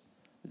happiness?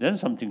 Then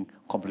something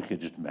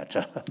complicated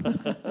matter.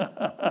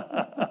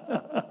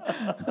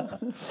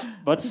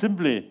 But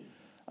simply,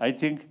 I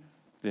think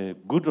the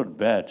good or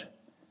bad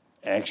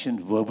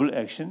action, verbal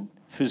action,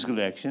 physical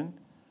action,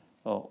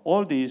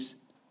 all these,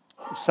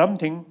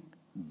 something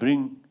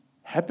bring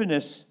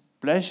happiness,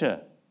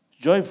 pleasure,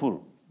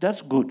 joyful,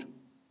 that's good.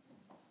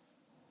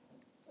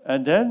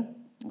 And then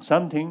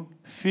something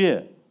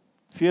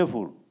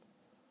fearful,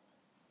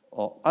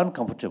 or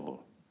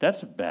uncomfortable,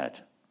 that's bad.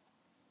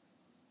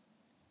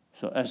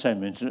 So as I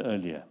mentioned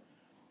earlier,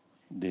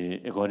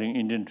 according to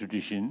Indian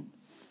tradition,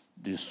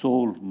 the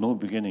soul, no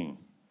beginning.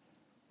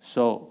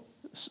 So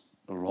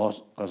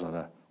loss,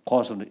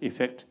 cause and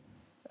effect,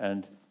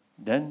 and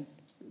then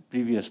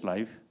previous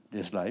life,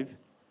 this life.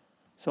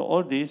 So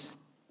all these,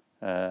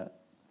 so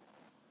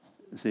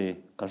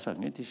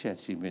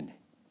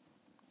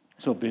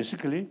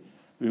basically,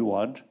 we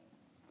want,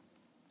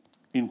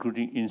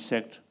 including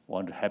insect,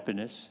 want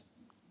happiness.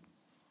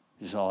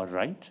 Is our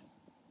right.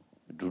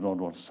 We do not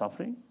want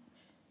suffering.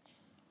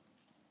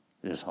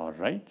 It's our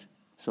right.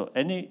 So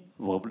any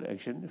verbal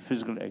action,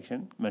 physical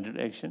action, mental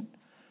action,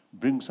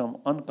 bring some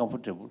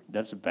uncomfortable,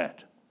 that's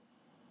bad.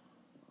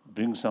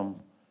 Bring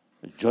some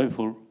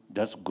joyful,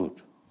 that's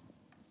good.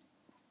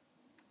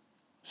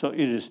 So it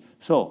is,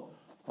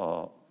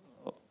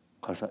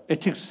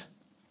 ethics,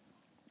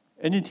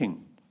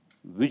 anything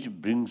which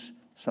brings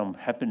some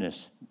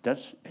happiness,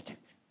 that's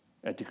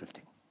ethical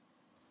thing.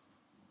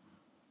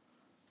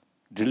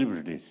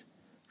 Deliberately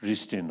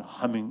restrain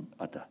harming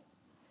other.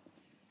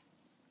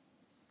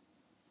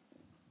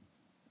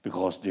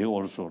 Because they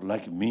also,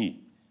 like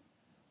me,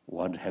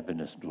 want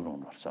happiness, do not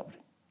want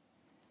suffering.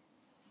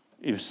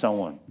 If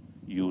someone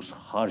use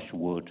harsh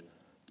word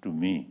to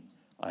me,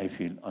 I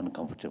feel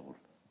uncomfortable.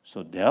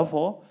 So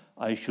therefore,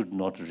 I should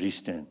not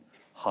restrain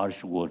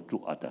harsh word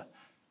to other.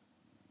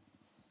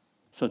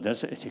 So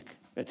that's an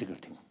ethical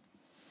thing.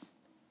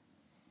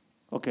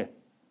 Okay.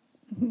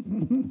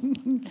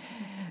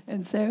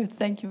 And so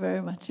thank you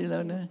very much,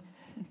 Ilona.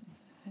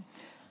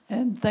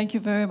 And thank you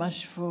very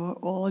much for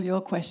all your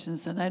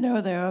questions. And I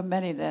know there are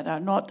many that are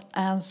not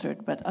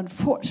answered, but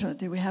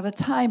unfortunately we have a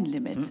time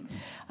limit.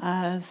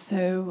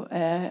 So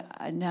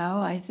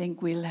now I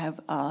think we'll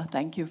have a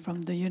thank you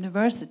from the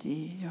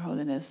university, Your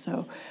Holiness.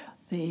 So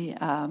the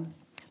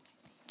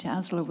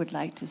Chancellor would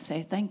like to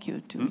say thank you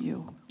to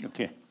you.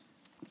 Okay.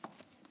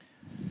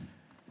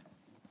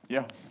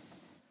 Yeah.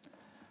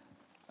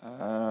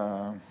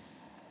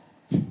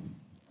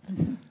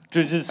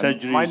 20th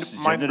century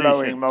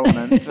mind-blowing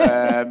moment,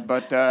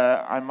 but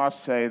I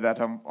must say that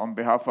on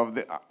behalf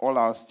of all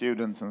our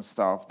students and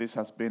staff, this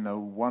has been a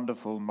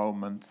wonderful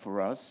moment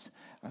for us.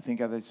 I think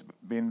that it's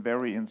been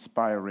very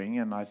inspiring,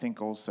 and I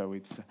think also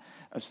it's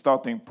a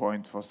starting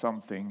point for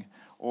something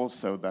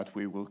also that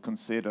we will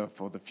consider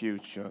for the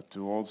future,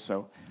 to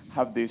also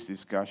have these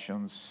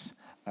discussions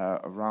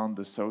around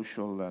the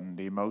social and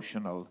the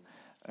emotional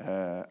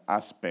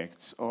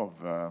aspects of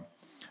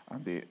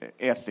and the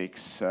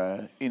ethics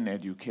in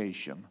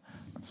education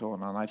and so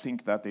on. And I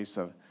think that is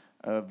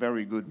a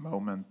very good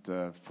moment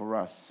for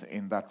us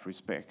in that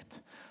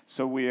respect.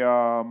 So we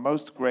are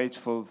most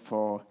grateful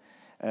for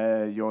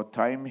your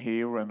time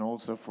here, and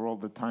also for all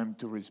the time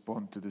to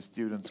respond to the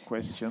students'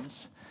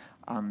 questions.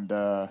 And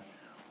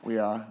we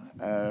are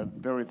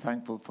very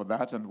thankful for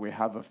that, and we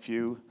have a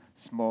few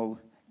small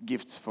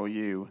gifts for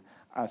you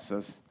as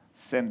a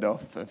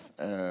send-off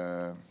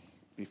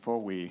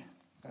before we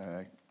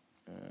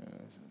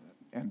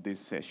end this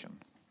session.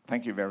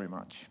 Thank you very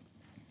much.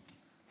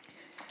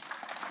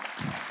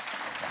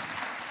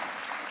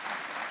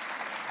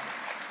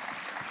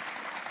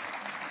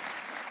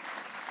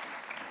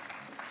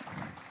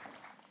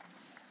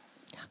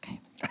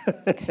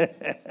 Okay.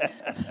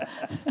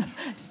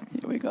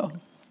 Here we go.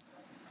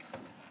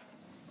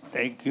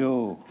 Thank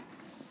you.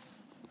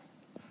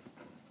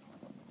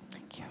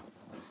 Thank you.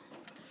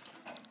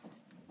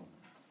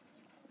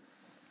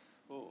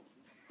 Oh.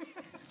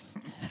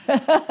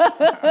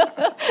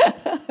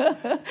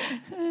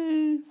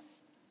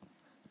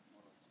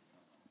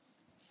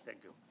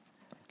 Thank you.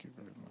 Thank you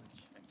very much.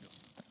 Thank you.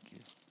 Thank you.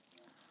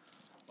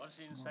 What's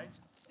inside?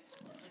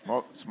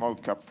 Small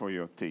cup for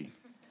your tea.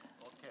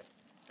 Okay.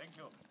 Thank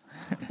you.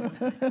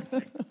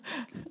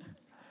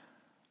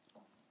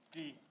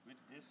 Tea with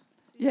this.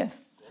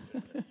 Yes.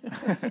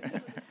 Thank you.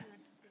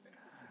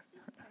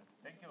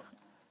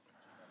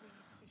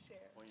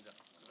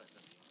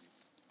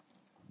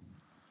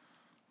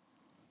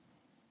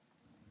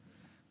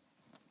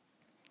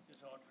 This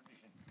is our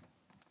tradition.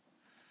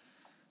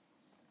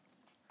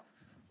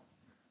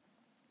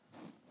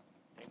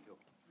 Thank you.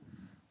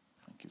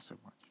 Thank you so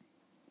much.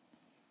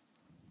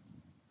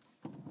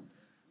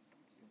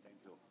 Thank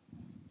you.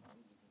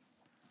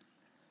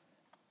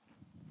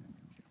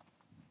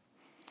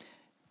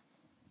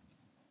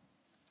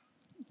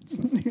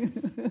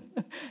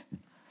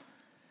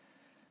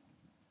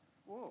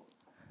 Whoa.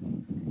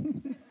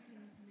 This has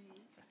been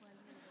made while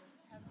we were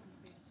having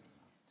this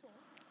talk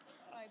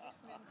by this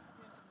gentleman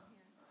here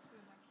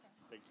through my cat.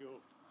 Thank you.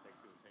 Thank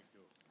you. Thank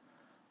you.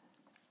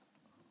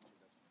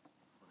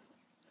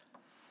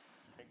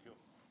 Thank you.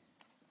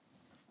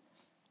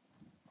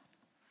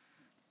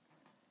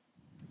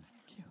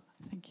 Thank you.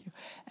 Thank you.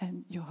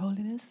 And Your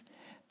Holiness,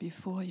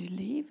 before you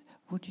leave,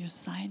 would you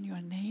sign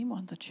your name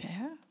on the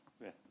chair?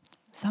 Where?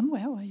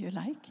 Somewhere where you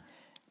like.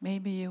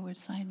 Maybe you would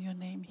sign your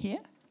name here.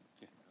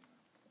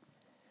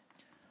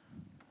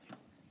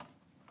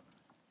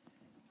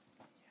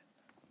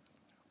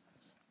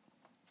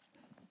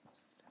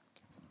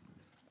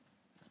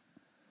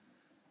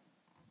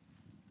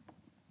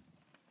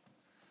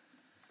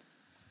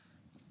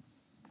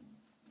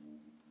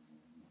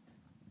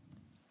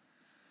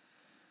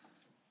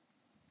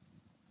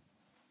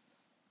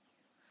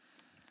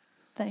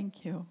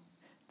 Thank you.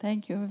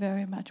 Thank you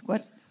very much.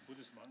 What?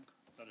 Buddhist monk,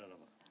 Dalai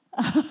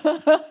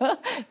Lama.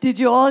 Did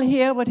you all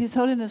hear what His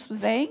Holiness was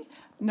saying?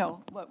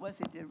 No. What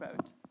was it you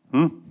wrote?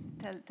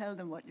 Tell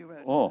them what you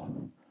wrote. Oh,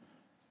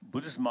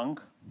 Buddhist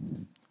monk,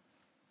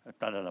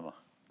 Dalai Lama.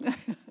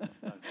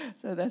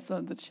 So that's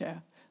on the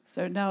chair.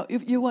 So now,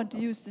 if you want to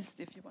use this,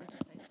 if you want to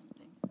say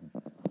something,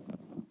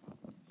 if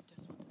you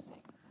just want to say.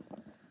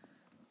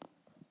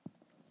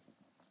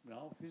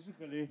 Now,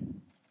 physically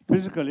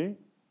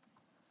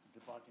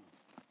departing.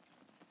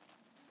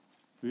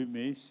 We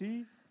may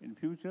see in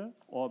future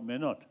or may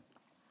not.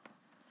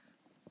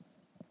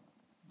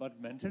 But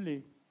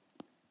mentally,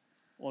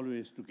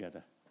 always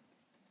together.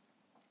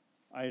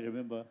 I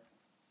remember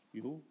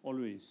you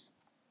always.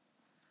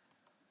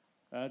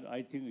 And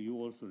I think you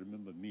also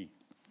remember me.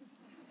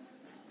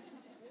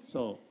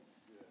 So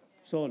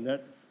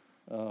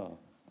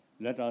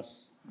let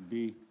us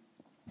be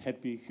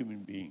happy human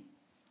being.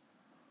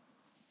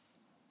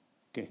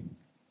 Okay,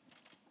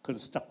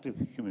 constructive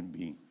human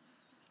being,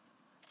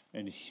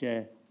 and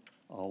share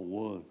our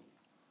world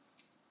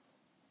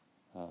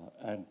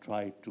and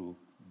try to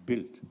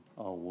build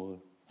our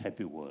world,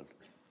 happy world.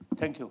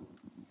 Thank you.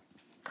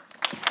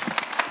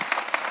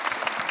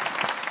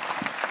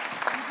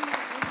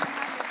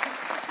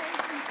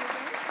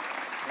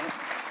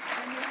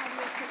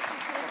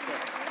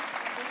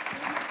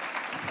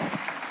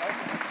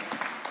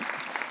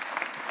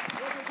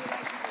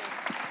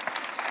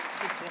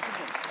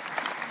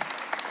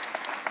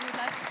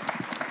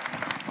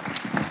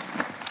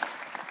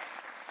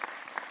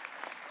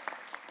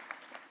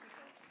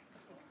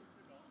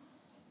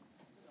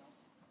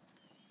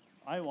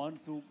 I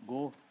want to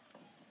go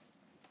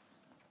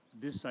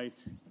this side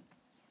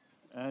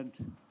and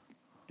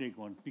take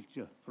one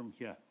picture from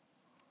here.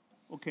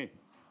 Okay.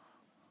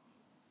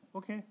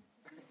 Okay.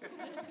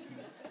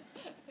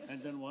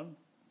 And then one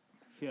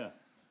here.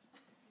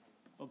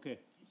 Okay.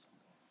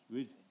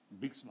 With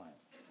big smile.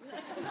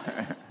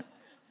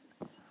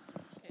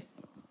 Okay.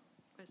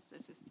 Chris,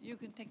 this is, you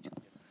can take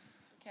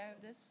care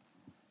of this.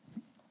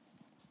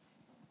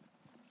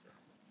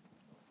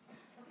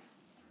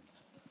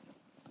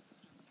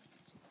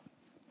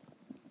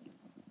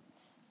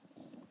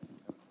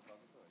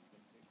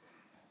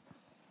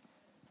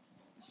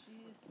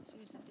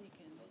 She's a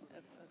deacon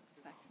of the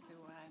faculty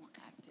where I'm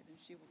active, and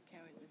she will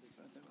carry this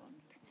further on.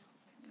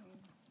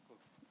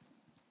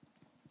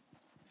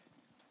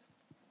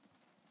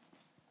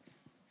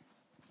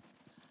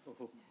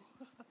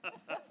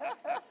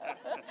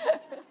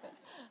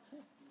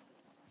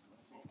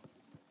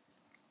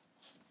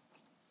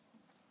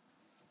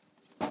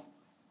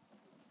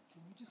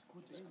 Can we just go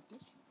there and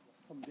this?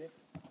 From there?